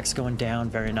 couple of racks going down.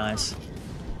 Very nice.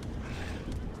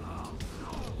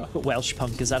 Welsh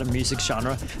punk, is that a music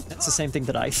genre? That's the same thing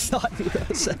that I thought it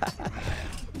was.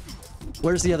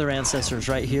 Where's the other ancestors?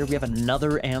 Right here. We have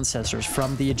another ancestors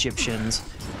from the Egyptians.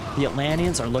 The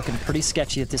Atlanteans are looking pretty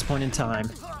sketchy at this point in time.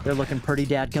 They're looking pretty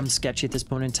dadgum sketchy at this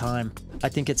point in time. I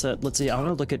think it's a, let's see, I want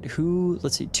to look at who,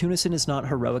 let's see, Tunison is not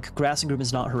heroic. Grass and Groom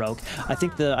is not heroic. I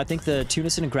think the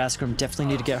Tunison and Grass and Groom definitely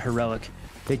need to get heroic.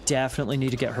 They definitely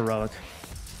need to get heroic.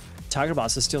 Tiger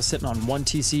Boss is still sitting on 1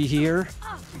 TC here.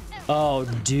 Oh,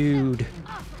 dude.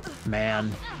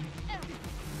 Man.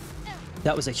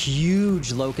 That was a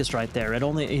huge locust right there. It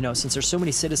only, you know, since there's so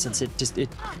many citizens, it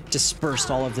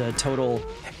dispersed all of the total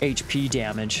HP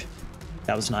damage.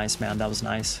 That was nice, man. That was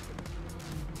nice.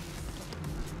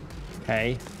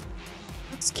 Okay.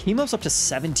 Chemo's up to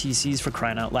 7 TCs for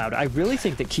crying out loud. I really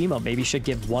think that Chemo maybe should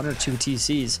give 1 or 2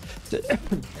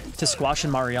 TCs to Squash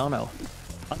and Mariano.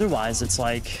 Otherwise, it's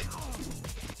like,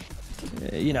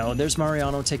 you know, there's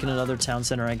Mariano taking another town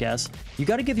center, I guess. You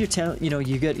got to give your town, you know,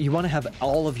 you want to have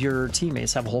all of your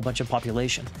teammates have a whole bunch of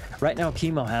population. Right now,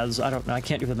 Chemo has, I don't know, I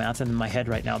can't do the math in my head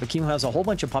right now, but Chemo has a whole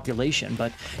bunch of population,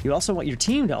 but you also want your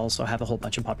team to also have a whole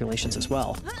bunch of populations as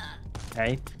well.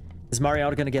 Okay. Is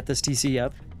Mariano going to get this TC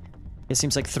up? It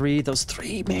seems like those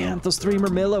three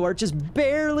Murmillo are just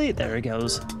barely, there it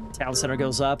goes. Town center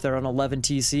goes up, they're on 11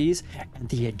 TCs, and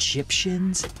the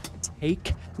Egyptians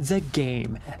take the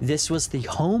game. This was the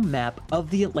home map of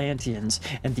the Atlanteans,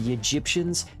 and the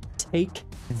Egyptians take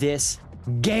this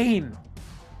game.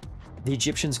 The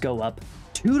Egyptians go up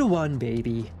 2-1,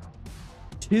 baby.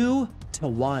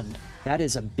 2-1. That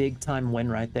is a big time win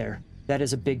right there. That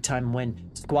is a big time win.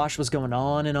 Squash was going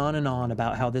on and on and on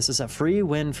about how this is a free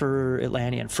win for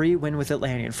Atlantean, free win with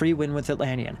Atlantean, free win with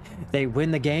Atlantean. They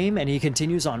win the game and he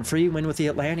continues on, free win with the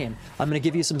Atlantean. I'm going to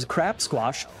give you some crap,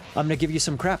 Squash. I'm going to give you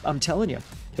some crap. I'm telling you,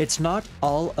 it's not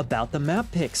all about the map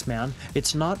picks, man.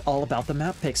 It's not all about the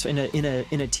map picks. In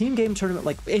a team game tournament,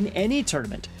 like in any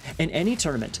tournament,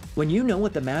 when you know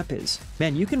what the map is,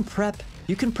 man, you can prep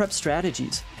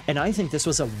strategies. And I think this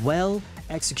was a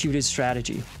well-executed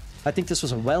strategy.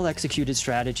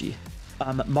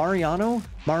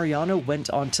 Mariano went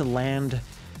on to land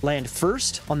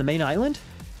first on the main island.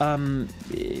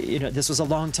 You know, this was a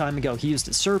long time ago. He used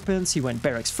his serpents. He went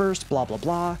barracks first. Blah blah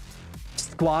blah.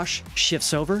 Squash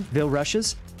shifts over. Vil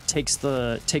rushes. Takes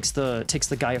the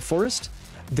Gaia Forest.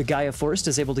 The Gaia Forest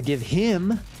is able to give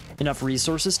him enough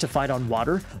resources to fight on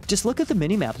water. Just look at the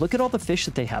minimap. Look at all the fish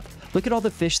that they have. Look at all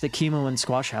the fish that Chemo and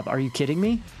Squash have. Are you kidding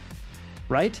me?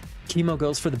 Right? Chemo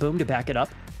goes for the boom to back it up.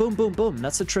 Boom, boom, boom.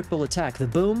 That's a triple attack. The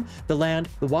boom, the land,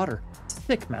 the water.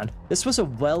 Sick, man. This was a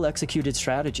well-executed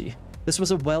strategy. This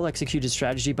was a well-executed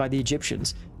strategy by the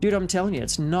Egyptians. Dude, I'm telling you,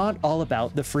 it's not all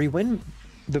about the free win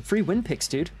picks,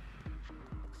 dude.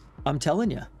 I'm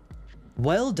telling you.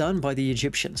 Well done by the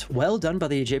Egyptians. Well done by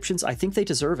the Egyptians. I think they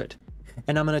deserve it.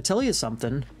 And I'm going to tell you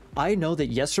something. I know that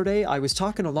yesterday I was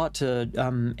talking a lot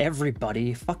to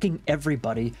everybody, fucking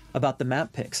everybody, about the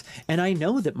map picks. And I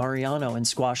know that Mariano and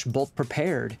Squash both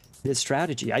prepared this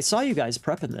strategy. I saw you guys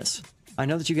prepping this. I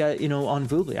know that you guys, you know, on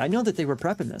Voobly, I know that they were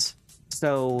prepping this.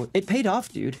 So it paid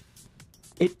off, dude.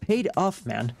 It paid off,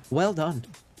 man. Well done.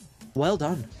 Well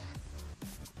done.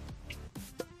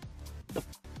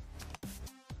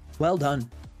 Well done.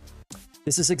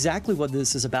 This is exactly what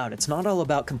this is about. It's not all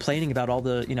about complaining about all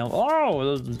the, you know,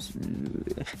 oh,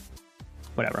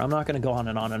 whatever. I'm not going to go on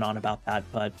and on and on about that,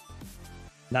 but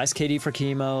nice KD for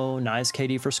Chemo, nice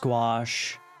KD for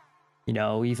Squash. You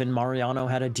know, even Mariano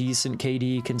had a decent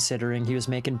KD considering he was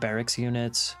making barracks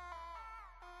units.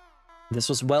 This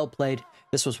was well played.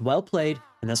 This was well played,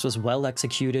 and this was well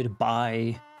executed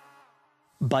by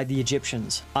the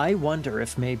Egyptians. I wonder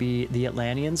if maybe the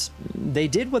Atlanteans, they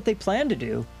did what they planned to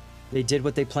do. They did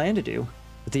what they planned to do.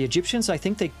 But the Egyptians, I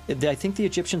think the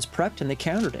Egyptians prepped and they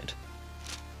countered it.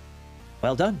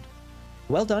 Well done.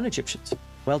 Well done, Egyptians.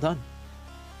 Well done.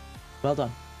 Well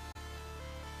done.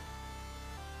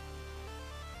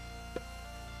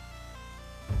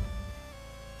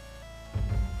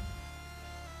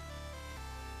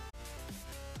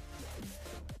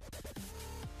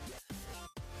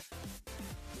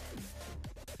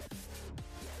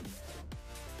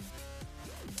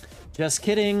 Just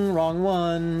kidding, wrong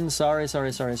one. Sorry. I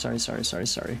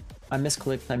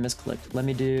misclicked. Let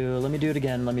me do it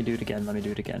again. Let me do it again.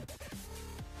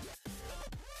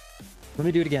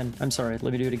 I'm sorry.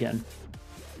 Let me do it again.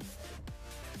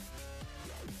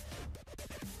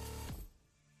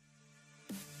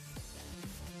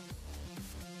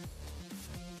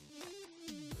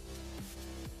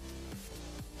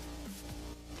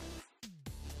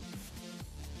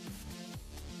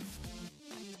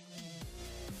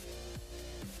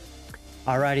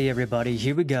 Alrighty, everybody,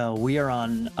 here we go. We are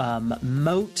on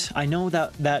Moat. I know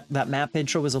that map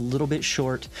intro was a little bit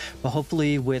short, but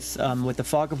hopefully with the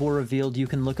Fog of War revealed, you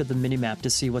can look at the minimap to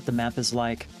see what the map is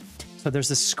like. So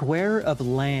there's a square of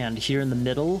land here in the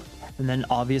middle, and then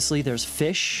obviously there's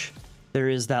fish. There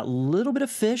is that little bit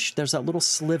of fish. There's that little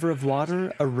sliver of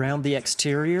water around the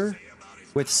exterior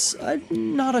with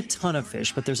not a ton of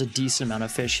fish, but there's a decent amount of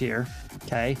fish here,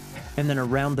 okay? And then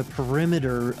around the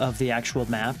perimeter of the actual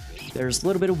map, there's a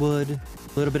little bit of wood, a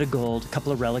little bit of gold, a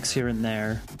couple of relics here and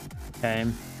there, okay?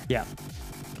 Yeah.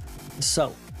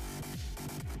 So,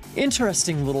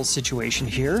 interesting little situation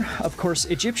here. Of course,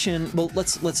 Egyptian. Well,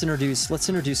 let's introduce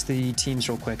the teams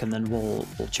real quick, and then we'll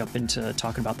jump into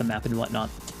talking about the map and whatnot.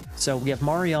 So we have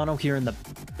Mariano here in the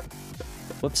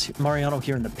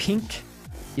pink.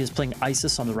 He is playing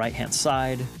Isis on the right-hand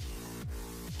side.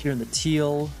 Here in the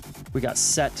teal, we got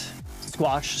Set.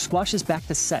 Squash. Squash is back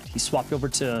to Set. He swapped over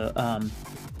to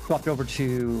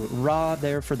Ra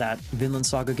there for that Vinland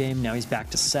Saga game. Now he's back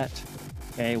to Set.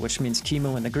 Okay, which means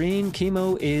Chemo in the green.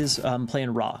 Chemo is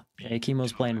playing Ra. Okay,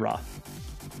 Chemo's playing Ra.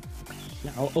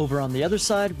 Now over on the other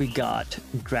side, we got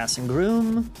Grass and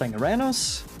Groom playing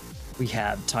Aranos. We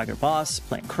have Tiger Boss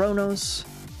playing Kronos.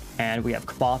 And we have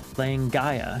Kvoth playing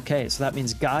Gaia. Okay, so that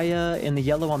means Gaia in the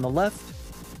yellow on the left.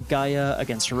 Gaia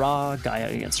against Ra. Gaia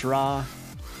against Ra.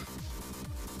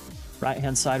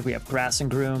 Right-hand side, we have Grass and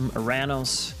Groom,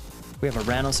 Aranos. We have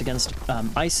Aranos against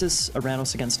Isis.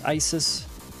 Aranos against Isis,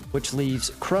 which leaves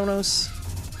Kronos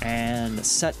and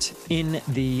Set in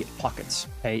the pockets.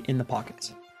 Okay, in the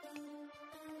pockets.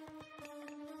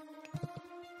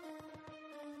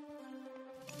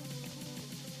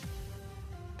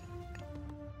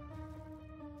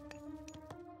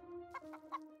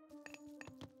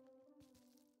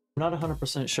 I'm not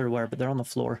 100% sure where, but they're on the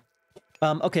floor.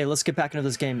 Okay, let's get back into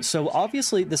this game. So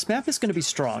obviously, this map is going to be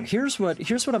strong. Here's what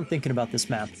I'm thinking about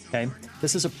this map. Okay,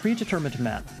 this is a predetermined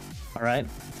map. All right.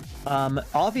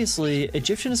 Obviously,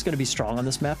 Egyptian is going to be strong on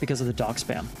this map because of the dock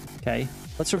spam. Okay,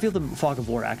 let's reveal the Fog of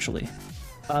War actually.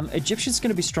 Egyptian's going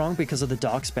to be strong because of the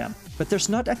dock spam, but there's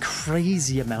not a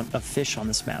crazy amount of fish on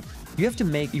this map. You have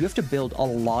to build a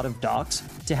lot of docks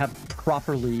to have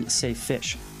properly safe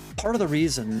fish. Part of the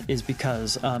reason is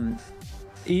because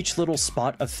each little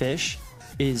spot of fish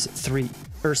is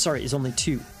is only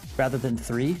 2 rather than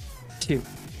 3. 2.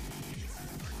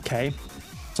 Okay,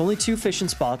 it's only 2 fishing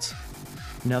spots.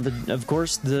 Now, of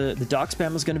course, the dock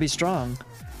spam is going to be strong,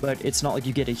 but it's not like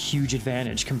you get a huge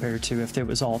advantage compared to if there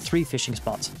was all 3 fishing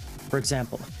spots, for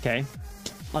example. Okay,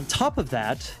 on top of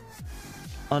that,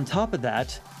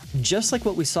 just like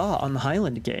what we saw on the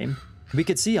Highland game, we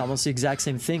could see almost the exact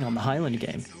same thing on the Highland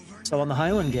game. So on the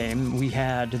Highland game, we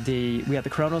had the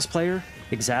Kronos player.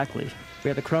 Exactly. We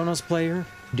had the Kronos player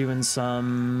doing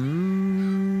some...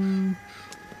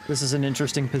 This is an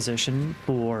interesting position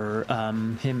for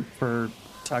for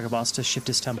Tiger Boss to shift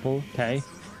his temple, okay?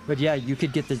 But yeah, you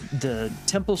could get the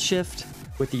temple shift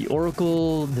with the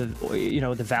oracle, the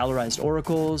valorized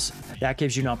oracles. That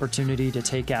gives you an opportunity to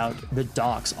take out the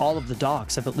docks. All of the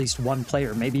docks of at least one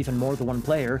player, maybe even more than one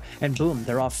player, and boom,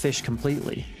 they're off fish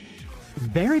completely.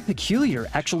 Very peculiar,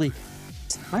 actually.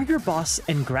 Tiger Boss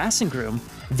and Grass and Groom,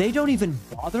 they don't even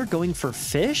bother going for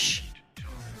fish?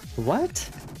 What?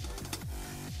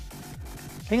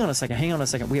 Hang on a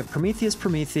second. We have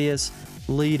Prometheus,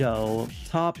 Lido,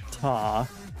 Ta.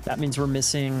 That means we're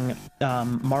missing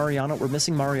Mariano. We're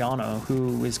missing Mariano,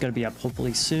 who is going to be up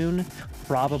hopefully soon.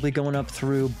 Probably going up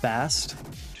through Bast.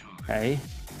 Okay.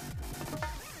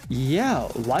 Yeah,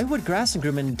 why would Grass and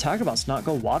Groom and Tiger Boss not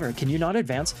go water? Can you not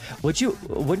advance?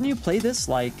 Wouldn't you play this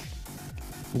like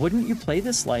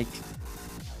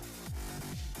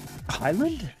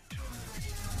Highland?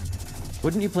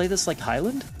 Wouldn't you play this like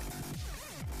Highland?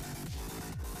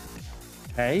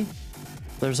 Okay.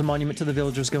 There's a monument to the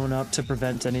villagers going up to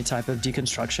prevent any type of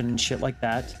deconstruction and shit like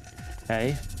that.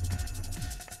 Okay.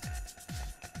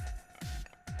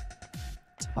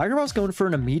 Tiger Boss going for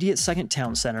an immediate second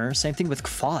town center. Same thing with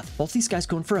Kvoth. Both these guys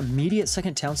going for immediate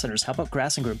second town centers. How about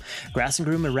Grass and Groom? Grass and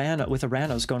Groom with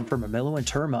Aranos going for Mermillo and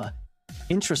Terma.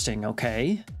 Interesting,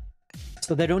 okay.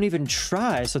 So they don't even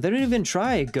try.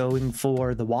 Going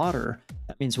for the water.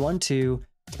 That means 1, 2,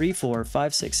 3, 4,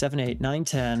 5, 6, 7, 8, 9,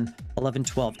 10, 11,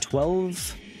 12,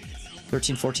 12,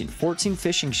 13, 14. 14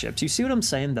 fishing ships. You see what I'm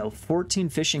saying, though? 14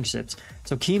 fishing ships.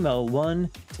 So Chemo,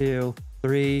 1, 2,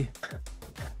 3,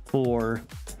 4,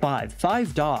 5.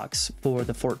 5 docks for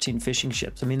the 14 fishing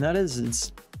ships. I mean,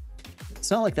 it's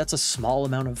not like that's a small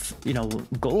amount of,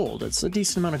 gold. It's a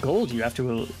decent amount of gold you have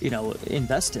to,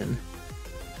 invest in.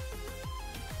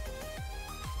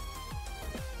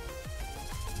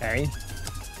 Okay.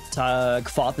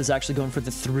 Kvoth is actually going for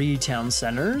the 3 town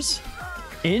centers.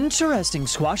 Interesting.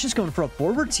 Squash is going for a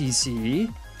forward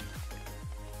TC.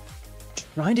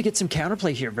 Trying to get some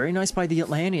counterplay here. Very nice by the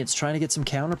Atlanteans. Trying to get some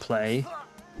counterplay.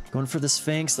 Going for the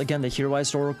Sphinx. Again, the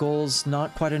Heroized Oracles.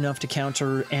 Not quite enough to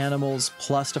counter animals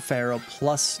plus a Pharaoh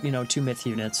plus, you know, 2 myth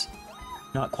units.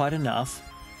 Not quite enough.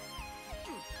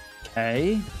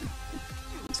 Okay.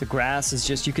 So grass is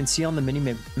just, you can see on the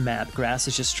mini-map, grass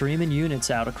is just streaming units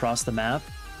out across the map.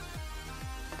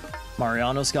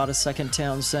 Mariano's got a 2nd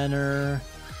town center.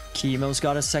 Chemo's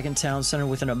got a 2nd town center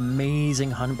with an amazing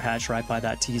hunt patch right by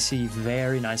that TC.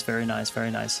 Very nice, very nice,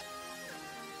 very nice.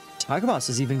 Tiger Boss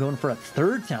is even going for a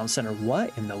 3rd town center.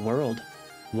 What in the world?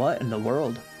 What in the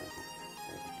world?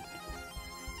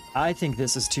 I think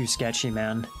this is too sketchy,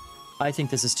 man. I think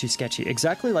this is too sketchy.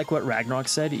 Exactly like what Ragnarok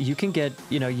said, you can get,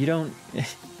 you know, you don't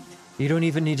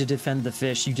even need to defend the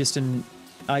fish. You just,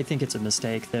 I think it's a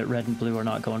mistake that red and blue are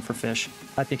not going for fish.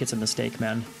 I think it's a mistake,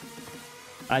 man.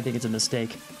 I think it's a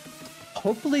mistake.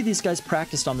 Hopefully these guys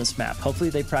practiced on this map.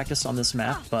 Hopefully they practiced on this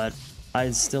map, but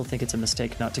I still think it's a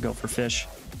mistake not to go for fish.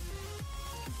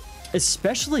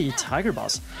 Especially Tiger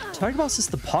Boss. Tiger Boss is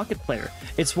the pocket player.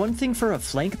 It's one thing for a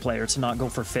flank player to not go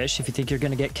for fish if you think you're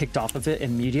going to get kicked off of it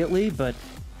immediately, but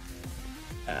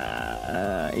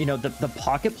you know, the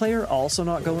pocket player also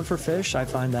not going for fish, I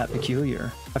find that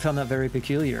peculiar. I found that very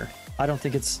peculiar. I don't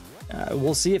think it's...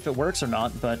 we'll see if it works or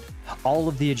not, but all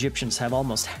of the Egyptians have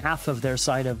almost half of their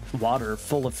side of water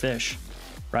full of fish,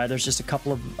 right? There's just a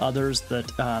couple of others that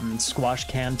Squash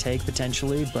can take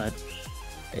potentially, but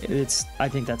I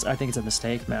think it's a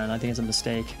mistake, man. I think it's a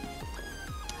mistake.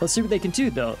 Let's see what they can do,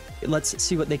 though. Let's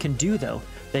see what they can do, though.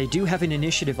 They do have an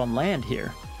initiative on land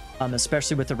here,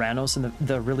 especially with the Ranos and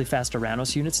the really fast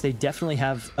Ranos units. They definitely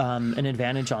have an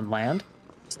advantage on land.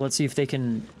 So let's see if they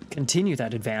can continue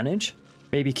that advantage.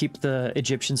 Maybe keep the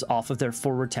Egyptians off of their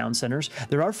forward town centers.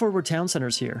 There are forward town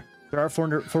centers here. There are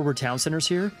forward town centers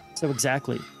here. So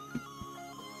exactly.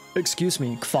 Excuse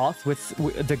me, Kvoth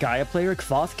with the Gaia player,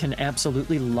 Kvoth can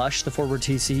absolutely lush the forward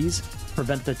TCs,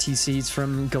 prevent the TCs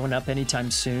from going up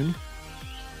anytime soon.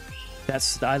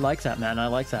 I like that, man. I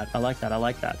like that. I like that. I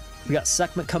like that. We got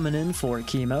Sekhmet coming in for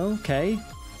Chemo, okay.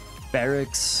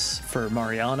 Barracks for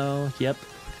Mariano, yep.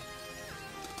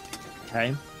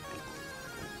 Okay.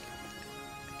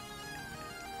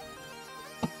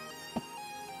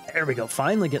 There we go,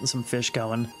 finally getting some fish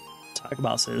going. Tiger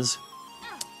Boss is.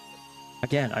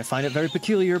 Again, I find it very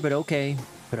peculiar, but okay.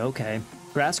 But okay.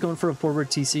 Grass going for a forward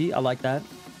TC. I like that.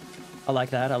 I like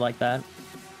that. I like that.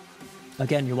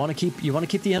 Again, you want to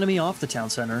keep the enemy off the town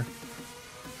center.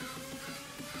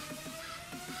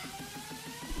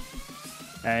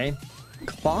 Okay.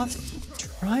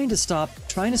 Kvoth trying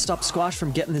to stop Squash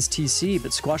from getting this TC,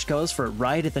 but Squash goes for it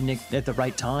right at the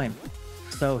right time.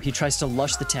 So he tries to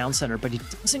lush the town center, but he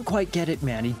doesn't quite get it,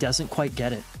 man. He doesn't quite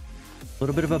get it. A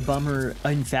little bit of a bummer.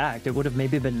 In fact, it would have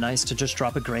maybe been nice to just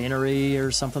drop a granary or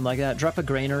something like that. Drop a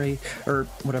granary, or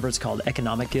whatever it's called,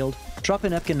 economic guild. Drop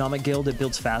an economic guild, it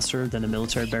builds faster than a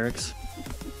military barracks.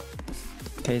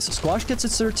 Okay, so Squash gets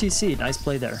its 3rd TC. Nice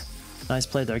play there. Nice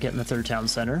play there, getting the 3rd town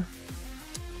center.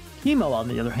 Chemo, on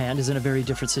the other hand, is in a very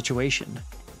different situation.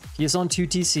 He is on 2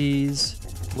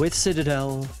 TCs, with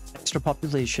Citadel, extra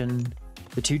population,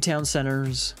 the 2 town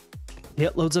centers,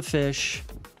 hit loads of fish.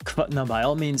 Now, by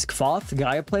all means, Kvoth, the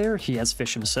Gaia player, he has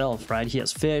fish himself, right? He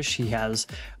has fish, he has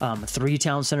 3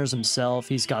 town centers himself,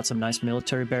 he's got some nice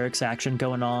military barracks action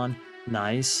going on.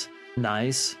 Nice,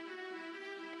 nice.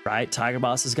 Right, Tiger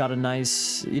Boss has got a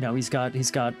nice, you know, he's got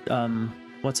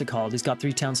what's it called? He's got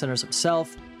 3 town centers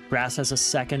himself. Grass has a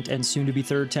 2nd and soon-to-be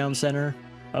 3rd town center.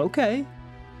 Okay,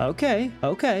 okay,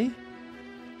 okay.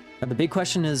 And the big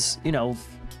question is, you know,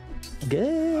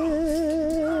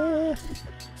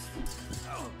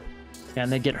 can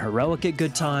they get heroic at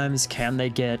good times? Can they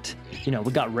get, you know,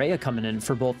 we got Rhea coming in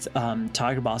for both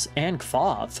Tiger Boss and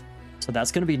Kvoth. So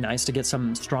that's going to be nice to get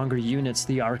some stronger units.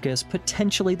 The Arcus,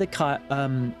 potentially the,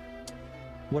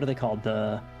 what are they called?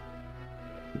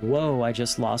 Whoa, I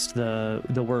just lost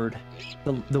the word.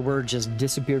 The word just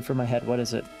disappeared from my head. What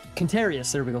is it?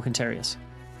 Cantarius. There we go, Cantarius.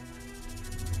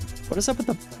 What is up with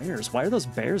the bears? Why are those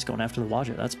bears going after the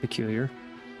Lodger? That's peculiar.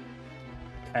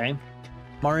 Okay.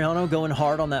 Mariano going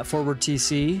hard on that forward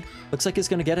TC. Looks like he's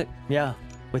going to get it. Yeah.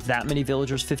 With that many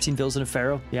villagers, 15 villas and a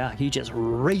pharaoh. Yeah, he just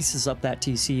races up that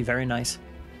TC. Very nice.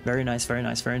 Very nice, very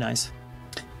nice, very nice.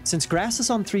 Since Grass is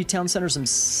on 3 town centers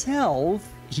himself,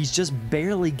 he's just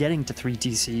barely getting to 3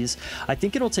 TCs. I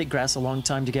think it'll take Grass a long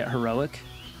time to get heroic.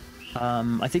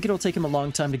 I think it'll take him a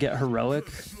long time to get heroic,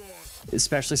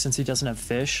 especially since he doesn't have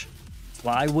fish.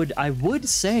 Well, I would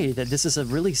say that this is a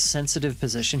really sensitive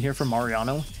position here for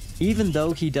Mariano, even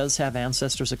though he does have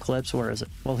Ancestors Eclipse. Where is it?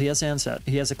 Well, he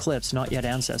has Eclipse, not yet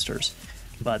Ancestors.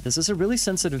 But this is a really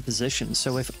sensitive position.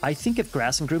 So I think if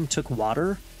Grass and Groom took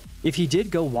water, if he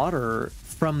did go water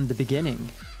from the beginning,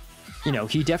 you know,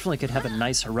 he definitely could have a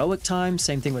nice heroic time.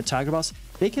 Same thing with Tiger Boss.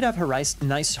 They could have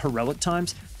nice heroic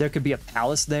times. There could be a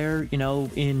palace there, you know,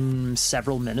 in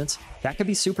several minutes. That could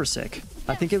be super sick.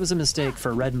 I think it was a mistake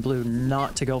for Red and Blue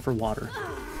not to go for water.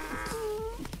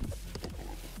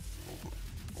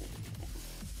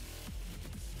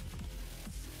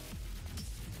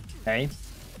 Okay.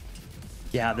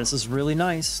 Yeah, this is really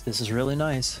nice. This is really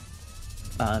nice.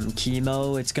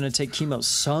 Chemo, it's gonna take Chemo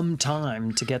some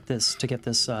time to get this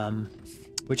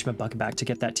whatchamacallit back, to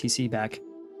get that TC back.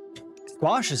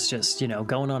 Squash is just, you know,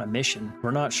 going on a mission.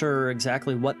 We're not sure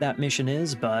exactly what that mission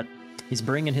is, but he's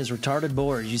bringing his retarded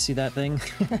board. You see that thing?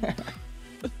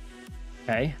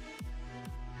 Okay.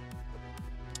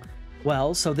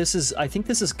 Well, so I think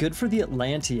this is good for the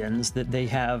Atlanteans that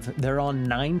they're on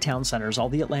 9 town centers. All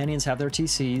the Atlanteans have their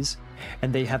TCs,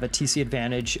 and they have a TC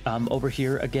advantage over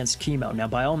here against Chemo. Now,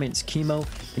 by all means, Chemo,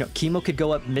 you know, Chemo could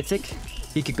go up Mythic.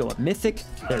 He could go up Mythic.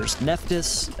 There's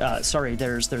Nephthys.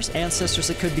 There's Ancestors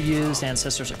that could be used.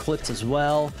 Ancestors Eclipse as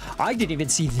well. I didn't even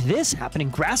see this happening.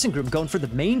 Grass and Groom going for the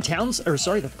main towns, or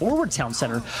sorry, the forward town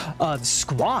center of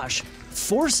Squash.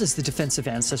 Forces the defensive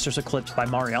Ancestors Eclipse by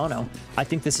Mariano. I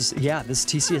think this is, yeah, this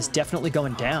TC is definitely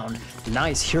going down.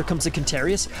 Nice. Here comes the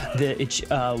Cantarius.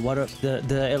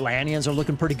 The Atlanteans are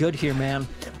looking pretty good here, man.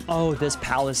 Oh, this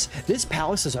palace. This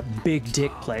palace is a big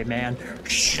dick play, man.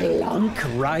 Schlunk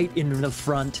right in the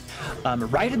front.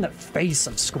 Right in the face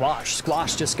of Squash.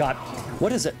 Squash just got,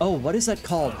 what is it? Oh, what is that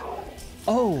called?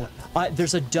 Oh,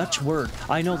 there's a Dutch word.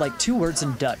 I know like 2 words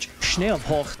in Dutch.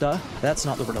 Sneeuwhoogte. That's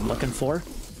not the word I'm looking for.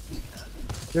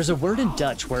 There's a word in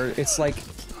Dutch where it's like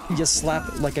you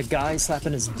slap, like a guy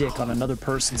slapping his dick on another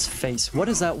person's face. What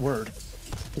is that word?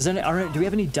 Do we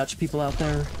have any Dutch people out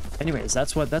there? Anyways,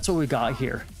 that's what we got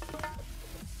here.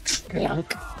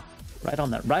 Right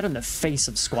on the face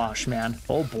of Squash, man.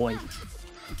 Oh boy.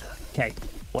 Okay.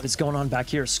 What is going on back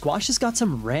here? Squash has got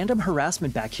some random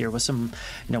harassment back here with some,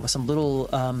 you know, with some little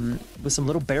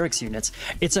barracks units.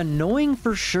 It's annoying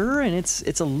for sure, and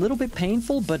it's a little bit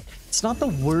painful, but it's not the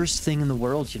worst thing in the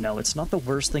world, you know. It's not the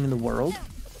worst thing in the world.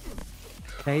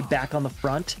 Okay, back on the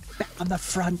front. Back on the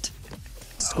front.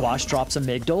 Squash drops a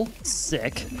Migdal.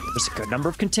 Sick. There's a good number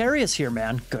of Cantarius here,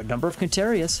 man. Good number of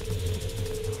Cantarius.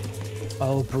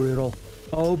 Oh, brutal.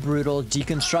 Oh, brutal.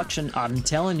 Deconstruction. I'm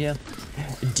telling you.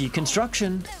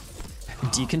 Deconstruction.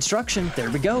 Deconstruction.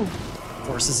 There we go.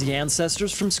 Forces the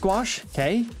Ancestors from Squash.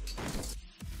 Okay.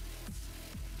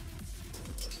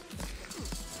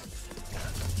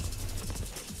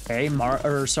 Okay,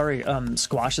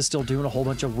 Squash is still doing a whole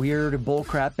bunch of weird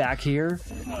bullcrap back here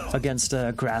against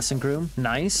Grass and Groom.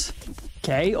 Nice.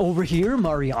 Okay, over here,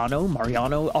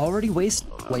 Mariano already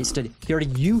wasted. He already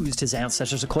used his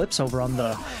Ancestors Eclipse over on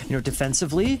the, you know,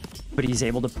 defensively, but he's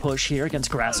able to push here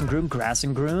against Grass and Groom. Grass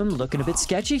and Groom looking a bit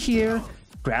sketchy here.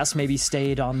 Grass maybe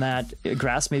stayed on that.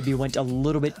 Grass maybe went a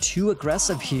little bit too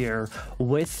aggressive here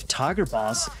with Tiger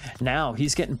Boss. Now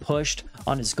he's getting pushed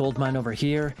on his gold mine over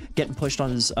here, getting pushed on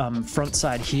his front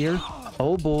side here.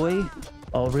 Oh boy.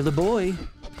 Oh, really boy.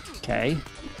 Okay.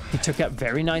 He took out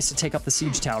very nice to take up the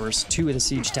siege towers. 2 of the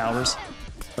siege towers.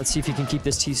 Let's see if he can keep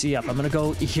this TC up. I'm gonna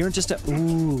go here in just a,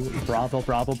 ooh, bravo,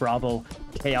 bravo, bravo.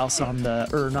 Chaos on the,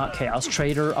 or not Chaos,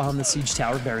 Trader on the siege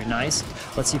tower, very nice.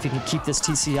 Let's see if he can keep this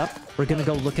TC up. We're gonna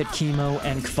go look at Chemo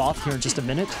and Kvoth here in just a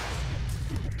minute.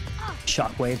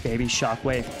 Shockwave, baby,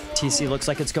 shockwave. TC looks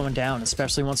like it's going down,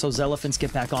 especially once those elephants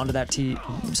get back onto that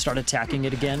start attacking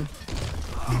it again.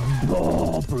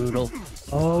 Oh, brutal.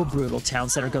 Oh, brutal. Town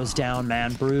center goes down,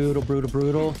 man. Brutal, brutal,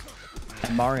 brutal.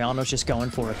 And Mariano's just going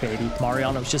for it, baby.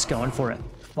 Mariano's just going for it.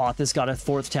 Kvoth has got a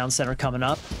 4th town center coming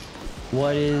up.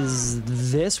 What is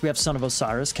this? We have Son of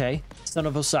Osiris, okay. Son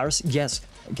of Osiris, yes.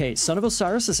 Okay, Son of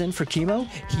Osiris is in for Chemo.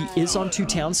 He is on 2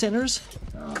 town centers.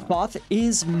 Kvoth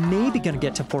is maybe going to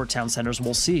get to 4 town centers.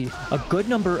 We'll see. A good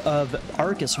number of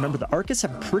Arcus. Remember, the Arcus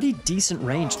have pretty decent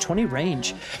range, 20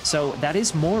 range. So that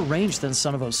is more range than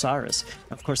Son of Osiris.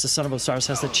 Of course, the Son of Osiris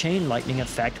has the chain lightning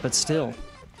effect, but still.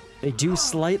 They do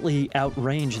slightly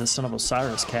outrange the Son of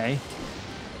Osiris, okay?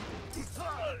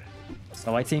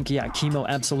 So I think, yeah, Chemo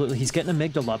absolutely. He's getting a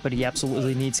Migdal up, but he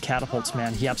absolutely needs catapults,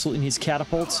 man. He absolutely needs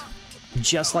catapults.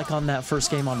 Just like on that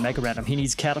first game on Mega Random. He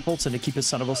needs catapults and to keep his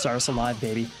Son of Osiris alive,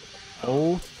 baby.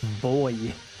 Oh,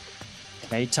 boy.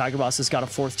 Okay, Tiger Boss has got a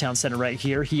 4th town center right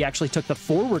here. He actually took the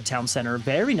forward town center.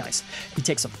 Very nice. He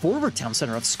takes a forward town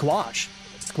center of Squash.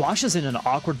 Squash is in an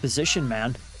awkward position,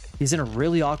 man. He's in a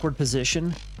really awkward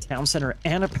position. Town center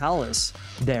and a palace.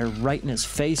 They're right in his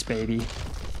face, baby.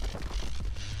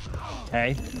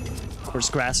 Okay. Of course,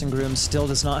 Grass and Groom still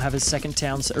does not have his second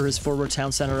town or his forward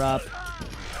town center up.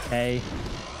 Okay.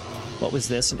 What was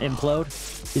this? An implode?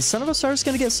 Is Son of Osiris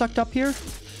gonna get sucked up here?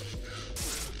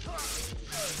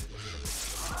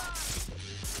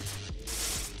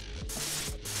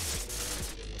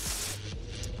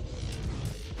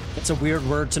 It's a weird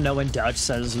word to know in Dutch,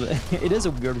 says it is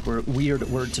a weird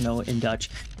word to know in Dutch.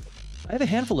 I have a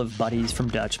handful of buddies from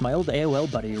Dutch. My old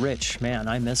AOL buddy, Rich, man,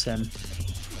 I miss him.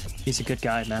 He's a good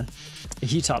guy, man.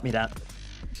 He taught me that.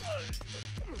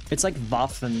 It's like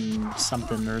Waffen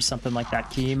something or something like that.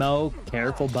 Chemo,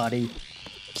 careful, buddy.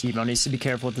 Chemo needs to be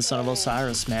careful with the Son of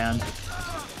Osiris, man.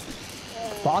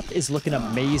 Thoth is looking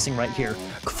amazing right here.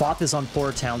 Thoth is on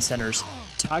 4 town centers.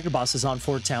 Tiger Boss is on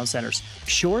 4 town centers.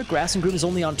 Sure, Grass and Groom is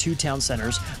only on 2 town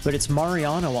centers, but it's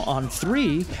Mariano on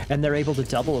 3, and they're able to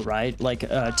double, right? Like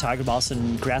Tiger Boss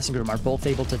and Grass and Groom are both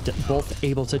able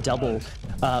to double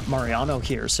Mariano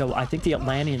here. So I think the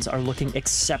Atlanteans are looking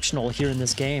exceptional here in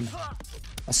this game.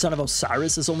 Son of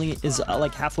Osiris is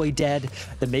like halfway dead.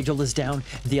 The Migdal is down.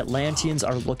 The Atlanteans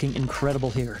are looking incredible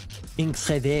here.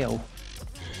 Incredible.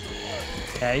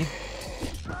 Okay.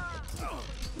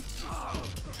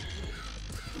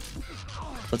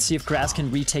 Let's see if Grass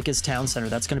can retake his town center.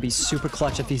 That's going to be super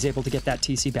clutch if he's able to get that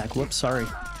TC back. Whoops, sorry.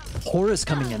 Horus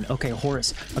coming in. Okay,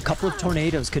 Horus. A couple of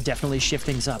tornadoes could definitely shift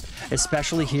things up,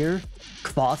 especially here.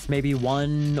 Kvoth, maybe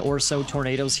 1 or so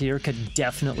tornadoes here could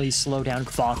definitely slow down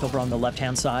Kvoth over on the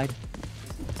left-hand side.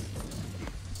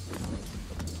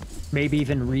 Maybe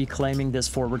even reclaiming this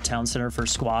forward town center for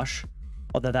Squash.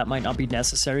 Although that might not be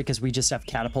necessary because we just have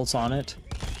catapults on it.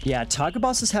 Yeah, Tiger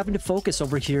Boss is having to focus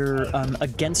over here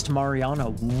against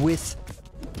Mariano with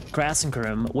Grass and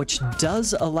Groom, which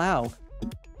does allow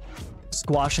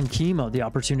Squash and Chemo the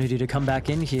opportunity to come back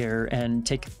in here and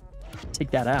take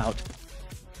that out.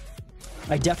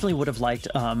 I definitely would have liked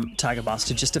Tiger Boss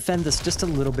to just defend this just a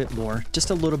little bit more. Just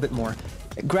a little bit more.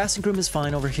 Grass and Groom is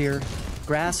fine over here.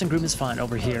 Grass and Groom is fine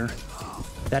over here.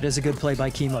 That is a good play by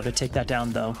Chemo to take that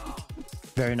down, though.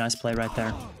 Very nice play right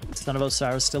there. Son of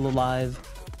Osiris still alive.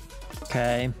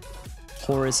 Okay.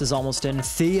 Horus is almost in.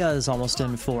 Thea is almost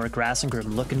in for Grass and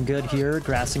Groom. Looking good here,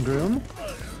 Grass and Groom.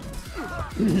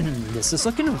 This is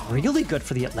looking really good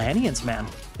for the Atlanteans, man.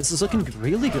 This is looking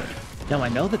really good. Now, I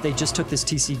know that they just took this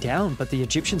TC down, but the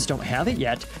Egyptians don't have it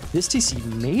yet. This TC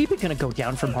may be going to go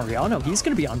down for Mariano. He's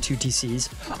going to be on 2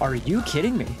 TCs. Are you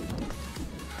kidding me?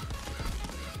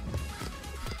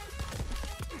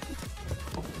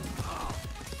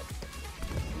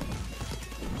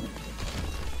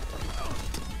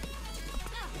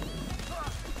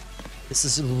 This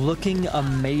is looking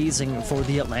amazing for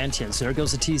the Atlanteans. There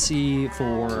goes a TC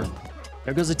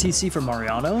for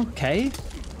Mariano. Okay.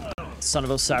 Son of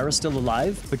Osiris still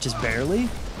alive, but just barely.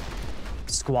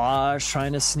 Squash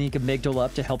trying to sneak a Migdal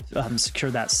up to help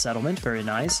secure that settlement. Very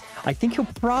nice. I think he'll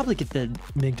probably get the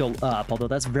Migdal up, although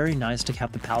that's very nice to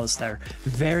have the palace there.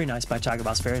 Very nice by Tiger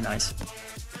Boss. Very nice.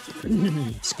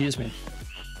 Excuse me.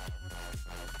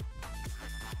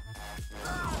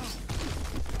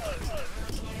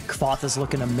 Kvoth is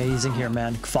looking amazing here,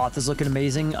 man. Kvoth is looking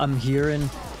amazing. I'm hearing...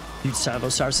 Dude, Son of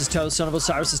Osiris is toast. Son of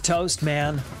Osiris is toast,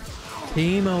 man.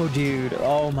 Chemo, dude.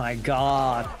 Oh my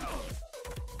god.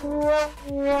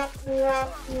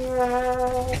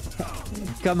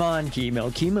 Come on,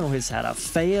 Chemo. Chemo has had a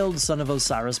failed Son of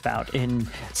Osiris bout in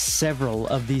several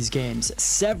of these games.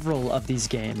 Several of these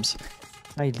games.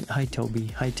 Hi, Toby.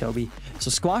 Hi, Toby.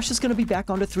 So Squash is going to be back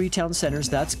onto 3 town centers.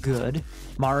 That's good.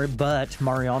 But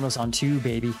Mariano's on 2,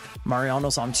 baby.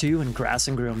 Mariano's on 2 and Grass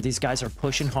and Groom. These guys are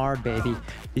pushing hard, baby.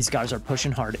 These guys are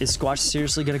pushing hard. Is Squash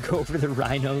seriously going to go over the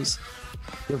rhinos?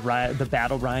 The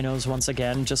battle rhinos once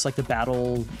again, just like the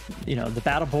battle, you know, the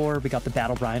battle boar. We got the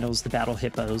battle rhinos, the battle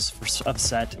hippos of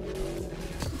set.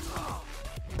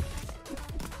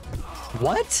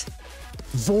 What?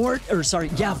 Vortex.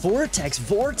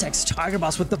 Tiger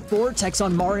Boss with the Vortex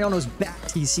on Mariano's back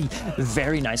TC.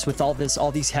 Very nice. With all these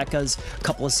Hekkas, a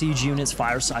couple of siege units,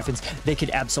 fire siphons, they could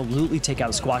absolutely take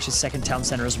out Squash's second town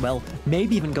center as well.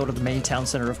 Maybe even go to the main town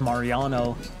center of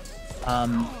Mariano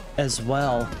as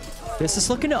well. This is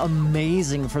looking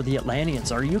amazing for the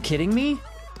Atlanteans. Are you kidding me?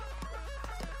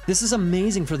 This is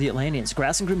amazing for the Atlanteans.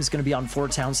 Grass and Groom is going to be on 4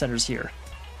 town centers here.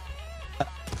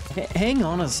 Hang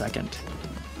on a second.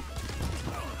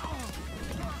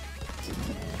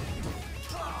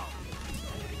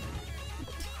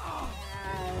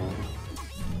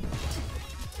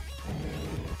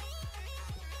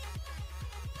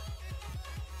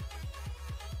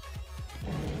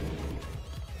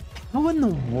 in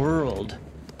the world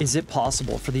is it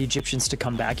possible for the Egyptians to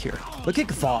come back here? Look at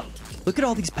Kvat. Look at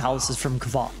all these palaces from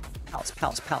Kvat. Palace,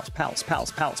 palace, palace, palace,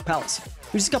 palace, palace, palace.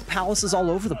 We just got palaces all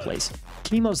over the place.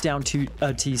 Chemo's down to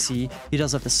TC. He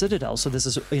does have the Citadel, so this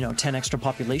is, you know, 10 extra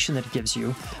population that it gives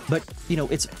you. But, you know,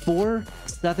 it's 4,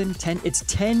 7, 10. It's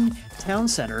 10 town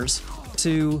centers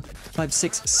to 5,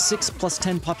 6 plus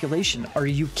 10 population. Are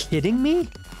you kidding me?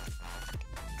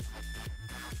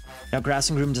 Now, Grass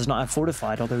and Groom does not have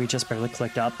fortified, although he just barely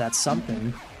clicked up. That's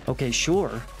something. Okay,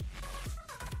 sure.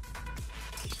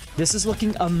 This is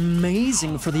looking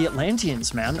amazing for the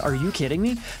Atlanteans, man. Are you kidding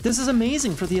me? This is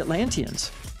amazing for the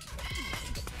Atlanteans.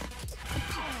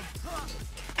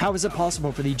 How is it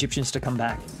possible for the Egyptians to come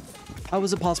back? How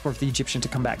is it possible for the Egyptians to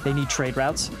come back? They need trade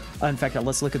routes. In fact,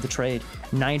 let's look at the trade.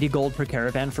 90 gold per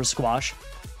caravan for Squash.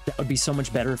 That would be so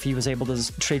much better if he was able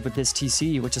to trade with this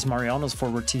TC, which is Mariano's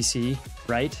forward TC,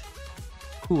 right?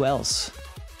 Who else?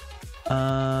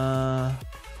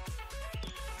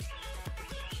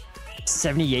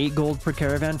 78 gold per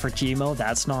caravan for Chemo.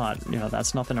 That's not, you know,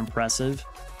 that's nothing impressive.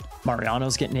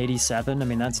 Mariano's getting 87. I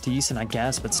mean, that's decent, I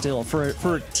guess, but still,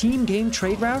 for a team game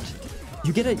trade route,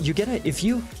 you get a. If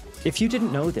you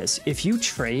didn't know this, if you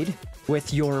trade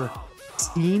with your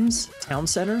team's town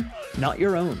center, not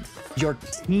your own, your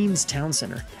team's town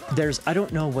center, there's, I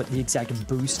don't know what the exact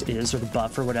boost is or the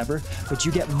buff or whatever, but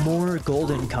you get more gold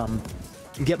income.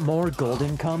 You get more gold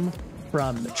income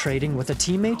from trading with a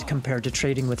teammate compared to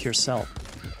trading with yourself.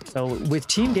 So with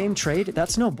team game trade,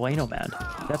 that's no bueno, man.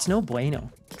 That's no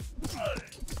bueno.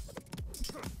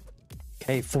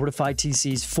 Okay, fortified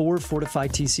TCs, 4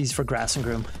 fortified TCs for Grass and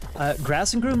Groom.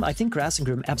 Grass and Groom, I think Grass and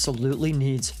Groom absolutely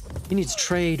needs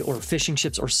trade or fishing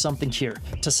ships or something here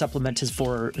to supplement his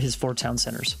four town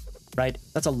centers, right?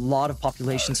 That's a lot of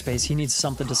population space. He needs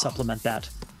something to supplement that.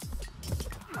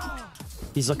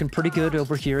 He's looking pretty good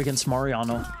over here against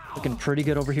Mariano. Looking pretty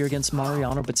good over here against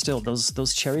Mariano, but still,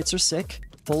 those chariots are sick.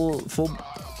 Full,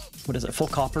 what is it? Full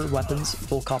copper weapons,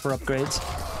 full copper upgrades.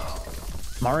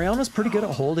 Mariano's pretty good at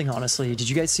holding, honestly. Did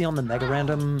you guys see on the Mega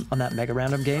Random, on that Mega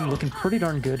Random game? Looking pretty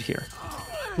darn good here.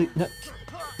 Please, no.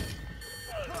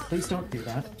 Please don't do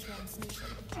that.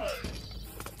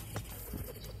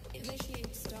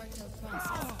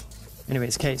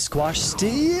 Anyways, okay, Squash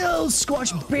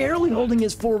barely holding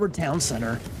his forward town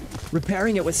center.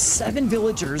 Repairing it with 7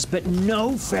 villagers, but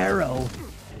no Pharaoh.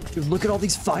 Dude, look at all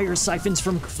these fire siphons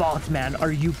from Kvoth, man.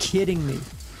 Are you kidding me?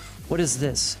 What is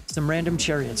this? Some random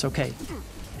chariots, okay.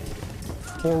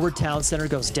 Forward town center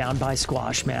goes down by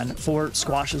Squash, man. For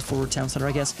Squash's forward town center,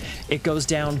 I guess. It goes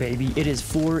down, baby. It is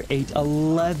 4, 8,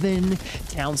 11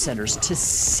 town centers to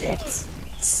 6.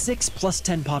 6 plus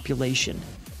 10 population.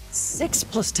 6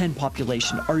 plus 10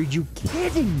 population. Are you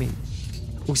kidding me?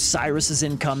 Osiris is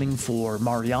incoming for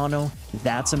Mariano.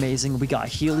 That's amazing. We got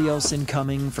Helios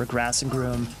incoming for Grass and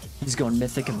Groom. He's going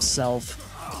mythic himself.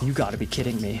 You gotta be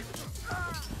kidding me.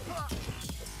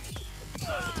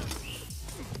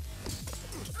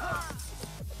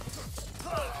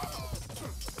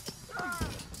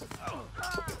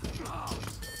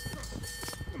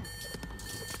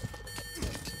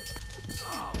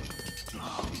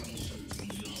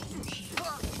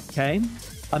 Okay,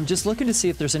 I'm just looking to see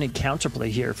if there's any counterplay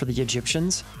here for the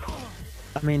Egyptians.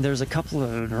 I mean, there's a couple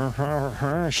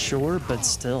of sure, but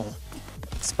still.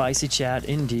 Spicy chat,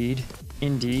 indeed.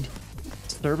 Indeed.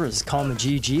 Servers call me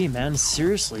GG, man.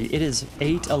 Seriously, it is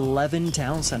 8, 11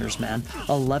 town centers, man.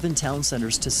 11 town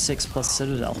centers to 6 plus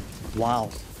Citadel. Wow.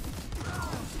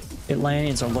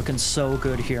 Atlanteans are looking so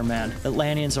good here, man.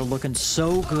 Atlanteans are looking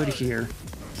so good here.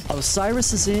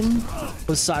 Osiris is in.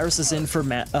 Osiris is in for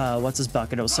what's his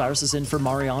bucket? Osiris is in for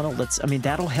Mariano. I mean,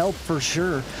 that'll help for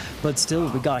sure. But still,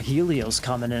 we got Helios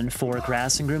coming in for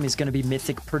Grass and Groom. He's going to be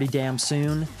mythic pretty damn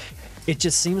soon. It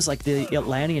just seems like the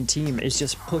Atlantean team is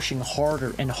just pushing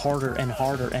harder and harder and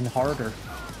harder and harder.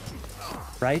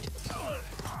 Right?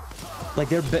 Like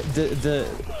they're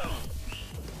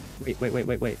Wait.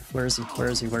 Where is he? Where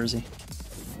is he? Where is he?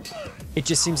 It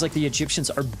just seems like the Egyptians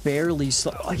are barely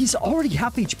slow. Oh, he's already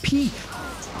half HP.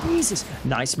 Jesus.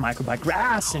 Nice micro by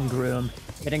Grass and Groom.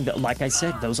 Getting the, like I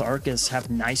said, those Arcus have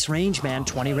nice range, man.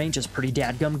 20 range is pretty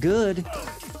dadgum good.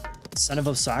 Son of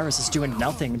Osiris is doing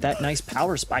nothing. That nice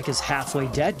power spike is halfway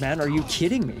dead, man. Are you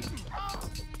kidding me?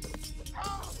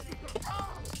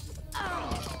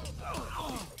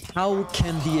 How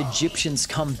can the Egyptians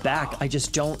come back? I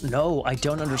just don't know. I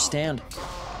don't understand.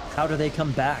 How do they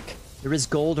come back? There is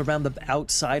gold around the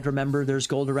outside. Remember, there's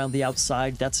gold around the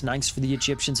outside. That's nice for the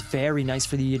Egyptians. Very nice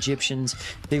for the Egyptians.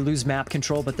 They lose map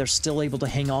control, but they're still able to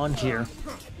hang on here.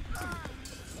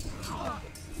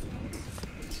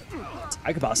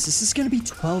 Tiger Boss, this is going to be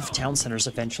 12 town centers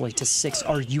eventually to 6.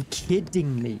 Are you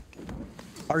kidding me?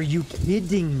 Are you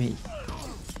kidding me?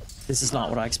 This is not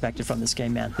what I expected from this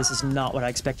game, man. This is not what I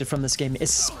expected from this game,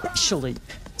 especially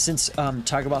since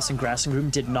Tiger Boss and Grass and Groom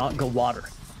did not go water.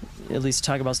 At least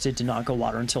Tiger Boss did not go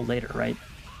water until later, right?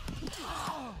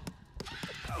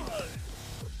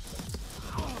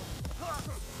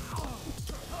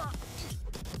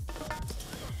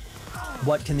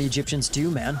 What can the Egyptians do,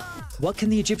 man? What can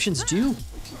the Egyptians do?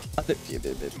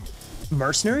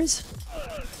 Mercenaries?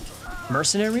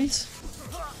 Mercenaries?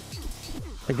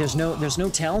 Like there's no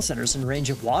town centers in range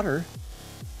of water.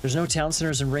 There's no town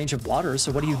centers in range of water,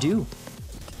 so what do?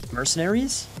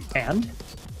 Mercenaries? And?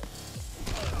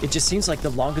 It just seems like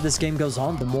the longer this game goes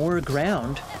on, the more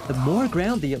ground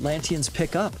the Atlanteans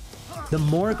pick up. The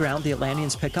more ground the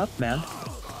Atlanteans pick up, man.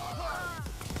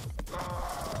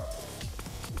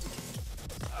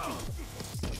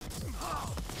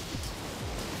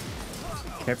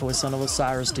 Careful with Son of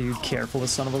Osiris, dude. Careful with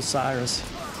Son of Osiris.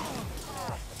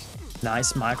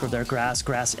 Nice micro there, Grass.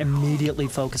 Grass, immediately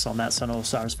focus on that Son of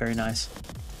Osiris. Very nice.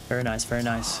 Very nice, very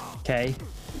nice. Okay.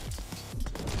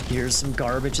 Here's some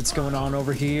garbage that's going on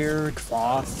over here.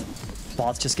 Cloth.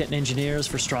 Cloth just getting engineers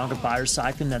for stronger fire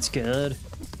siphon. That's good.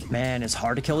 Man, it's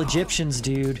hard to kill Egyptians,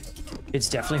 dude. It's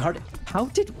definitely hard. How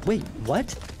did... Wait, what?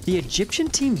 The Egyptian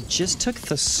team just took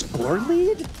the score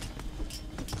lead?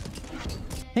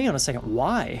 Hang on a second,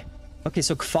 why? Okay,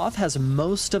 so Kvoth has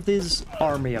most of his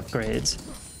army upgrades.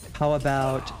 How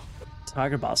about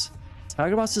Tiger Boss?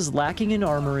 Tiger Boss is lacking in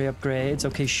armory upgrades.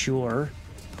 Okay, sure.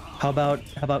 How about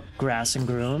Grass and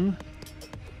Groom?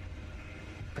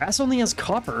 Grass only has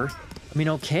copper. I mean,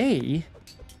 okay.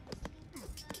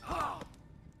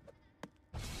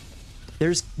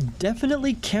 There's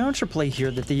definitely counterplay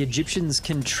here that the Egyptians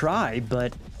can try,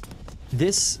 but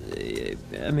this,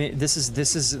 I mean, this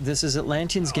is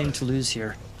Atlantean's game to lose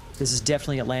here. This is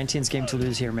definitely Atlantean's game to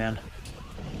lose here, man.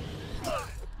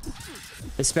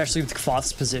 Especially with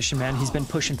Kvoth's position, man. He's been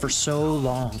pushing for so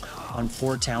long on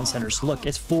 4 town centers. Look,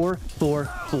 it's 4, 4,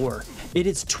 4. It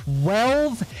is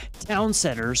 12 town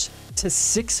centers to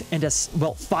 6 and a,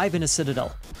 well, 5 in a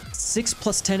citadel. 6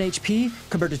 plus 10 HP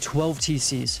compared to 12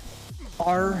 TCs.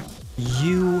 Are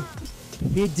you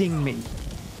kidding me?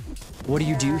 What do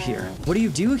you do here? What do you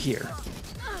do here?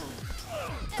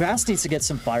 Grass needs to get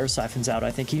some fire siphons out. I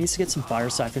think he needs to get some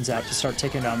fire siphons out to start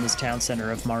taking down this town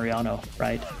center of Mariano,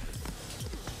 right?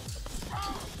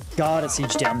 Gotta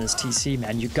siege down this TC,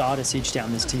 man. You gotta siege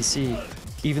down this TC.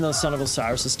 Even though Son of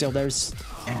Osiris is still there,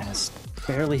 man, it's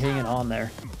barely hanging on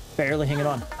there. Barely hanging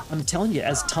on. I'm telling you,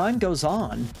 as time goes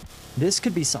on, this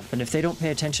could be something. If they don't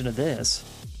pay attention to this,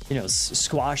 you know,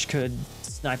 Squash could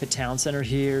snipe a town center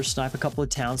here, snipe a couple of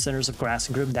town centers of Grass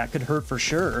and Groom. That could hurt for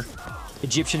sure.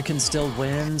 Egyptian can still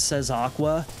win, says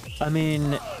Aqua. I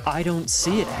mean, I don't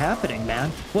see it happening,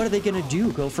 man. What are they gonna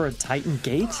do? Go for a Titan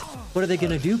Gate? What are they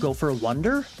gonna do? Go for a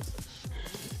Wonder?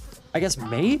 I guess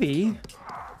maybe.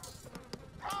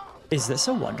 Is this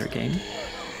a Wonder game?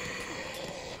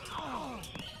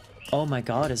 Oh my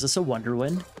god, is this a Wonder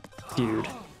win? Dude.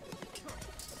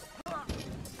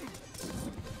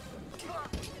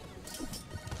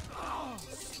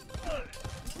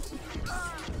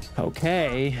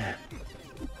 Okay.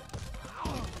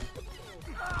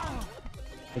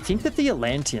 I think that the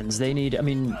Atlanteans, they need... I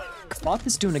mean, Kvoth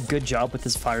is doing a good job with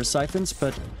his fire siphons,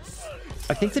 but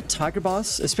I think that Tiger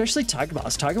Boss, especially Tiger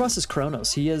Boss is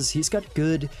Kronos. He's got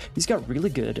really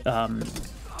good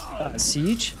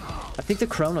siege. I think the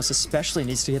Kronos especially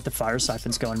needs to get the fire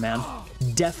siphons going, man.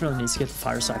 Definitely needs to get the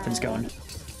fire siphons going.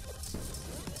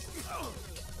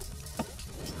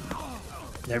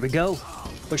 There we go.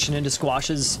 Pushing into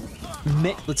Squash's...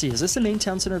 Let's see, is this the main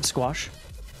town center of Squash?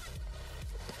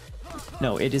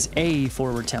 No, it is a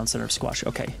forward town center of Squash.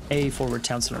 Okay, a forward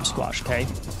town center of Squash, okay.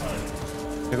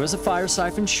 There goes a fire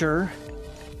siphon, sure.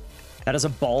 That is a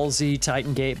ballsy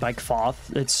Titan Gate by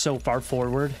Kvoth. It's so far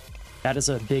forward. That is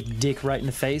a big dick right in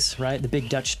the face, right? The big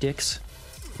Dutch dicks.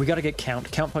 We gotta get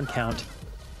count on count.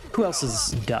 Who else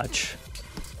is Dutch?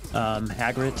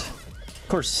 Hagrid. Of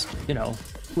course, you know,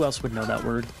 who else would know that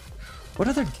word? What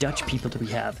other Dutch people do we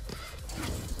have?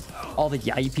 All the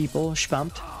Yai people,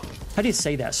 Spampt. How do you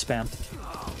say that, Spampt?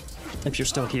 If you're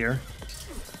still here.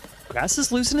 Grass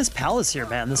is losing his palace here,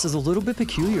 man. This is a little bit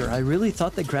peculiar. I really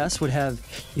thought that Grass would have...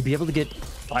 He'd be able to get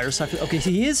fire siphons. Okay,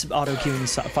 he is auto-queuing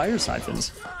fire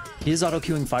siphons. He is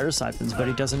auto-queuing fire siphons, but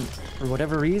he doesn't... For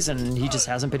whatever reason, he just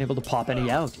hasn't been able to pop any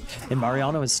out. And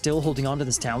Mariano is still holding on to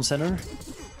this town center.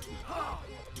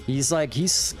 He's like...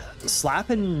 He's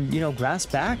slapping, you know, Grass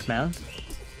back, man.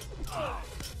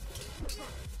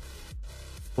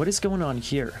 What is going on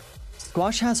here?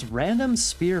 Squash has random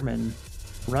spearmen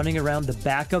running around the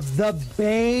back of the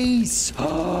base.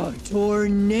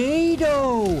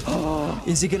 Tornado.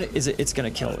 It's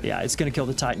gonna kill. Yeah, it's gonna kill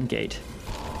the Titan Gate.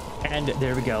 And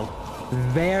there we go.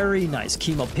 Very nice.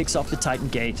 Chemo picks off the Titan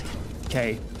Gate.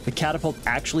 Okay, the catapult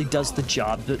actually does the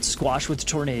job. The squash with the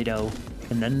tornado,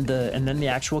 and then the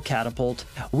actual catapult.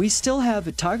 We still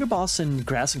have Tiger Boss and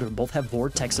Grassinger both have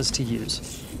vortexes to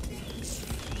use.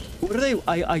 What are they?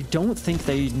 I don't think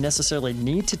they necessarily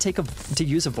need to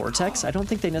use a vortex. I don't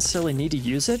think they necessarily need to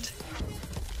use it.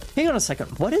 Hang on a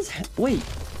second. What is? Wait.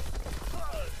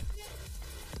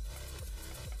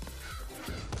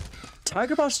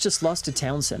 Tiger Boss just lost to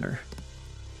Town Center.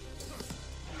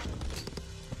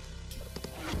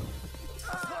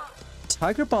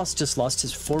 Tiger Boss just lost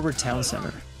his forward Town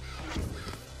Center.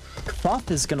 Kvothe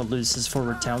is gonna lose his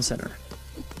forward Town Center.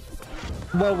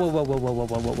 Whoa, whoa, whoa, whoa, whoa, whoa,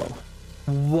 whoa, whoa, whoa.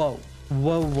 Whoa,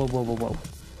 whoa, whoa, whoa, whoa, whoa.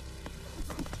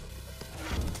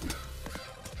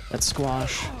 That's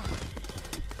squash.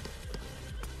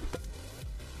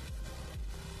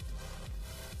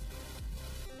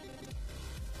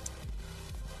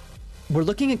 We're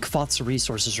looking at Kvothe's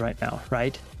resources right now,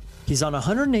 right? He's on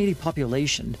 180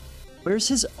 population. Where's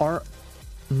his R?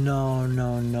 No,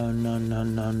 no, no, no, no,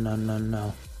 no, no, no,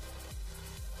 no.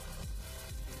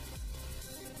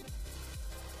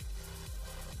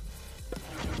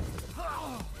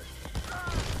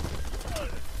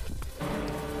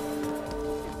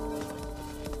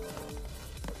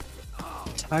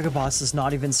 Tiger Boss is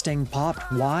not even staying popped.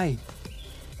 Why?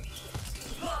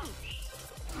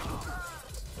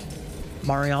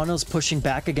 Mariano's pushing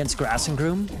back against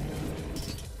Grassengroom.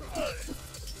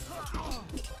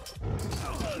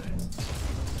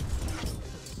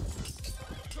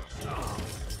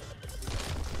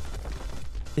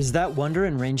 Is that Wonder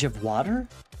in range of water?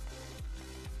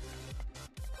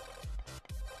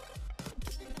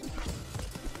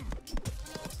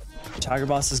 Tiger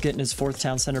Boss is getting his 4th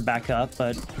town center back up,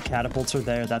 but the catapults are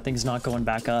there. That thing's not going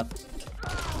back up.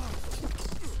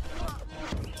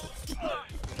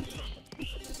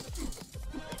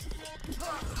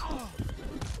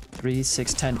 Three,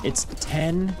 6, 10. It's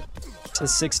 10 to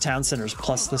 6 town centers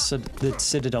plus the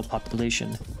Citadel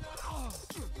population.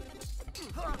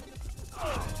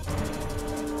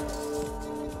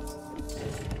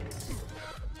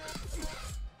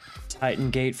 Titan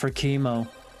Gate for chemo.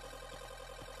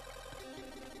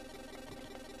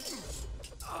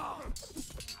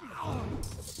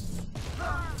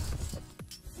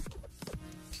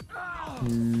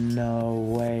 No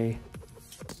way.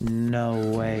 No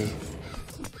way.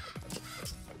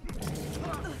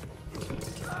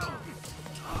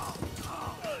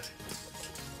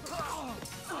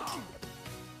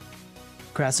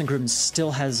 Grassengroom still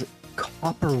has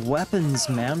copper weapons,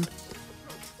 man.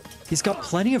 He's got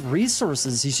plenty of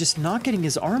resources. He's just not getting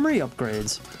his armory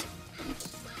upgrades.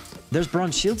 There's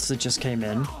bronze shields that just came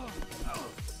in.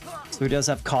 So he does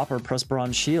have copper plus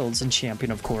bronze shields and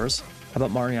champion, of course. How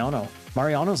about Mariano?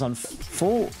 Mariano's on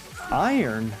full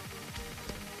iron.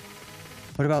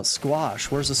 What about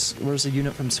Squash? Where's a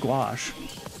unit from Squash?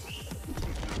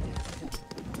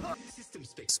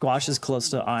 Squash is close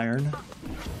to iron.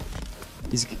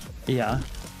 He's, yeah.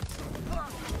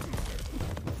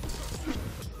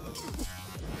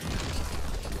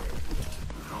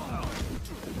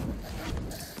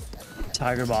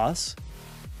 Tiger Boss.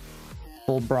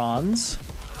 Full bronze.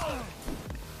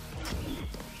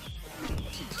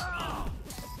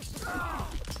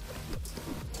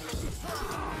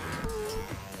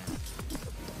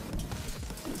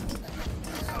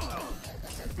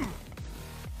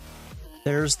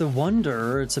 There's the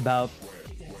Wonder. It's about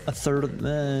a third of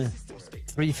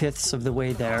 3/5 of the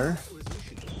way there.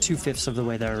 2/5 of the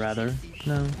way there, rather.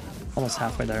 No, almost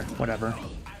halfway there. Whatever.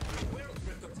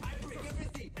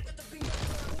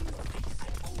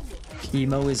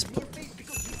 Chemo is...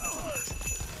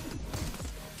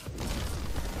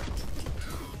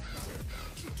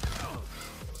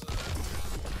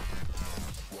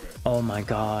 Oh my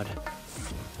god.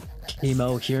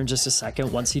 Chemo here in just a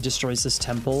second. Once he destroys this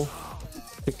temple,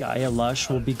 the Gaia Lush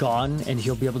will be gone, and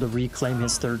he'll be able to reclaim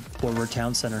his 3rd forward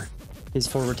town center. His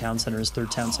forward town center, his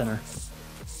 3rd town center.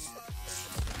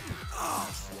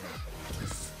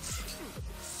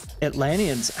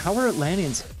 Atlanteans. How are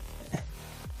Atlanteans...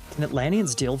 Can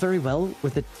Atlanteans deal very well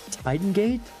with the Titan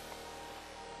Gate?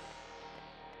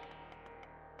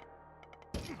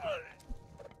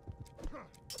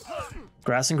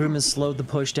 Grassengroom has slowed the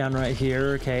push down right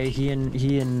here. Okay, he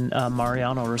and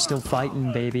Mariano are still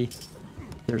fighting, baby.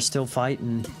 They're still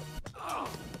fighting.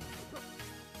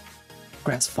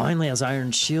 Grass finally has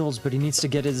iron shields, but he needs to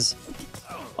get his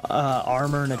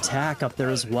armor and attack up there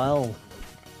as well.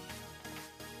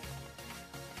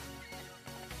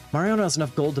 Mariano has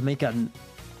enough gold to make a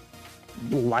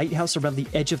lighthouse around the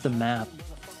edge of the map.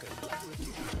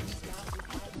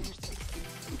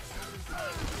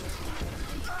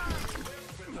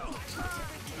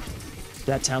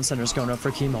 That town center is going up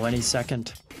for chemo any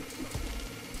second.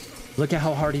 Look at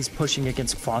how hard he's pushing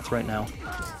against Foth right now.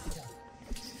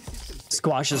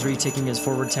 Squash is retaking his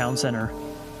forward town center.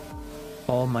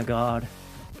 Oh my god.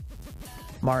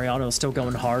 Mariano is still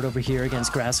going hard over here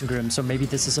against Grass and Grim, so maybe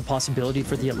this is a possibility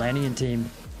for the Atlantean team.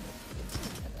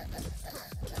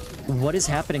 What is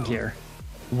happening here?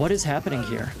 What is happening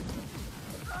here?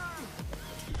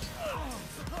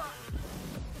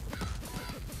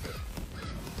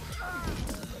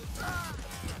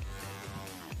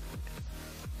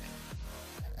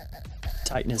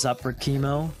 Titan is up for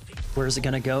chemo. Where's it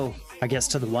gonna go? I guess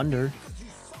to the Wonder.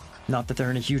 Not that they're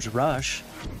in a huge rush.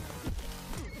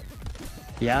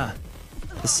 Yeah.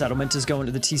 The settlement is going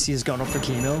to the TC is going up for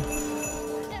chemo.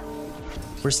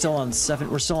 We're still on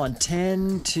 7. We're still on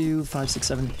 10 to 5, 6,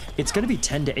 7. It's gonna be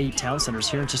 10 to 8 town centers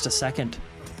here in just a second.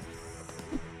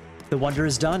 The Wonder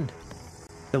is done.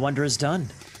 The Wonder is done.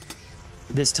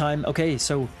 This time, okay,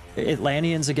 so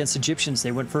Atlanteans against Egyptians,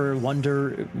 they went for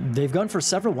Wonder. They've gone for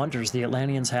several Wonders, the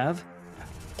Atlanteans have.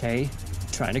 Okay,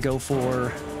 trying to go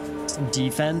for some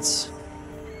defense.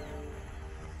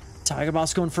 Tiger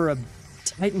Boss going for a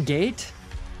Titan Gate.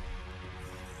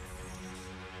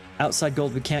 Outside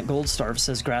gold, we can't gold starve,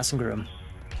 says Grass and Groom.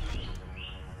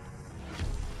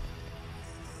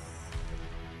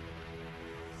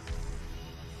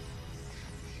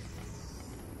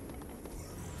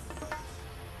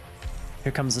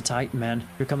 Here comes the Titan, man.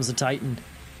 Here comes the Titan.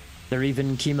 They're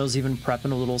even, chemo's even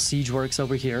prepping a little siege works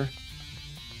over here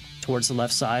towards the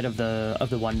left side of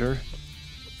the Wonder.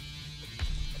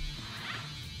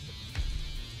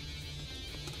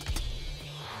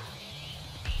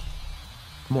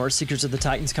 More Seekers of the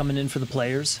Titans coming in for the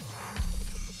players.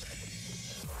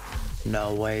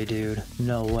 No way, dude.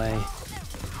 No way.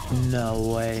 No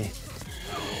way.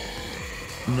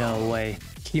 No way.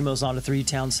 Chemo's on to 3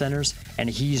 town centers, and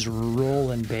he's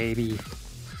rolling, baby.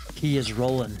 He is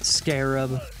rolling.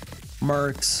 Scarab,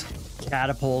 Mercs,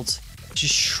 Catapults,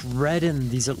 just shredding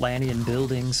these Atlantean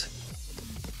buildings.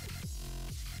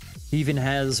 He even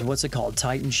has, what's it called,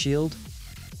 Titan Shield.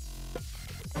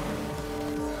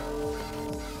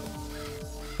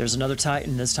 There's another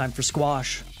Titan, this time for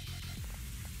Squash.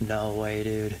 No way,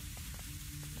 dude.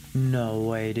 No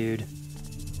way, dude.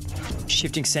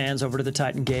 Shifting Sands over to the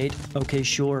Titan Gate. Okay,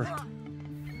 sure.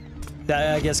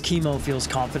 That, I guess Chemo feels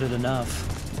confident enough.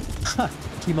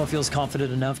 Chemo feels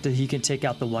confident enough that he can take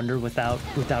out the Wonder without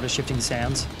a Shifting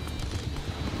Sands.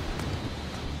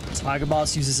 Tiger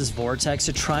Boss uses his Vortex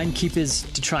to try and keep his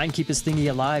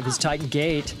thingy alive. His Titan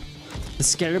Gate. The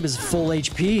Scarab is full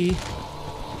HP.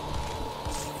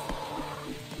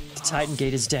 The Titan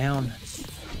Gate is down.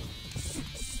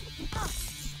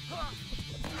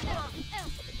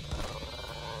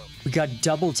 We got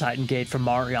double Titan Gate from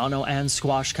Mariano and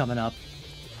Squash coming up.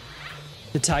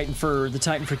 The Titan for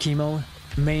chemo.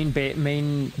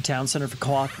 Main town center for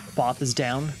Koth is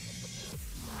down.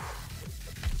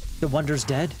 The Wonder's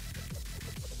dead.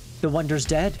 The Wonder's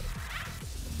dead.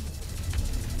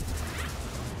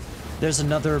 There's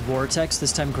another Vortex,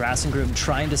 this time Grass and Groom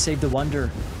trying to save the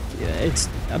Wonder.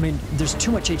 I mean, there's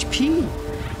too much HP.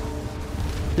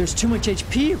 There's too much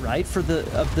HP, right?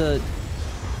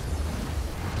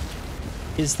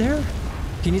 Is there?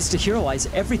 He needs to heroize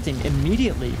everything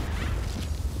immediately.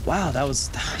 Wow, that was,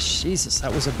 Jesus,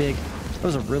 that was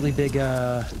a really big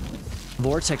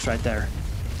Vortex right there.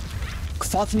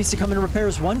 Foth needs to come and repair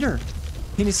his Wonder.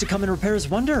 He needs to come and repair his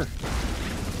Wonder.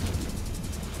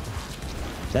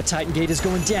 That Titan Gate is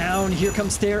going down. Here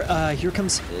comes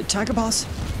Tiger Boss.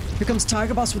 Here comes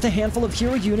Tiger Boss with a handful of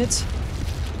hero units.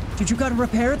 Dude, you gotta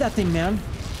repair that thing, man.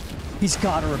 He's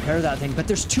gotta repair that thing, but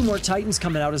there's 2 more Titans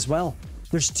coming out as well.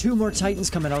 There's 2 more Titans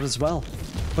coming out as well.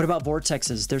 What about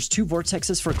Vortexes? There's 2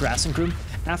 Vortexes for Grass and Groom.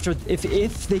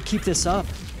 If they keep this up,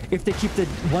 if they keep the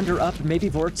Wonder up, maybe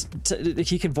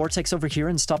he can Vortex over here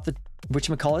and stop the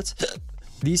whatchamacallits,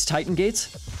 these Titan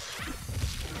Gates.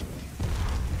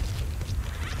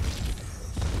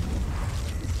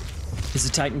 Is the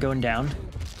Titan going down?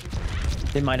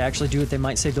 They might actually do it. They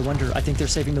might save the Wonder. I think they're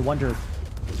saving the Wonder.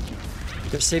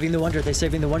 They're saving the Wonder. They're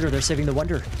saving the Wonder. They're saving the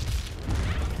Wonder.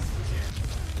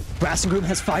 Grass and Groom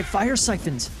has 5 fire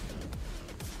siphons.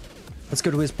 Let's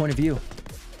go to his point of view.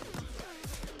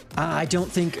 I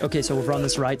don't think... Okay, so over on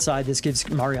this right side, this gives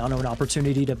Mariano an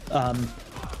opportunity to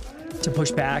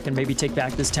push back and maybe take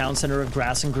back this town center of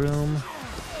Grass and Groom.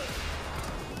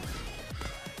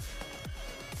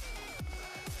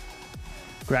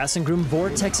 Grass and Groom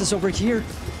Vortex is over here.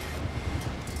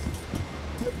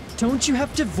 Don't you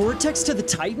have to Vortex to the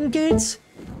Titan gates?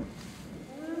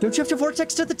 Don't you have to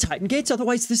Vortex to the Titan gates?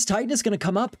 Otherwise this Titan is going to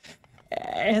come up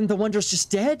and the Wonder's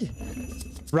just dead.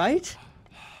 Right?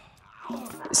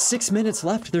 6 minutes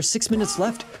left. There's 6 minutes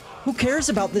left. Who cares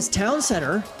about this town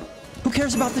center? Who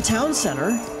cares about the town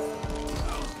center?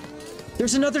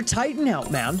 There's another Titan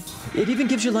out, man. It even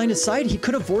gives you line of sight. He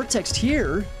could have Vortexed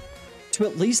here to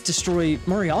at least destroy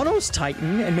Mariano's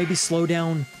Titan and maybe slow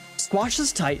down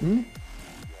Squash's Titan.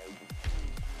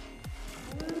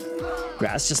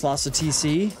 Grass just lost a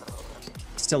TC.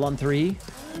 Still on 3.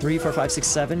 3, 4, 5, 6,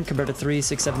 7 compared to 3,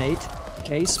 6, 7, 8.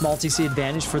 Okay, small TC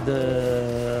advantage for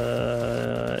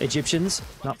the Egyptians.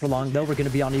 Not for long, though. We're going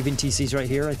to be on even TCs right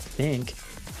here, I think.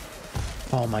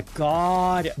 Oh, my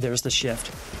God. There's the shift.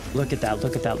 Look at that.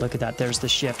 Look at that. Look at that. There's the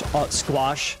shift. Oh,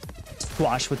 Squash.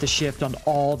 Squash with the shift on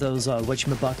all those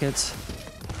whatchamabuckets.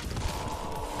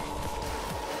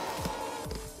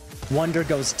 Wonder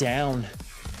goes down.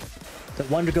 The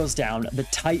Wonder goes down. The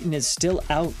Titan is still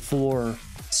out for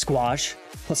Squash.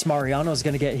 Plus Mariano is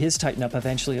going to get his Titan up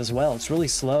eventually as well. It's really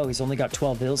slow. He's only got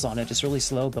 12 bills on it. It's really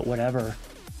slow, but whatever.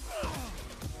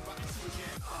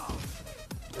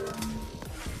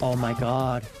 Oh my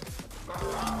God.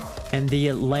 And the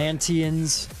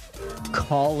Atlanteans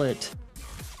call it.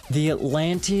 The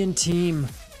Atlantean team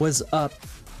was up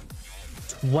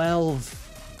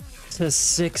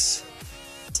 12-6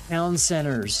 town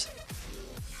centers.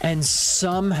 And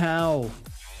somehow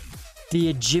the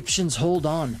Egyptians hold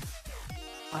on.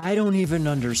 I don't even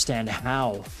understand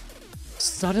how.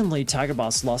 Suddenly Tiger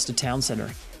Boss lost a town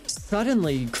center.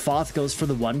 Suddenly Kvoth goes for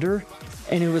the Wonder.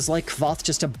 And it was like Kvoth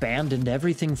just abandoned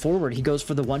everything forward. He goes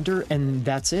for the Wonder and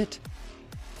that's it.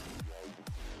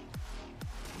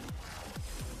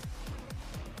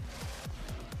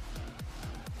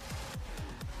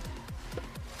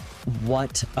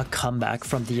 What a comeback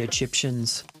from the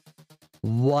Egyptians.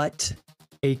 What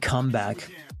a comeback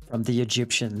from the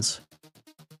Egyptians.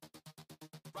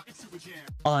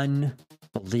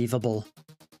 Unbelievable.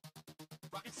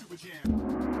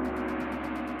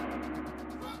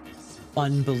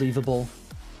 Unbelievable.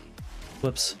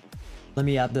 Whoops. Let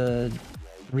me add the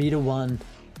 3-1.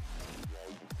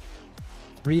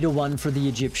 3-1 for the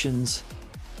Egyptians.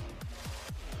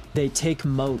 They take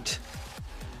Moat.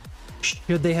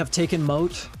 Should they have taken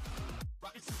Moat?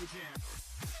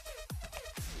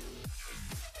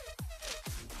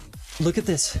 Look at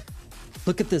this.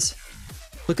 Look at this.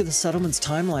 Look at the settlement's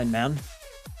timeline, man.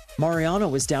 Mariano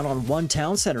was down on one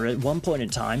town center at one point in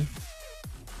time.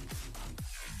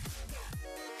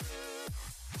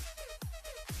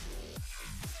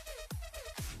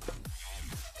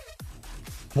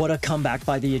 What a comeback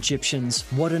by the Egyptians.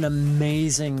 What an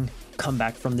amazing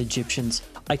comeback from the Egyptians.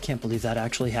 I can't believe that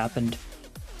actually happened.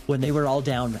 When they were all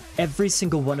down, every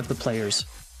single one of the players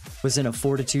was in a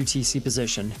 4-2 TC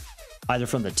position. Either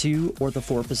from the 2 or the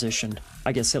 4 position.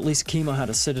 I guess at least Chemo had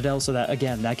a Citadel, so that,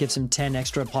 again, that gives him 10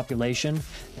 extra population.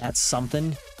 That's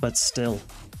something, but still.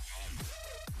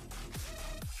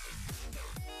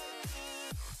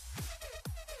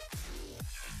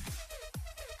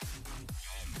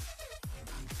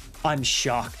 I'm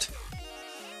shocked.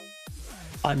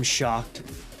 I'm shocked.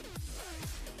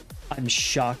 I'm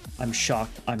shocked. I'm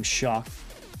shocked. I'm shocked.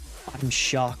 I'm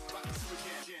shocked.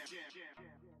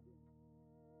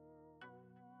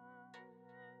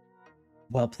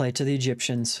 Well played to the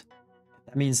Egyptians.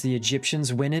 That means the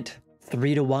Egyptians win it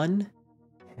 3-1.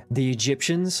 The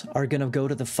Egyptians are going to go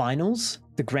to the finals,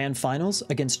 the grand finals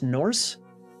against Norse.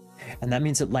 And that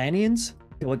means Atlanteans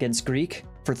go against Greek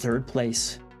for 3rd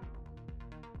place.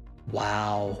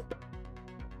 Wow.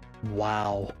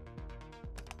 Wow.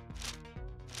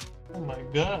 Oh my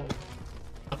God.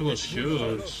 That was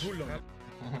huge.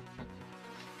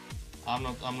 I'm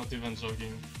not even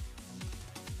joking.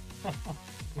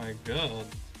 My God.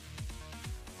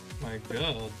 My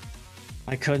God.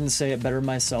 I couldn't say it better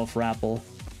myself, Rappel.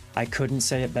 I couldn't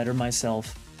say it better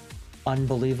myself.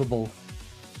 Unbelievable.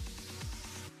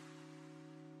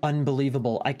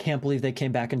 Unbelievable. I can't believe they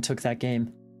came back and took that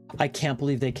game. I can't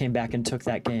believe they came back and took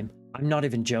that game. I'm not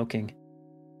even joking.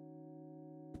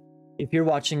 If you're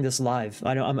watching this live,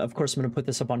 I know of course I'm going to put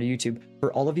this up onto YouTube.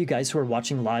 For all of you guys who are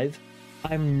watching live,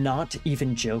 I'm not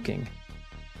even joking.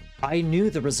 I knew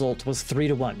the result was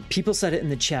 3-1. People said it in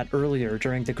the chat earlier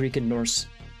during the Greek and Norse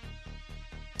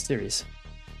series.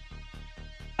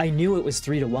 I knew it was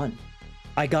 3-1.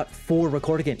 I got 4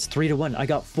 recorded games. 3-1. I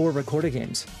got 4 recorded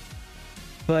games.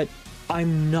 But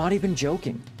I'm not even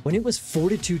joking. When it was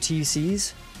 4-2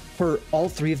 TCs for all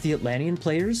 3 of the Atlantean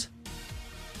players,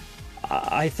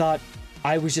 I thought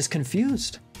I was just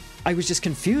confused. I was just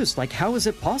confused. Like, how is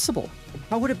it possible?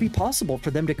 How would it be possible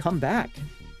for them to come back?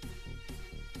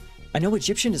 I know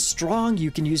Egyptian is strong.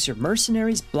 You can use your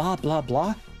mercenaries, blah, blah,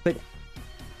 blah. But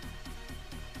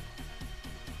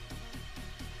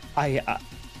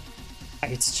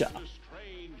it's just,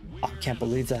 I can't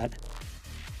believe that.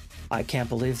 I can't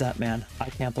believe that, man. I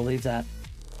can't believe that.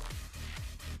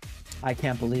 I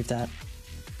can't believe that.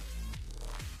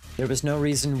 There was no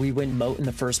reason we win Moat in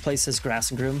the first place as Grass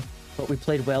and Groom, but we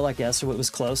played well, I guess, or it was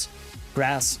close.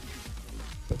 Grass,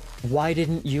 why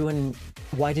didn't you and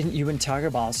Tiger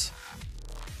Boss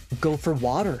go for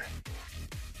water?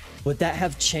 Would that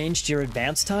have changed your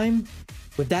advance time?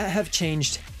 Would that have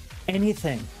changed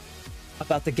anything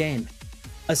about the game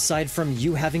aside from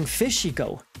you having fish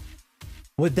eco?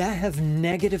 Would that have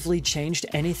negatively changed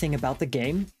anything about the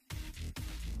game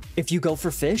if you go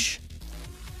for fish?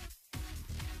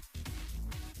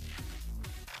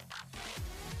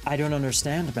 I don't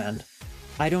understand, man.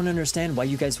 I don't understand why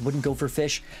you guys wouldn't go for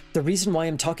fish. The reason why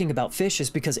I'm talking about fish is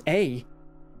because A,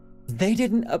 they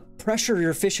didn't pressure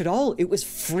your fish at all. It was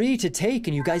free to take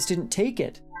and you guys didn't take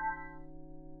it.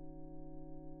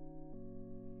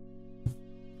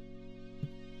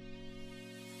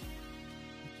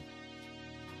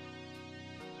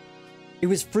 It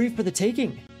was free for the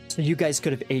taking. So you guys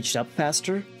could have aged up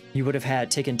faster. You would have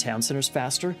taken town centers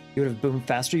faster. You would have boomed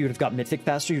faster. You would have got mythic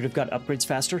faster. You would have got upgrades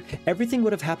faster. Everything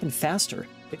would have happened faster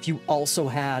if you also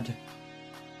had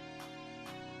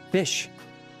fish.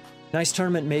 Nice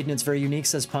tournament, Maiden. It's very unique,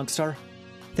 says Punkstar.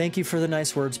 Thank you for the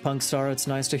nice words, Punkstar. It's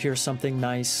nice to hear something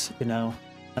nice, you know,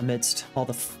 amidst all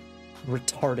the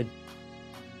retarded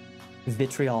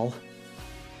vitriol.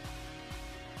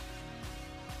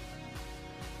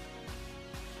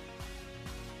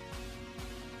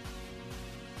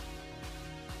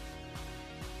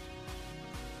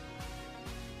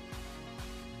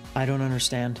 I don't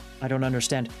understand. I don't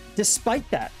understand. Despite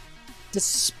the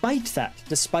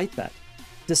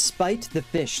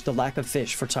fish, the lack of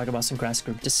fish for Tiger Boss and Grass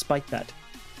Group, despite that,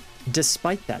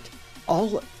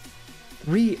 all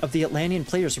three of the Atlantean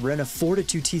players were in a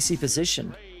 4-2 TC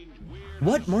position.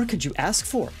 What more could you ask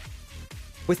for?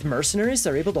 With mercenaries,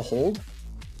 they're able to hold?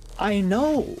 I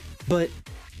know, but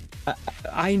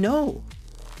I know.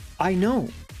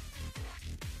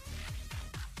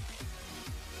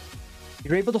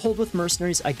 You're able to hold with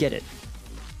mercenaries, I get it.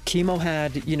 Chemo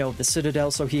had, you know, the Citadel,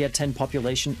 so he had 10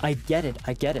 population. I get it,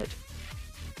 I get it.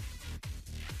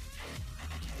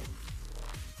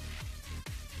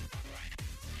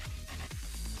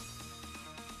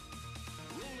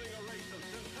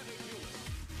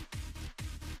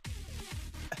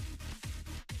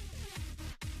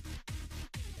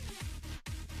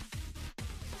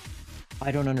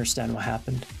 I don't understand what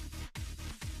happened.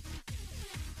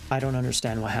 I don't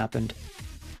understand what happened.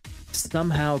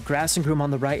 Somehow, Grass and Groom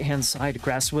on the right-hand side,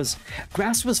 Grass was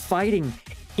fighting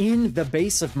in the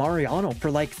base of Mariano for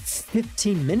like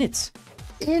 15 minutes.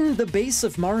 In the base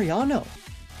of Mariano.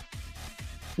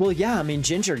 Well, yeah, I mean,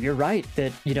 Ginger, you're right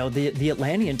that, you know, the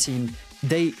Atlantean team,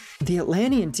 the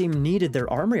Atlantean team needed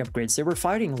their armory upgrades. They were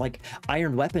fighting like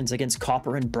iron weapons against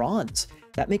copper and bronze.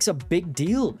 That makes a big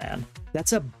deal, man.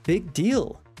 That's a big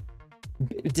deal.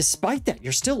 Despite that,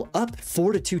 you're still up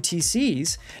 4-2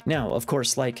 TCs. Now, of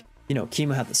course, like, you know,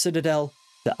 Chemo had the Citadel,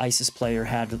 the ISIS player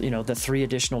had, you know, the 3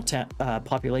 additional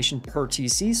population per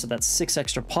TC, so that's 6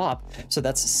 extra pop, so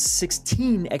that's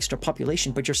 16 extra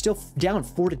population, but you're still down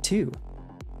 4-2.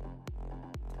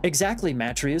 Exactly,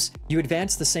 Matrius. You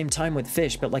advance the same time with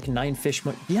fish, but like 9 fish.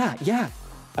 Yeah.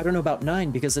 I don't know about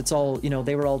 9 because it's all, you know,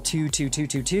 they were all 2, 2, 2,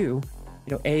 2, 2, you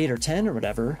know, 8 or 10 or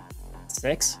whatever.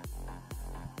 6.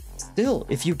 Still,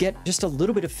 if you get just a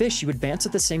little bit of fish, you advance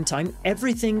at the same time.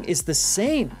 Everything is the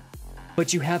same,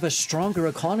 but you have a stronger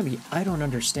economy. I don't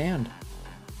understand.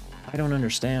 I don't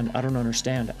understand. I don't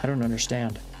understand. I don't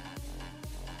understand.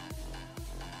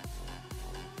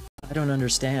 I don't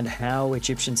understand how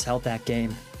Egyptians held that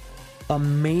game.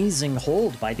 Amazing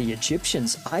hold by the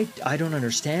Egyptians. I don't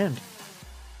understand.